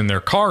voters in their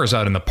cars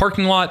out in the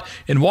parking lot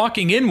and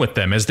walking in with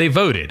them as they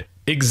voted.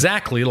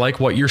 Exactly like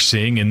what you're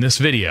seeing in this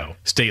video.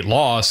 State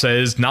law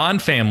says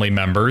non-family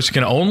members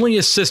can only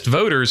assist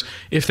voters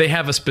if they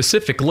have a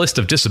specific list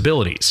of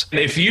disabilities.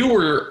 If you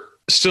were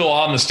still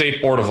on the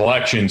State Board of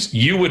Elections,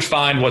 you would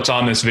find what's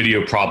on this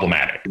video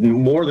problematic.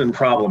 More than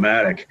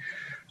problematic.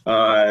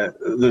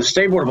 The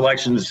State Board of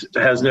Elections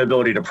has no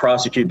ability to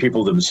prosecute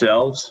people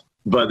themselves,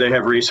 but they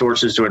have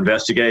resources to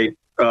investigate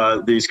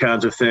these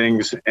kinds of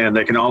things, and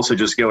they can also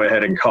just go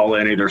ahead and call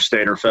in either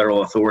state or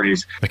federal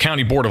authorities. The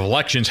County Board of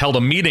Elections held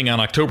a meeting on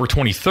October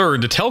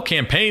 23rd to tell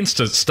campaigns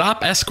to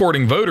stop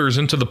escorting voters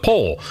into the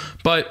poll,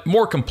 but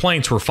more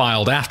complaints were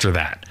filed after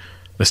that.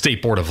 The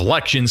State Board of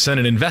Elections sent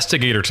an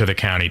investigator to the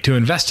county to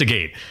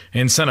investigate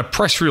and sent a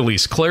press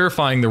release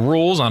clarifying the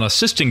rules on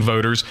assisting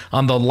voters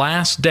on the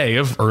last day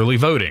of early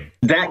voting.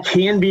 That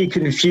can be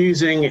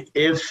confusing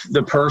if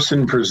the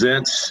person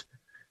presents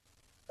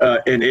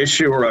an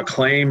issue or a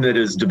claim that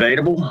is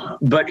debatable.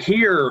 But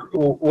here,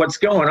 what's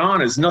going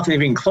on is nothing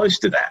even close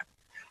to that.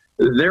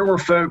 There were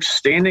folks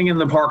standing in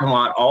the parking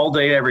lot all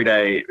day, every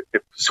day,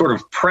 sort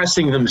of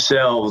pressing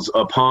themselves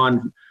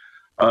upon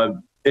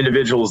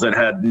individuals that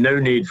had no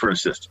need for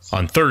assistance.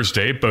 On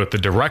Thursday, both the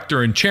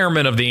director and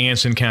chairman of the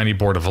Anson County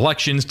Board of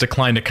Elections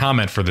declined to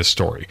comment for this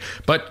story,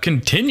 but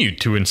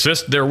continued to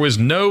insist there was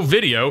no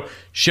video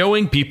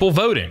showing people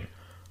voting.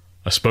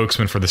 A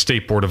spokesman for the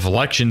State Board of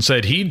Elections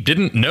said he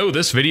didn't know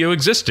this video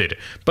existed,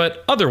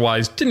 but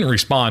otherwise didn't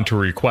respond to a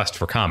request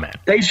for comment.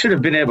 They should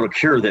have been able to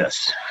cure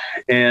this.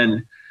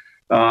 And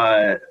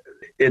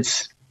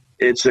it's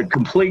a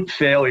complete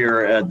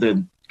failure at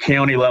the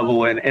county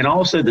level, and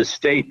also the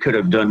state could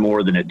have done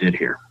more than it did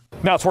here.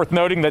 Now, it's worth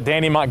noting that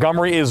Danny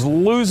Montgomery is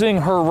losing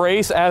her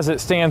race as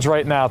it stands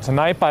right now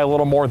tonight by a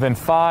little more than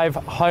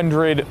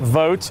 500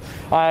 votes.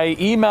 I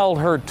emailed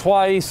her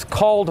twice,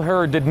 called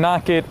her, did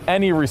not get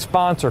any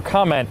response or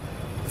comment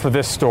for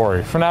this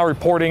story. For now,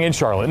 reporting in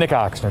Charlotte, Nick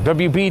Oxner,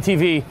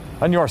 WBTV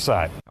on your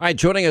side. All right,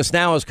 joining us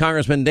now is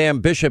Congressman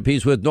Dan Bishop.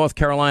 He's with North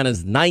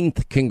Carolina's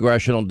 9th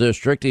Congressional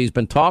District. He's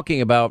been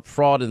talking about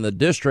fraud in the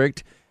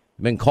district,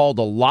 been called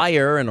a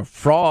liar and a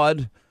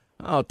fraud.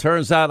 Oh, it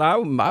turns out I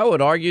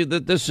would argue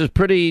that this is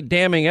pretty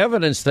damning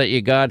evidence that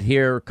you got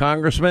here,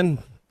 Congressman.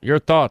 Your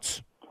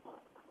thoughts?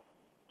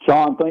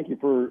 Sean, thank you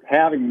for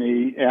having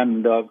me.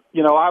 And, I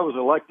was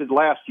elected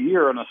last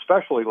year in a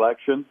special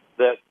election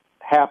that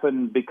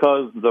happened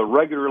because the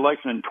regular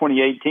election in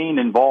 2018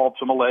 involved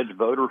some alleged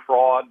voter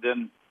fraud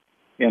in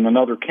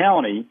another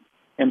county.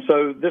 And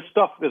so this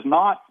stuff is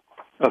not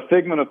a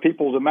figment of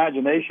people's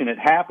imagination. It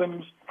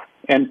happens.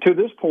 And to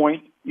this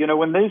point,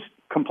 when these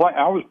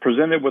I was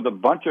presented with a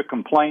bunch of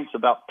complaints,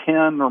 about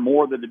 10 or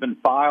more that had been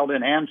filed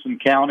in Anson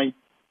County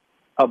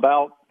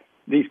about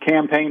these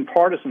campaign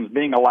partisans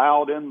being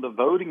allowed in the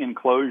voting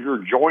enclosure,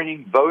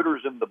 joining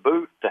voters in the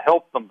booth to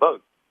help them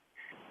vote.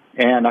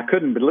 And I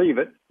couldn't believe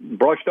it,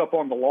 brushed up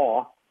on the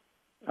law,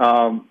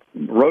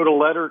 wrote a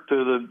letter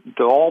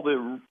to all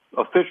the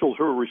officials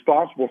who were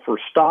responsible for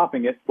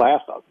stopping it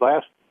last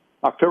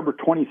October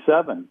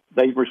 27.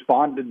 They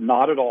responded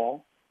not at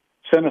all,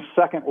 sent a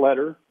second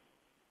letter,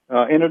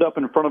 ended up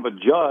in front of a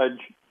judge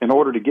in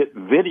order to get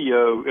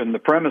video in the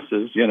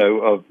premises,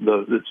 of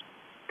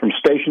from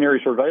stationary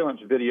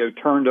surveillance video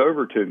turned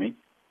over to me.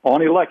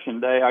 On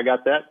election day, I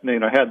got that,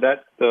 had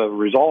that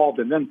resolved.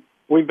 And then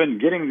we've been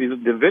getting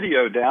the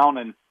video down.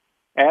 And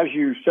as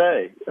you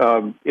say,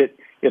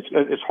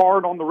 it's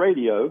hard on the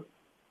radio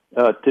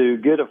to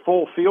get a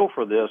full feel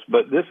for this,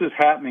 but this is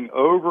happening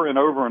over and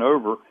over and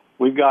over.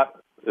 We've got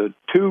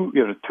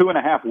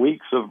 2.5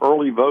 weeks of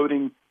early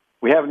voting.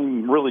 We haven't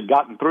even really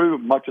gotten through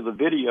much of the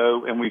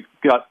video, and we've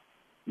got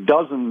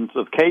dozens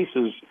of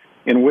cases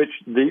in which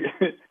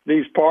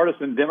these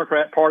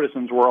Democrat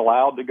partisans were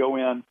allowed to go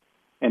in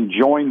and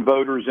join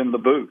voters in the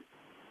booth.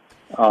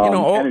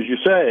 And as you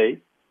say,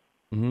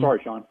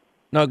 sorry, Sean.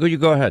 No, you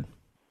go ahead.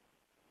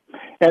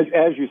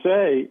 As you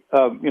say,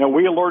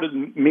 we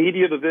alerted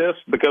media to this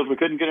because we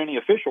couldn't get any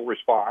official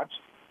response.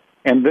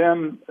 And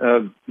then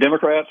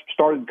Democrats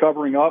started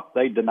covering up.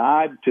 They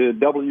denied to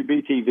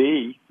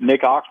WBTV,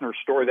 Nick Oxner's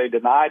story, they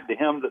denied to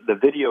him that the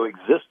video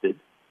existed,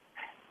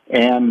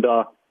 and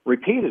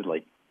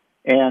repeatedly.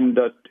 And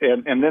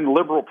then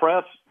liberal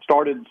press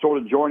started sort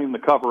of joining the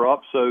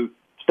cover-up. So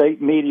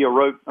state media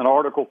wrote an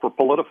article for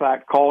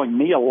PolitiFact calling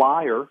me a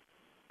liar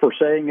for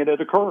saying it had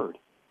occurred.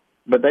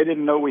 But they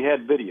didn't know we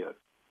had video.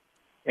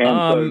 And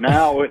so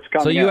now it's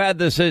coming. So you had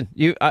this.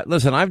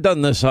 Listen. I've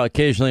done this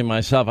occasionally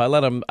myself. I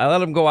let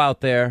them go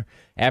out there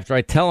after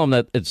I tell them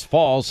that it's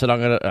false, and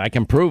I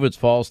can prove it's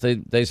false.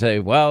 They say,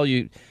 well,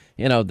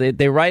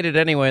 they write it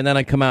anyway, and then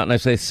I come out and I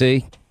say,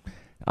 see,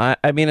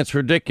 I mean, it's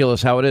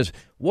ridiculous how it is.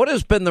 What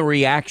has been the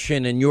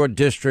reaction in your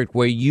district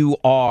where you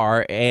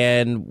are,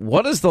 and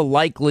what is the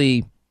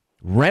likely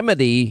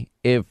remedy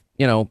if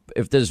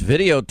this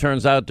video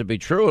turns out to be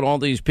true and all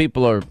these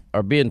people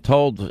are being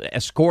told,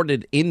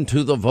 escorted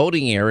into the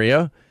voting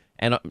area,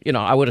 and,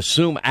 I would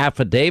assume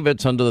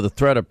affidavits under the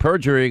threat of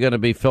perjury are going to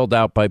be filled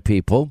out by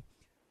people.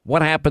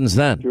 What happens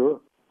then?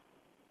 Sure.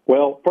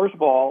 Well, first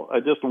of all, I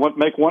just want to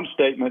make one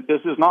statement.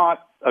 This is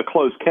not a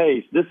closed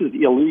case. This is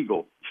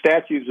illegal.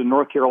 Statutes in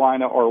North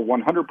Carolina are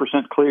 100%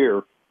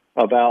 clear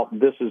about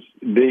this as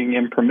being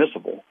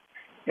impermissible.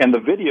 And the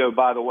video,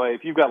 by the way,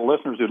 if you've got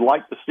listeners who'd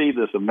like to see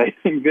this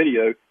amazing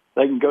video,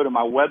 they can go to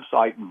my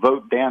website,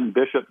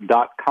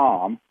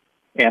 votedanbishop.com,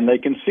 and they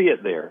can see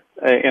it there.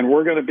 And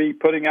we're going to be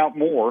putting out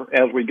more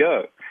as we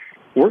go.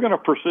 We're going to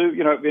pursue,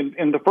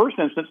 in the first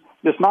instance,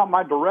 it's not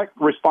my direct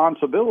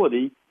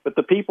responsibility, but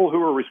the people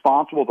who are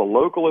responsible, the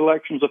local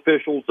elections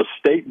officials, the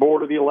state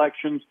board of the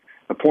elections,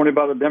 appointed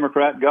by the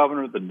Democrat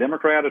governor, the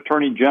Democrat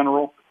attorney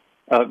general,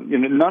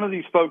 none of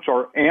these folks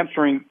are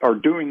answering or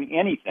doing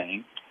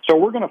anything. So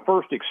we're going to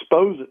first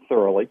expose it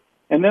thoroughly,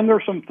 and then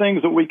there's some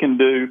things that we can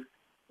do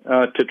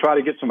to try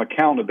to get some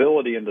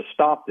accountability and to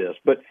stop this.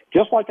 But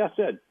just like I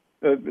said,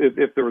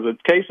 if there was a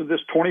case of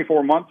this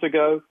 24 months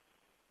ago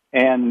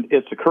and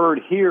it's occurred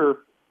here,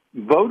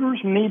 voters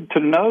need to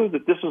know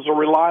that this is a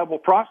reliable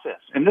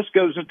process. And this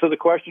goes into the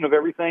question of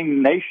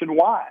everything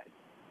nationwide.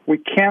 We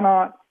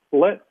cannot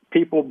let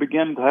people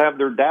begin to have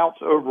their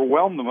doubts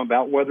overwhelm them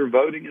about whether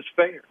voting is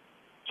fair.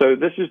 So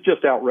this is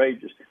just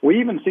outrageous. We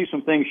even see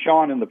some things,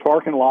 Sean, in the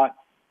parking lot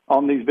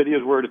on these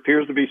videos where it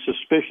appears to be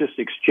suspicious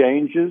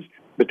exchanges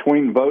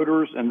between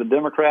voters and the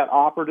Democrat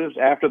operatives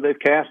after they've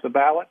cast the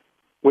ballot.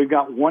 We've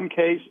got one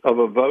case of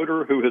a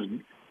voter who has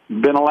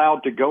been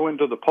allowed to go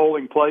into the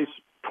polling place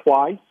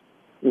twice,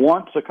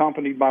 once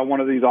accompanied by one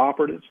of these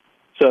operatives.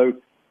 So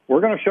we're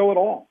going to show it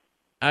all.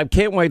 I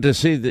can't wait to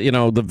see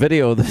the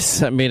video of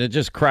this. I mean, it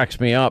just cracks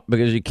me up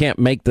because you can't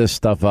make this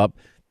stuff up.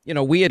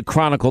 We had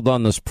chronicled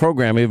on this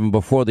program even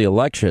before the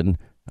election.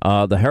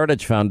 The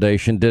Heritage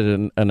Foundation did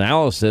an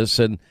analysis,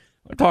 and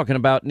we're talking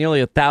about nearly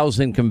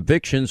 1,000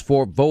 convictions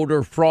for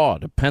voter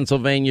fraud. A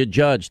Pennsylvania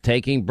judge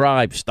taking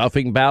bribes,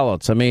 stuffing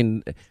ballots. I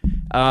mean,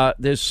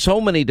 there's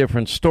so many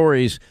different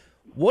stories.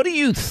 What do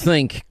you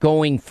think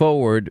going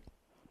forward,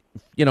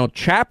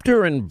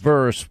 chapter and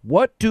verse,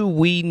 what do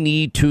we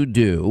need to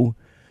do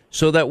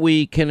so that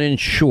we can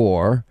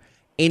ensure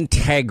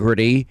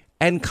integrity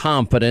and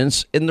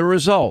confidence in the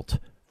result?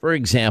 For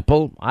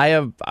example, I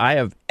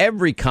have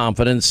every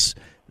confidence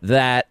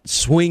that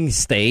swing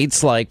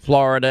states like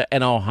Florida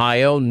and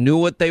Ohio knew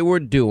what they were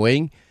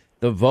doing.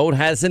 The vote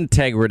has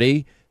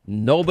integrity.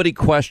 Nobody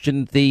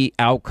questioned the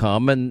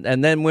outcome.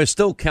 And then we're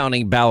still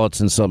counting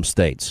ballots in some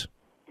states.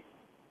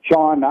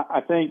 Sean,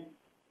 I think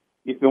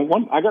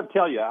I got to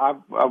tell you, I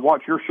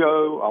watch your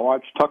show. I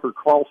watch Tucker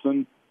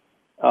Carlson,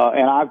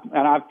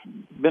 and I've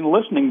been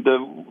listening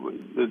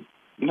to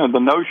the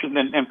notion,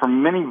 and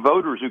from many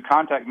voters who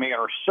contact me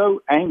are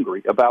so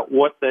angry about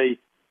what they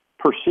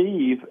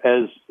perceive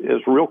as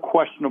real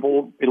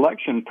questionable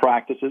election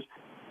practices.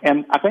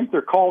 And I think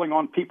they're calling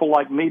on people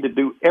like me to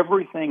do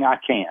everything I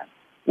can,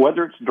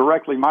 whether it's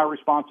directly my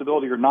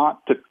responsibility or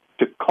not, to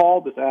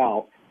call this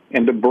out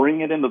and to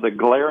bring it into the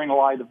glaring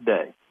light of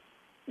day.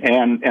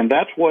 And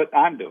that's what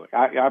I'm doing.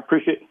 I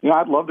appreciate,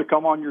 I'd love to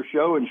come on your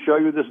show and show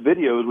you this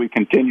video as we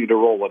continue to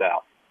roll it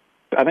out.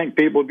 I think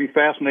people would be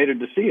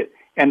fascinated to see it.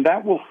 And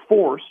that will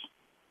force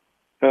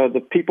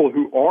the people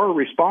who are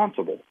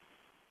responsible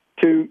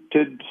to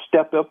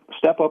step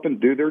up and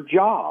do their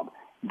job.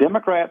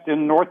 Democrats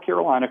in North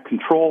Carolina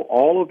control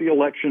all of the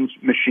elections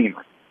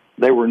machinery.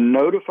 They were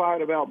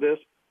notified about this.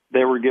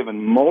 They were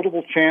given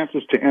multiple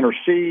chances to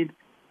intercede.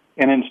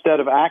 And instead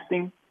of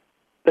acting,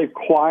 they've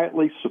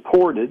quietly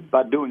supported,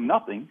 by doing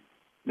nothing,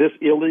 this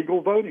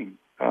illegal voting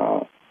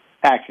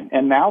action.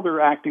 And now they're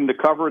acting to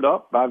cover it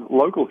up by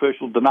local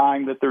officials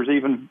denying that there's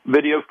even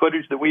video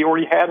footage that we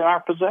already had in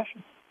our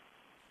possession.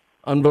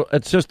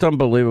 It's just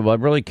unbelievable. I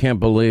really can't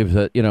believe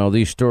that,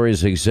 these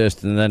stories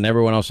exist and then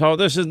everyone else,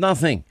 this is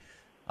nothing.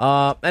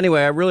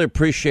 Anyway, I really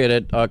appreciate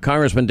it.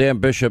 Congressman Dan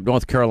Bishop,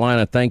 North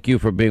Carolina, thank you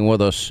for being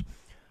with us.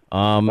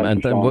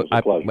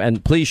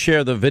 And please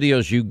share the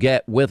videos you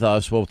get with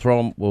us. We'll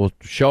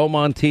show them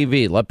on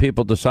TV. Let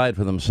people decide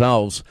for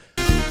themselves.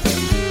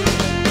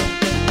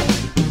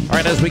 All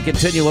right, as we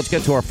continue, let's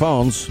get to our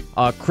phones.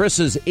 Chris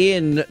is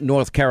in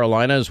North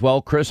Carolina as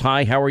well. Chris,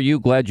 hi. How are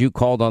you? Glad you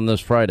called on this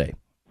Friday.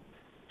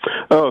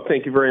 Oh,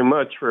 thank you very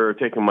much for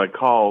taking my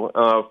call.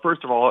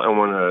 First of all, I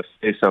want to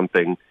say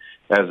something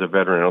as a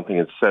veteran. I don't think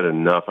it's said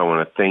enough. I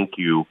want to thank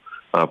you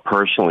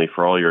personally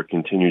for all your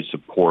continued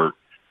support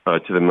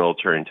to the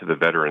military and to the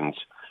veterans.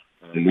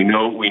 And we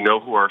know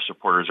who our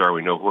supporters are.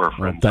 We know who our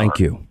friends are. Thank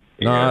you.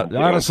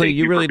 Honestly,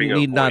 you really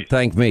need not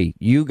thank me.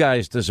 You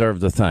guys deserve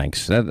the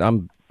thanks.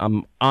 I'm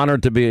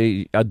honored to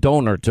be a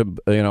donor to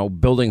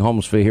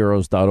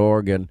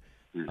buildinghomesforheroes.org and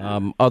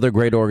other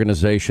great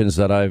organizations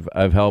that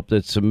I've helped.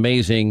 It's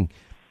amazing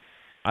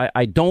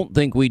I don't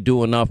think we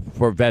do enough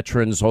for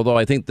veterans, although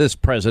I think this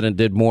president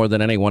did more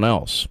than anyone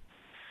else.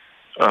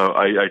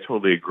 I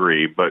totally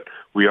agree, but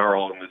we are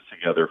all in this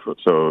together,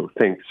 so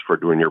thanks for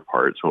doing your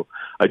part. So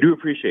I do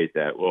appreciate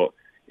that. Well,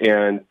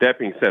 and that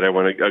being said, I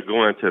want to go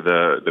on to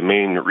the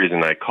main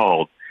reason I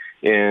called,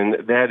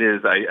 and that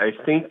is I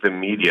think the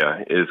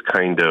media is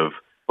kind of,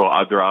 well,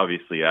 they're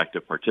obviously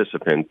active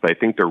participants, but I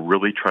think they're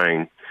really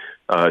trying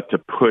to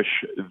push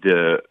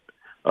the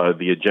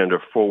agenda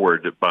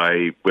forward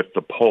with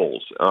the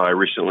polls. I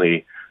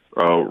recently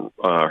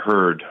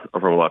heard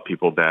from a lot of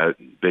people that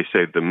they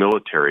say the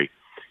military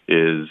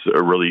is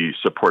really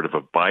supportive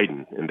of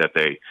Biden and that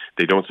they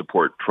don't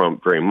support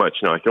Trump very much.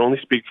 Now, I can only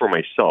speak for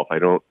myself. I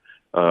don't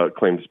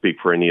claim to speak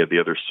for any of the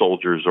other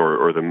soldiers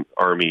or the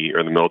Army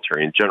or the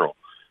military in general.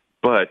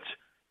 But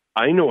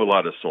I know a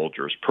lot of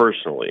soldiers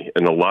personally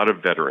and a lot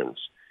of veterans.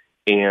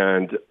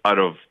 And out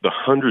of the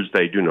hundreds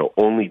that I do know,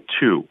 only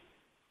 2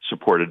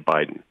 supported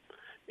Biden.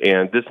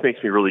 And this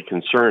makes me really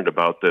concerned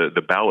about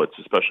the ballots,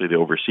 especially the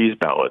overseas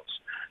ballots,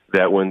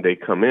 that when they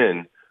come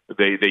in,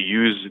 they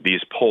use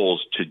these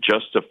polls to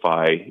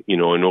justify,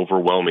 an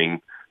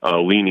overwhelming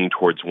leaning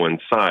towards one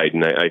side.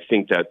 And I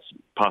think that's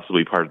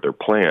possibly part of their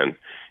plan.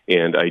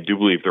 And I do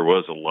believe there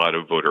was a lot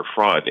of voter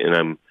fraud.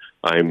 And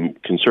I'm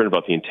concerned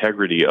about the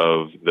integrity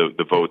of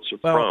the votes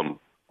from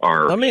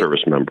our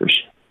service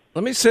members.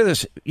 Let me say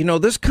this.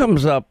 This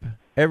comes up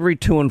every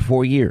 2 and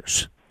 4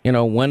 years.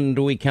 When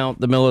do we count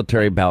the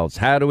military ballots?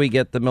 How do we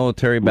get the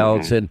military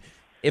ballots in?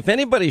 If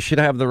anybody should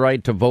have the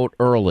right to vote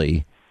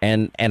early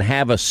and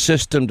have a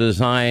system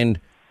designed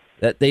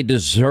that they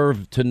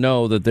deserve to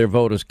know that their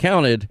vote is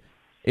counted,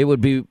 it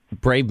would be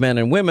brave men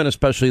and women,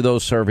 especially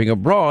those serving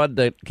abroad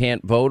that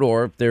can't vote,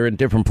 or if they're in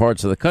different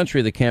parts of the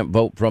country that can't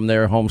vote from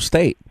their home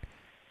state.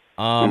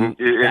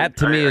 That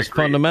to me is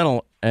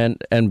fundamental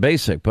and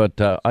basic. But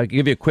I'll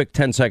give you a quick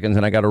 10 seconds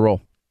and I got to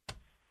roll.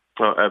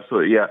 Oh,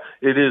 absolutely. Yeah,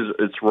 it is.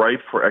 It's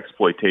ripe for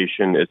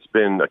exploitation. It's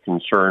been a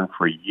concern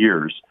for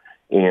years.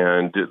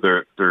 And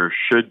there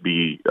should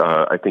be,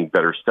 I think,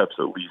 better steps,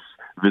 at least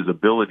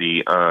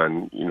visibility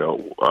on,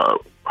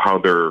 how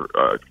they're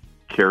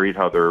carried,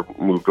 how they're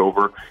moved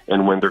over,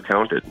 and when they're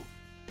counted.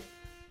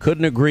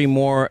 Couldn't agree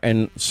more.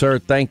 And, sir,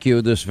 thank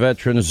you this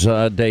Veterans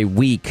Day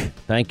week.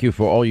 Thank you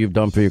for all you've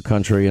done for your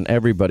country and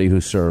everybody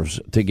who serves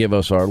to give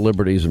us our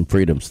liberties and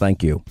freedoms.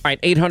 Thank you. All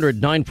right,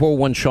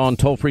 800-941-SEAN,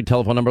 toll-free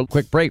telephone number.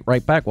 Quick break.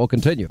 Right back. We'll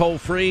continue.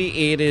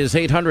 Toll-free, it is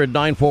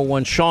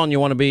 800-941-SEAN. You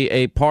want to be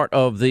a part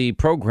of the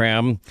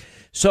program.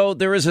 So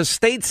there is a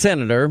state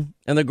senator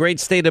in the great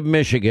state of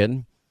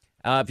Michigan.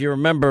 If you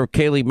remember,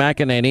 Kayleigh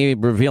McEnany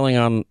revealing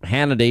on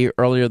Hannity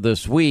earlier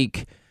this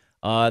week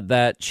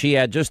that she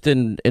had just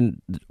in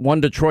one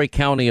Detroit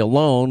County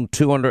alone,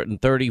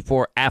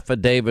 234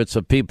 affidavits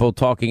of people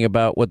talking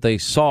about what they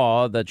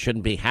saw that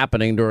shouldn't be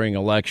happening during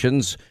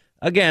elections,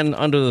 again,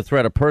 under the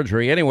threat of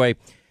perjury. Anyway,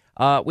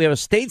 we have a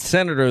state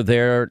senator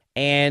there,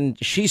 and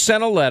she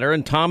sent a letter,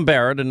 and Tom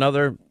Barrett,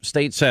 another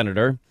state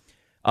senator,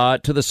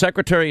 to the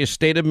Secretary of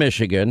State of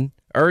Michigan,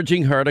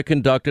 urging her to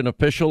conduct an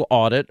official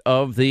audit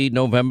of the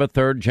November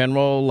 3rd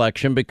general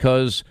election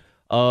because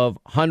of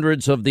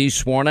hundreds of these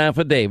sworn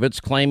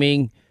affidavits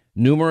claiming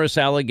numerous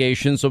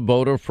allegations of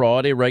voter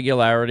fraud,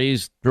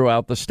 irregularities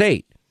throughout the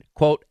state.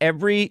 Quote,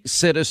 every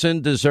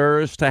citizen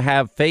deserves to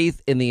have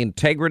faith in the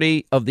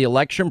integrity of the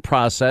election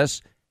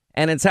process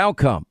and its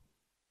outcome.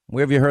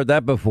 Where have you heard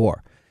that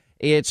before?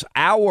 It's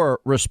our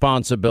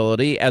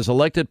responsibility as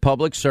elected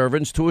public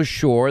servants to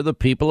assure the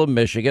people of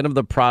Michigan of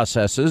the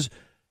processes,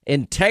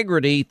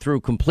 integrity through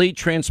complete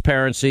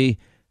transparency,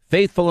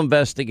 faithful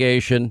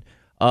investigation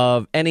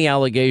of any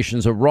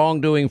allegations of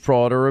wrongdoing,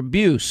 fraud, or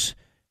abuse.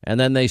 And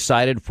then they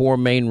cited 4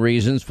 main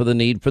reasons for the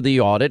need for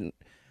the audit,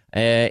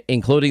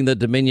 including the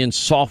Dominion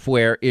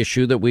software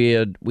issue that we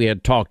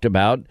had talked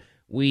about.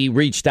 We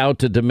reached out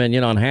to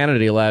Dominion on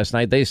Hannity last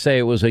night. They say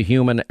it was a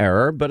human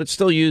error, but it's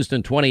still used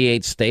in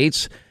 28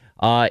 states.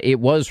 It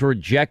was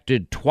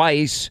rejected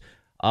twice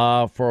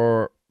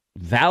for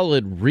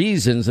valid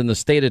reasons in the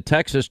state of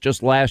Texas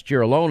just last year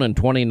alone in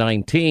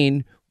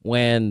 2019,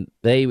 when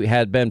they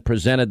had been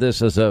presented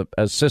this as a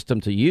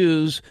system to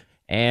use,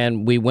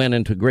 and we went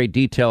into great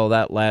detail of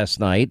that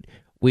last night.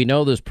 We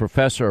know this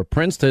professor of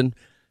Princeton,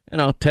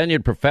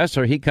 tenured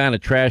professor, he kind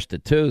of trashed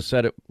it too,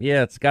 said,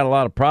 it's got a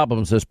lot of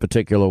problems, this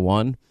particular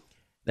one.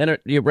 Then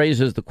it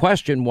raises the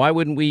question, why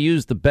wouldn't we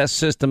use the best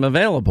system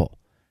available?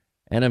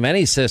 And if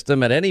any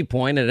system at any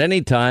point, at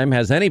any time,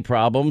 has any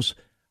problems,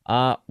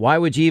 why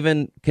would you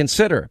even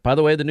consider? By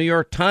the way, the New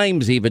York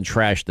Times even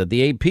trashed it.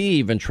 The AP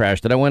even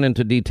trashed it. I went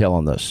into detail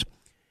on this.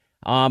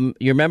 You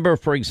remember,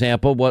 for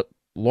example, what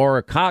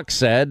Laura Cox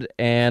said,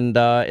 and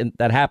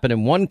that happened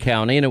in one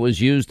county, and it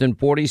was used in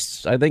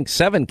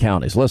 7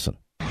 counties. Listen.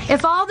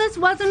 If all this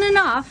wasn't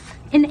enough,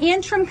 in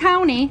Antrim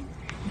County,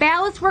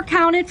 ballots were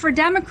counted for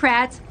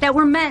Democrats that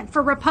were meant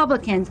for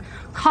Republicans,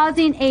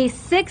 causing a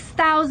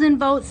 6,000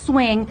 vote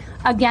swing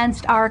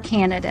against our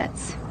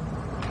candidates.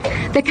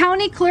 The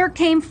county clerk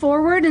came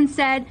forward and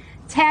said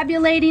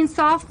tabulating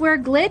software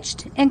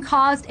glitched and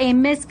caused a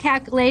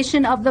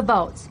miscalculation of the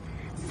votes.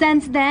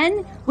 Since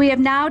then, we have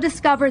now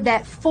discovered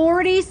that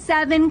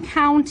 47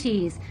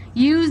 counties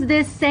use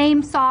this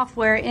same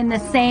software in the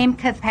same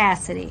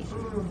capacity.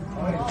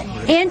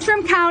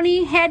 Antrim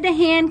County had to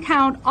hand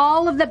count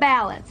all of the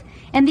ballots,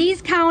 and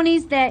these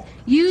counties that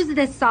use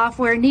this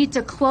software need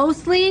to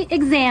closely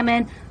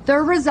examine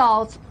their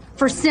results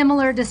for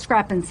similar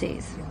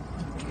discrepancies.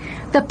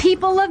 The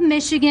people of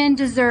Michigan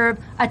deserve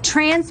a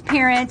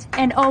transparent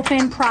and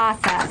open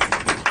process.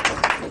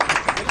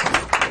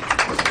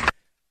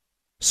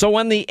 So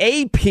when the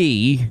AP,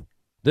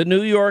 the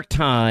New York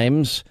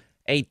Times,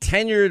 a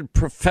tenured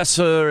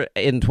professor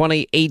in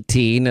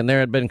 2018, and there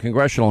had been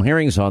congressional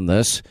hearings on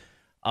this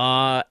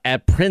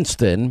at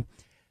Princeton,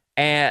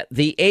 at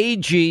the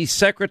AG,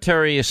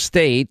 Secretary of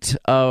State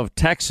of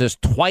Texas,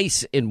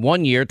 twice in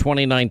 1 year,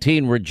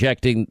 2019,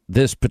 rejecting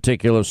this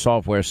particular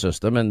software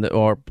system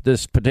or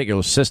this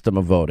particular system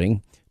of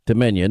voting,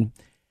 Dominion,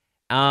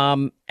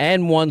 and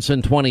once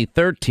in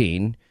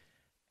 2013.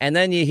 And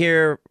then you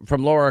hear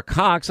from Laura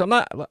Cox.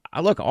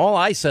 All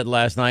I said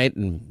last night,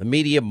 and the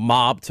media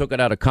mob took it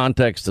out of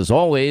context as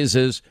always,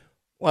 is,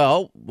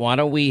 well, why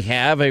don't we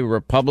have a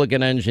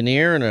Republican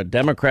engineer and a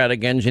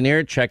Democratic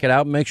engineer check it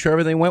out and make sure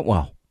everything went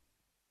well?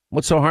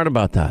 What's so hard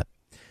about that?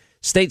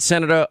 State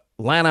Senator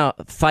Lana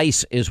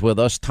Theis is with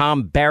us.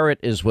 Tom Barrett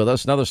is with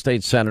us, another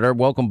state senator.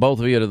 Welcome, both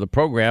of you, to the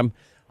program.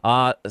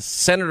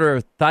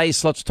 Senator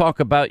Theis, let's talk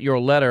about your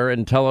letter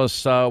and tell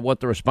us what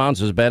the response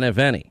has been, if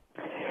any.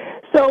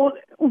 So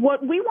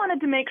what we wanted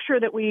to make sure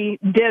that we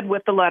did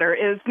with the letter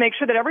is make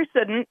sure that every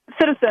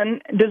citizen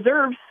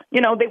deserves,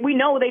 that we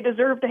know they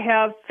deserve to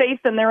have faith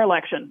in their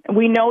election.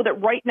 We know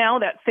that right now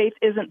that faith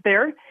isn't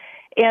there.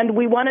 And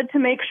we wanted to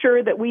make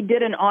sure that we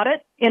did an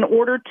audit in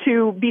order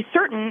to be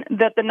certain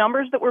that the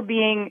numbers that were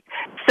being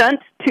sent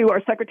to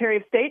our Secretary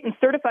of State and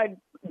certified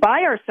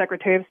by our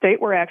Secretary of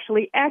State were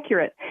actually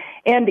accurate.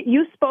 And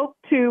you spoke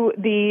to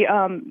the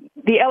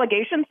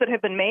allegations that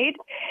have been made.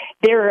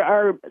 There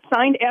are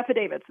signed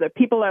affidavits that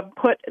people have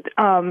put,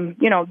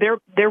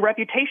 their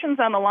reputations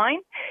on the line,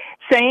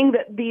 saying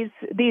that these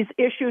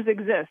issues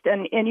exist.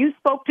 And you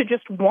spoke to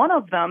just one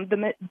of them,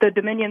 the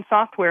Dominion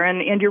software.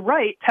 And you're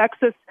right,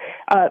 Texas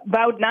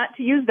vowed not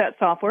to use that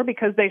software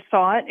because they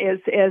saw it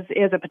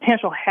as a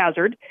potential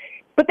hazard.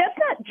 But that's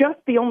not just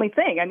the only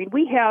thing. I mean,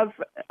 we have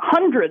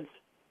hundreds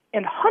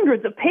and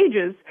hundreds of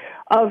pages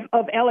of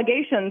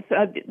allegations.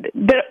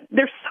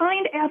 They're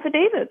signed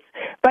affidavits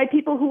by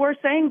people who are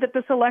saying that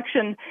this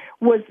election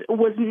was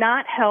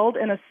not held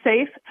in a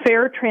safe,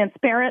 fair,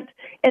 transparent,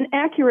 and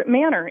accurate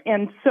manner.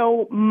 And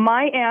so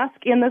my ask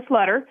in this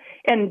letter,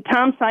 and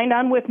Tom signed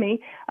on with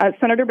me,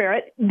 Senator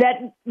Barrett,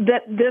 that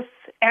this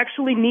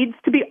actually needs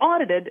to be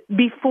audited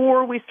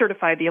before we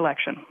certify the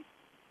election.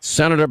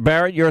 Senator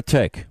Barrett, your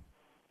take.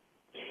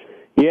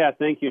 Yeah,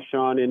 thank you,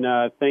 Sean,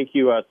 and thank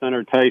you,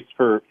 Senator Theis,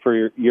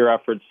 for your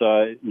efforts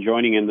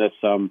joining in this.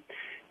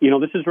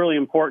 This is really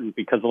important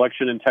because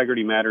election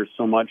integrity matters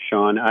so much,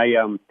 Sean. I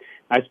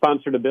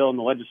sponsored a bill in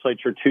the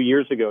legislature 2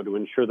 years ago to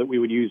ensure that we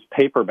would use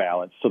paper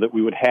ballots so that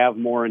we would have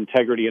more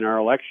integrity in our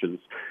elections.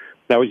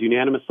 That was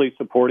unanimously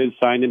supported,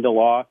 signed into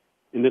law,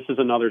 and this is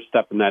another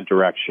step in that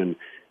direction.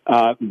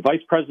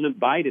 Vice President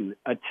Biden,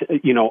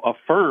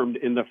 affirmed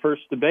in the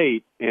first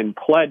debate and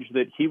pledged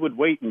that he would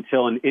wait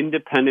until an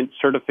independent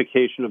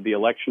certification of the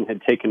election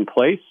had taken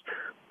place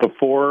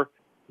before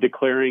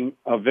declaring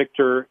a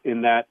victor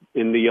in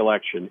the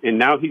election. And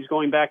now he's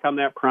going back on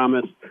that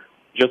promise,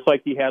 just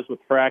like he has with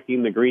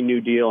fracking, the Green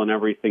New Deal, and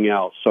everything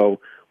else. So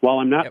while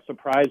I'm not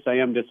surprised, I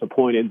am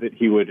disappointed that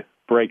he would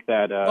break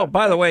that.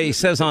 By the way, he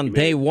says on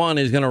day one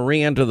he's going to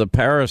re-enter the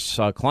Paris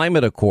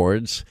Climate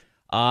Accords.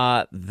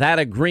 That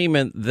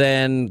agreement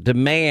then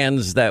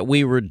demands that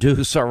we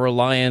reduce our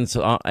reliance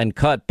and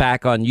cut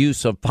back on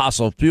use of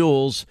fossil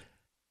fuels.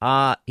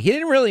 He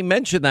didn't really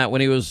mention that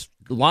when he was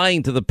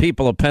lying to the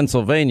people of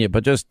Pennsylvania,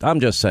 but I'm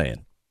just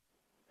saying.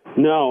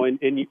 No, and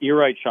you're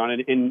right, Sean.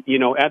 And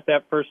at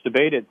that first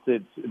debate,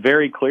 it's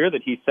very clear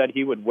that he said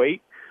he would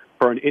wait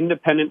for an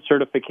independent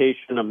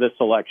certification of this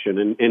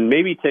election. And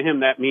maybe to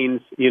him that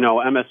means,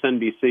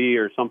 MSNBC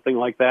or something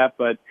like that.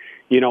 But,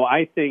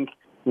 I think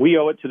we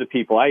owe it to the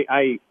people.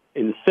 I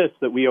insist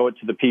that we owe it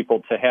to the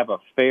people to have a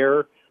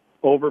fair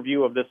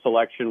overview of this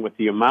election with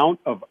the amount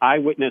of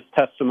eyewitness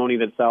testimony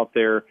that's out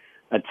there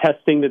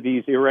attesting to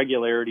these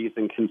irregularities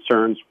and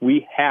concerns.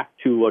 We have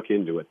to look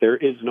into it. There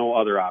is no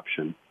other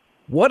option.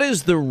 What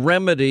is the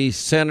remedy,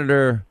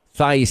 Senator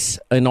Theis,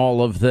 in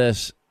all of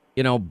this,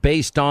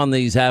 based on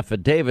these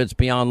affidavits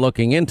beyond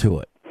looking into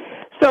it?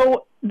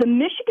 So the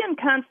Michigan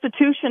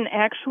Constitution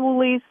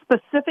actually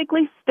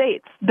specifically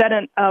states that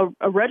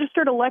a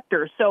registered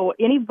elector, so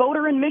any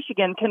voter in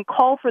Michigan, can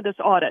call for this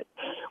audit.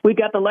 We've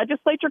got the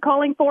legislature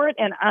calling for it,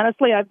 and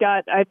honestly, I've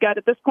got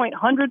at this point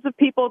hundreds of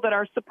people that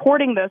are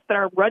supporting this, that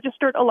are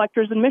registered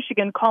electors in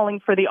Michigan calling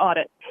for the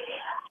audit.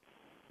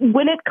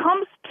 When it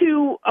comes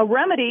to a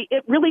remedy,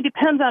 it really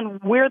depends on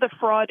where the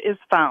fraud is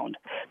found.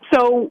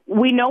 So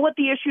we know what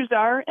the issues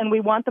are, and we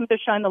want them to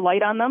shine the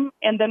light on them,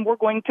 and then we'll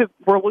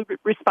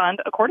respond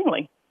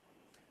accordingly.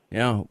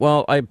 Yeah,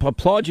 well, I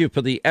applaud you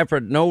for the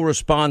effort. No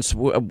response.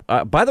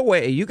 By the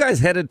way, are you guys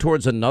headed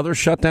towards another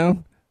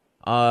shutdown,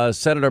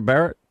 Senator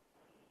Barrett?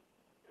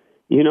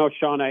 You know,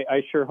 Sean,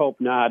 I sure hope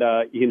not.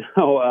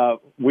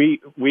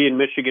 We in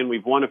Michigan,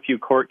 we've won a few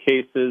court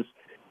cases,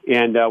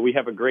 and we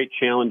have a great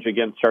challenge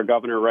against our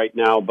governor right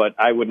now, but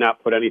I would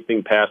not put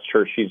anything past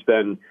her. She's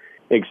been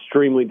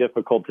extremely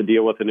difficult to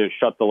deal with and has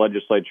shut the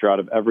legislature out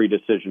of every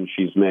decision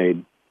she's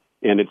made.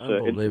 And it's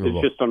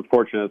just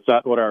unfortunate. It's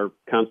not what our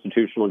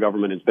constitutional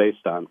government is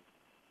based on.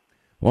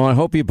 Well, I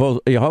hope you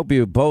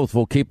both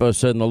will keep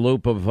us in the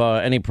loop of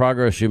any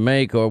progress you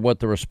make or what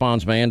the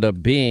response may end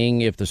up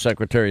being if the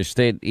Secretary of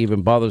State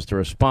even bothers to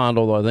respond,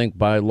 although I think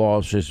by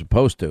law she's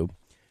supposed to.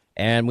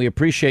 And we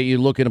appreciate you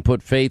looking to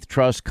put faith,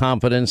 trust,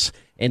 confidence,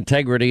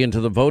 integrity into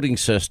the voting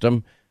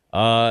system.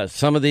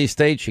 Some of these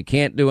states, you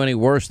can't do any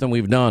worse than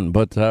we've done,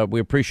 but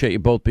we appreciate you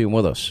both being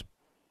with us.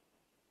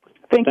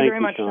 Thank you very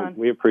much, Sean.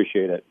 We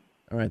appreciate it.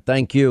 All right,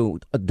 thank you.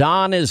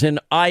 Don is in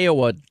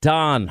Iowa.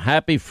 Don,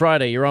 happy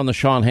Friday. You're on the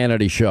Sean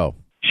Hannity Show.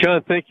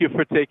 Sean, thank you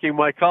for taking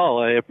my call.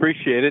 I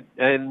appreciate it.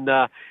 And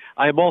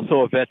I'm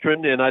also a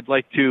veteran, and I'd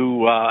like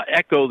to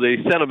echo the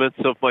sentiments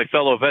of my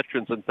fellow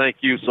veterans, and thank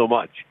you so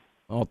much.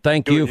 Well,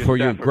 thank you for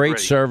your great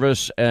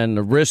service and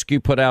the risk you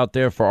put out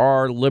there for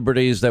our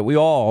liberties that we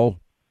all,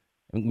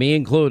 me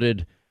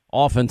included,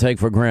 often take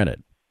for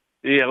granted.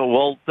 Yeah,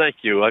 well, thank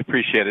you. I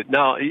appreciate it.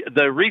 Now,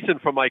 the reason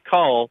for my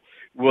call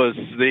was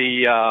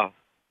the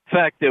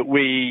fact that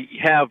we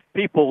have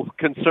people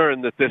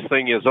concerned that this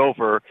thing is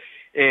over,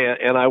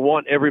 and I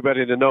want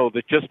everybody to know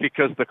that just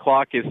because the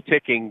clock is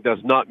ticking does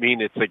not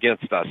mean it's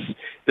against us.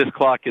 This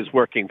clock is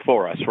working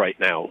for us right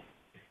now,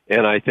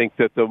 and I think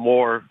that the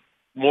more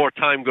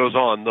time goes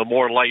on, the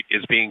more light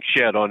is being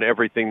shed on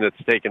everything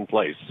that's taken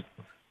place.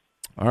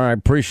 All right,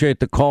 appreciate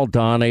the call,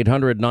 Don.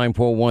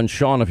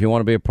 800-941-SEAN if you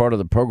want to be a part of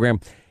the program.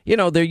 You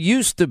know, there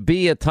used to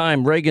be a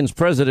time Reagan's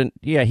president,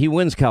 he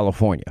wins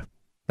California.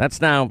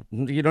 That's now,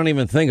 you don't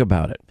even think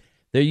about it.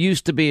 There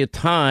used to be a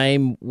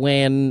time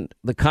when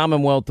the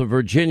Commonwealth of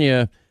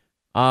Virginia,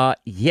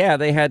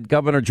 they had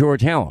Governor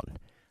George Allen.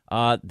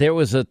 There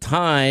was a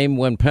time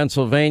when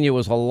Pennsylvania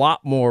was a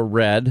lot more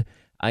red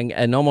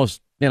and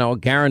almost, a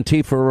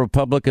guarantee for a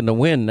Republican to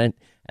win. And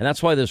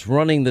that's why this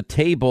running the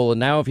table. And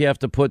now if you have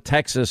to put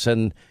Texas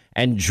and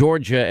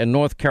Georgia and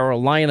North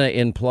Carolina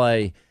in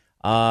play,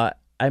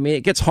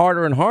 it gets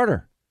harder and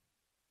harder.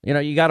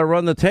 You got to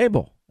run the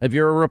table if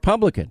you're a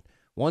Republican.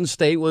 One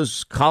state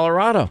was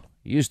Colorado.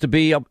 It used to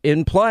be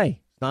in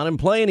play. It's not in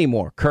play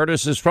anymore.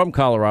 Curtis is from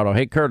Colorado.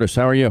 Hey, Curtis,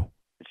 how are you?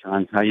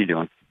 Sean, how you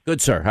doing?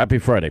 Good, sir. Happy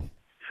Friday.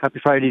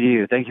 Happy Friday to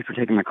you. Thank you for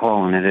taking my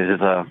call, and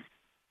it's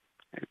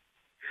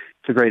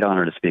a great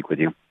honor to speak with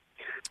you.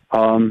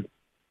 One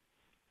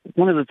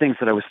of the things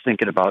that I was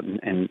thinking about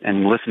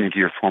and listening to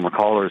your former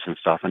callers and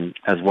stuff, and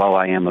as well,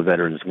 I am a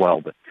veteran as well,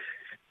 but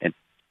it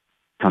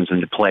comes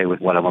into play with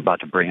what I'm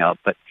about to bring up.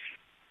 But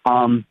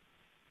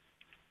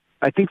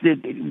I think that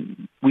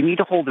we need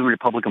to hold the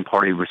Republican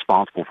Party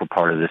responsible for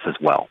part of this as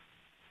well.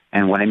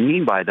 And what I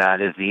mean by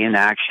that is the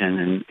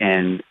inaction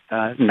and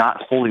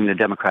not holding the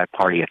Democrat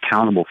Party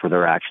accountable for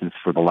their actions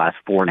for the last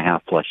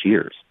 4.5+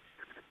 years.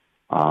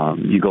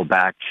 You go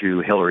back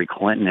to Hillary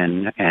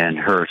Clinton and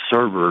her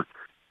server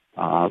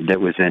that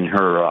was in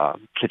her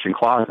kitchen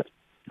closet,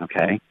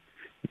 okay?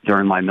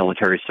 During my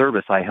military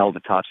service, I held a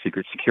top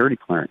secret security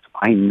clearance.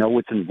 I know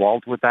what's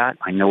involved with that.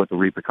 I know what the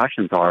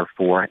repercussions are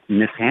for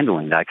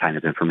mishandling that kind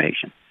of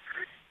information.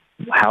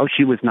 How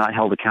she was not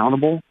held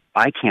accountable,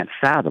 I can't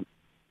fathom.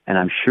 And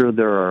I'm sure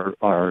there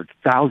are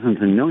thousands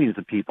and millions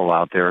of people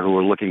out there who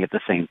are looking at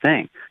the same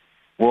thing.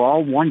 We're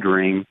all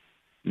wondering,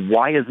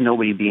 why is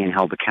nobody being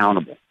held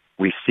accountable?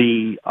 We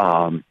see...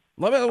 I'm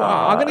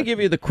going to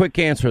give you the quick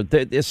answer.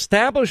 The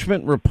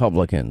establishment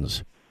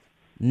Republicans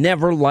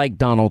never liked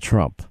Donald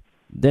Trump.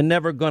 They're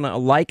never going to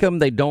like him.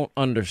 They don't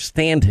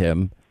understand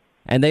him,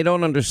 and they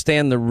don't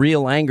understand the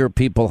real anger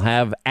people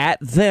have at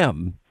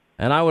them.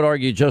 And I would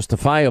argue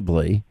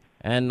justifiably.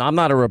 And I'm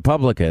not a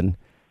Republican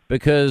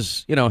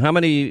because, how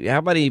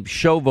many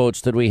show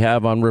votes did we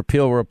have on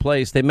repeal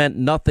replace? They meant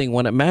nothing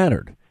when it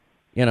mattered.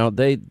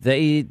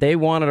 They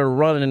wanted to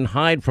run and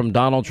hide from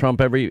Donald Trump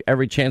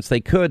every chance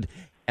they could.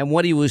 And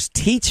what he was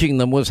teaching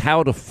them was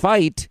how to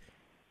fight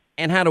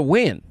and how to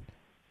win.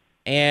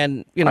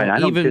 And, I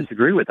don't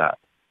disagree with that.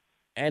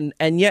 And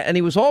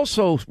he was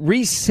also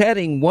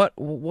resetting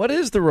what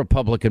is the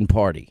Republican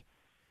Party?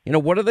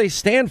 What do they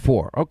stand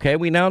for? Okay,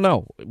 we now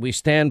know. We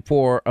stand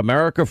for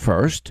America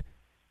first,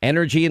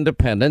 energy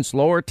independence,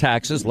 lower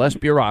taxes, less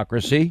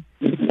bureaucracy,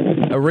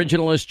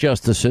 originalist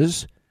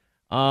justices.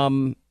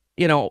 All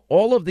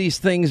of these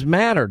things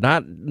matter.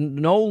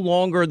 No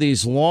longer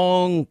these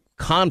long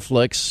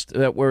conflicts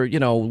that were,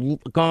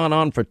 gone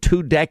on for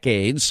 2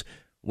 decades.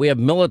 We have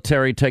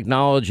military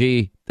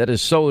technology that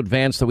is so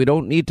advanced that we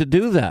don't need to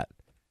do that.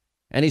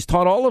 And he's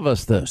taught all of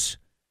us this,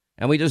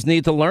 and we just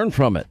need to learn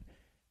from it.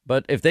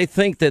 But if they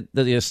think that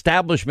the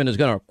establishment is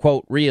going to,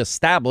 quote,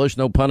 reestablish,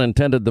 no pun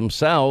intended,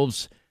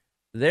 themselves,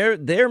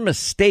 they're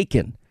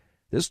mistaken.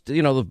 This,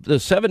 the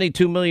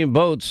 72 million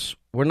votes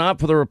were not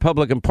for the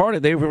Republican Party.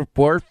 They were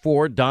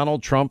for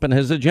Donald Trump and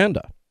his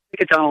agenda.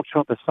 Get Donald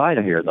Trump aside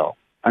of here, though.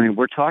 I mean,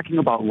 we're talking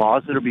about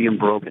laws that are being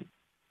broken.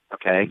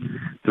 Okay,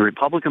 the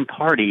Republican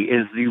Party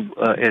is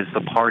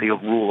the party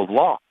of rule of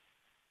law,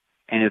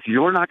 and if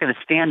you're not going to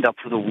stand up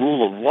for the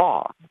rule of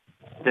law,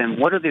 then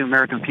what are the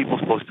American people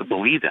supposed to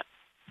believe in?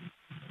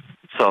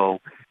 So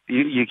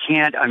you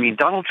can't. I mean,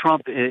 Donald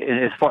Trump.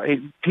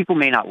 People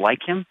may not like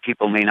him.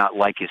 People may not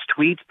like his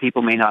tweets.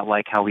 People may not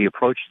like how he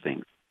approached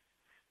things.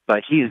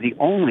 But he is the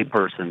only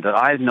person that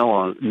I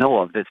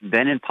know of that's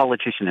been a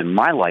politician in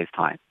my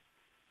lifetime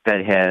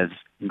that has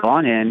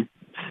gone in,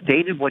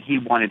 stated what he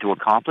wanted to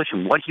accomplish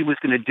and what he was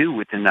going to do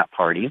within that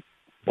party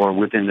or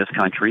within this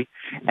country,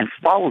 and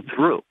followed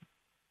through.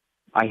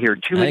 I hear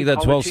too many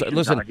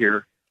politicians out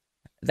here.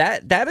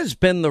 That has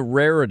been the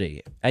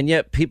rarity, and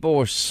yet people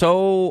were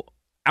so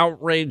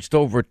outraged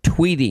over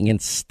tweeting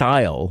and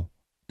style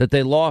that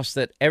they lost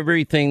that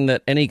everything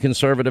that any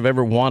conservative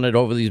ever wanted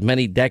over these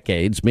many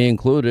decades, me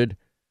included,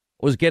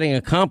 was getting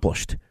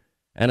accomplished.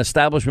 And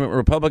establishment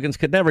Republicans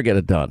could never get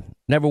it done,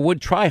 never would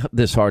try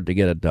this hard to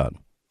get it done.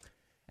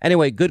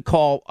 Anyway, good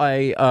call.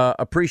 I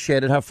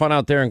appreciate it. Have fun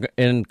out there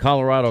in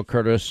Colorado,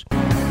 Curtis. All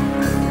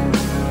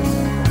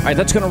right,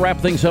 that's going to wrap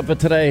things up for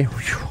today.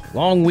 Whew,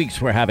 long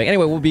weeks we're having.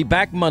 Anyway, we'll be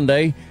back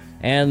Monday,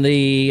 and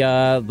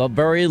the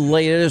very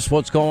latest,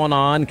 what's going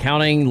on,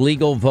 counting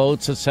legal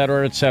votes, et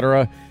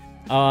cetera,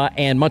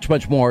 and much,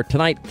 much more.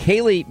 Tonight,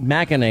 Kayleigh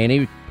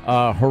McEnany,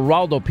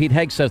 Geraldo, Pete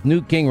Hegseth,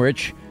 Newt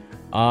Gingrich,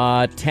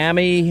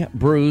 Tammy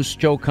Bruce,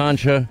 Joe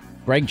Concha,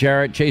 Greg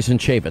Jarrett, Jason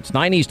Chaffetz.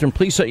 9 Eastern,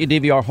 please set your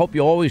DVR. Hope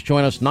you always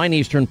join us. 9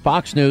 Eastern,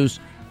 Fox News.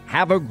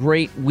 Have a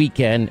great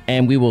weekend,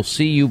 and we will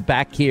see you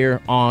back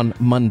here on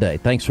Monday.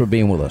 Thanks for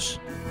being with us.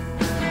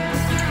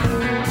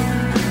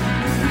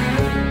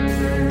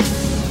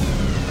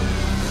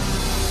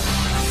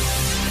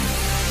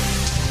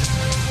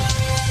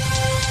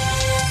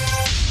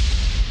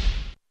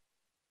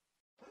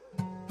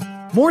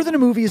 More Than a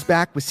Movie is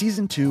back with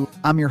Season 2.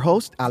 I'm your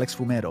host, Alex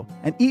Fumero,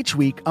 and each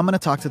week I'm going to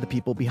talk to the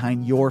people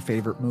behind your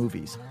favorite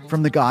movies.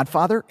 From The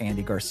Godfather,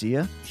 Andy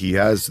Garcia. He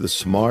has the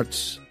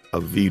smarts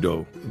of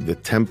Vito, the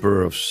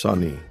temper of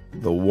Sonny,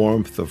 the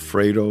warmth of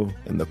Fredo,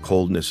 and the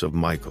coldness of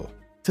Michael.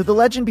 To the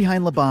legend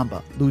behind La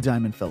Bamba, Lou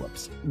Diamond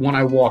Phillips. When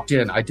I walked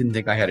in, I didn't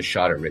think I had a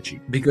shot at Richie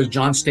because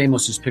John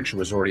Stamos' picture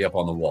was already up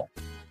on the wall.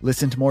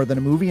 Listen to More Than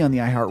a Movie on the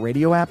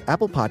iHeartRadio app,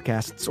 Apple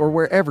Podcasts, or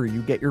wherever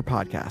you get your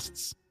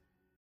podcasts.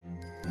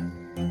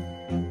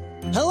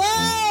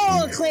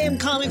 Hello, acclaimed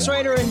comics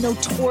writer and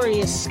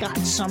notorious Scott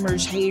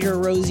Summers hater,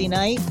 Rosie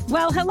Knight.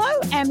 Well, hello,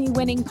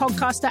 Emmy-winning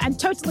podcaster and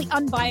totally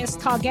unbiased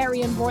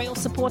Targaryen royal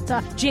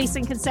supporter,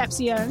 Jason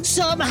Concepcion.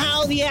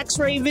 Somehow the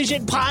X-Ray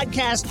Vision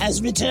podcast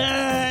has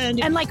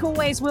returned. And like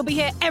always, we'll be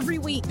here every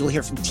week. You'll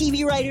hear from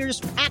TV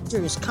writers,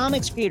 actors,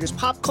 comics creators,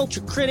 pop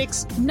culture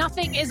critics.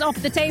 Nothing is off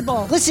the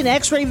table. Listen to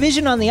X-Ray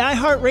Vision on the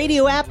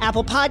iHeartRadio app,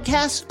 Apple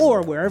Podcasts,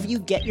 or wherever you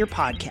get your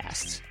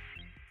podcasts.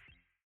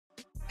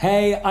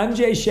 Hey, I'm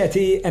Jay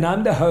Shetty, and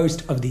I'm the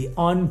host of the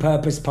On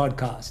Purpose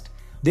podcast.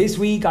 This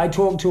week, I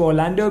talked to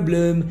Orlando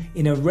Bloom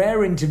in a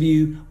rare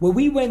interview where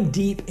we went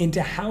deep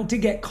into how to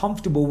get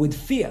comfortable with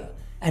fear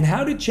and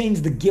how to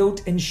change the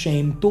guilt and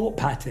shame thought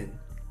pattern.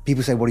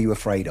 People say, what are you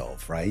afraid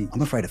of, right?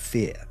 I'm afraid of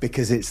fear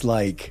because it's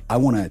like I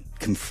want to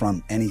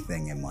confront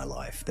anything in my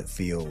life that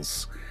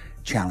feels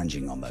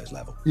challenging on those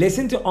levels.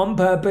 Listen to On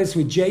Purpose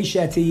with Jay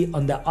Shetty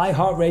on the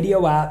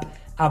iHeartRadio app,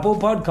 Apple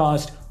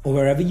Podcast, or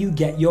wherever you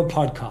get your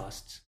podcasts.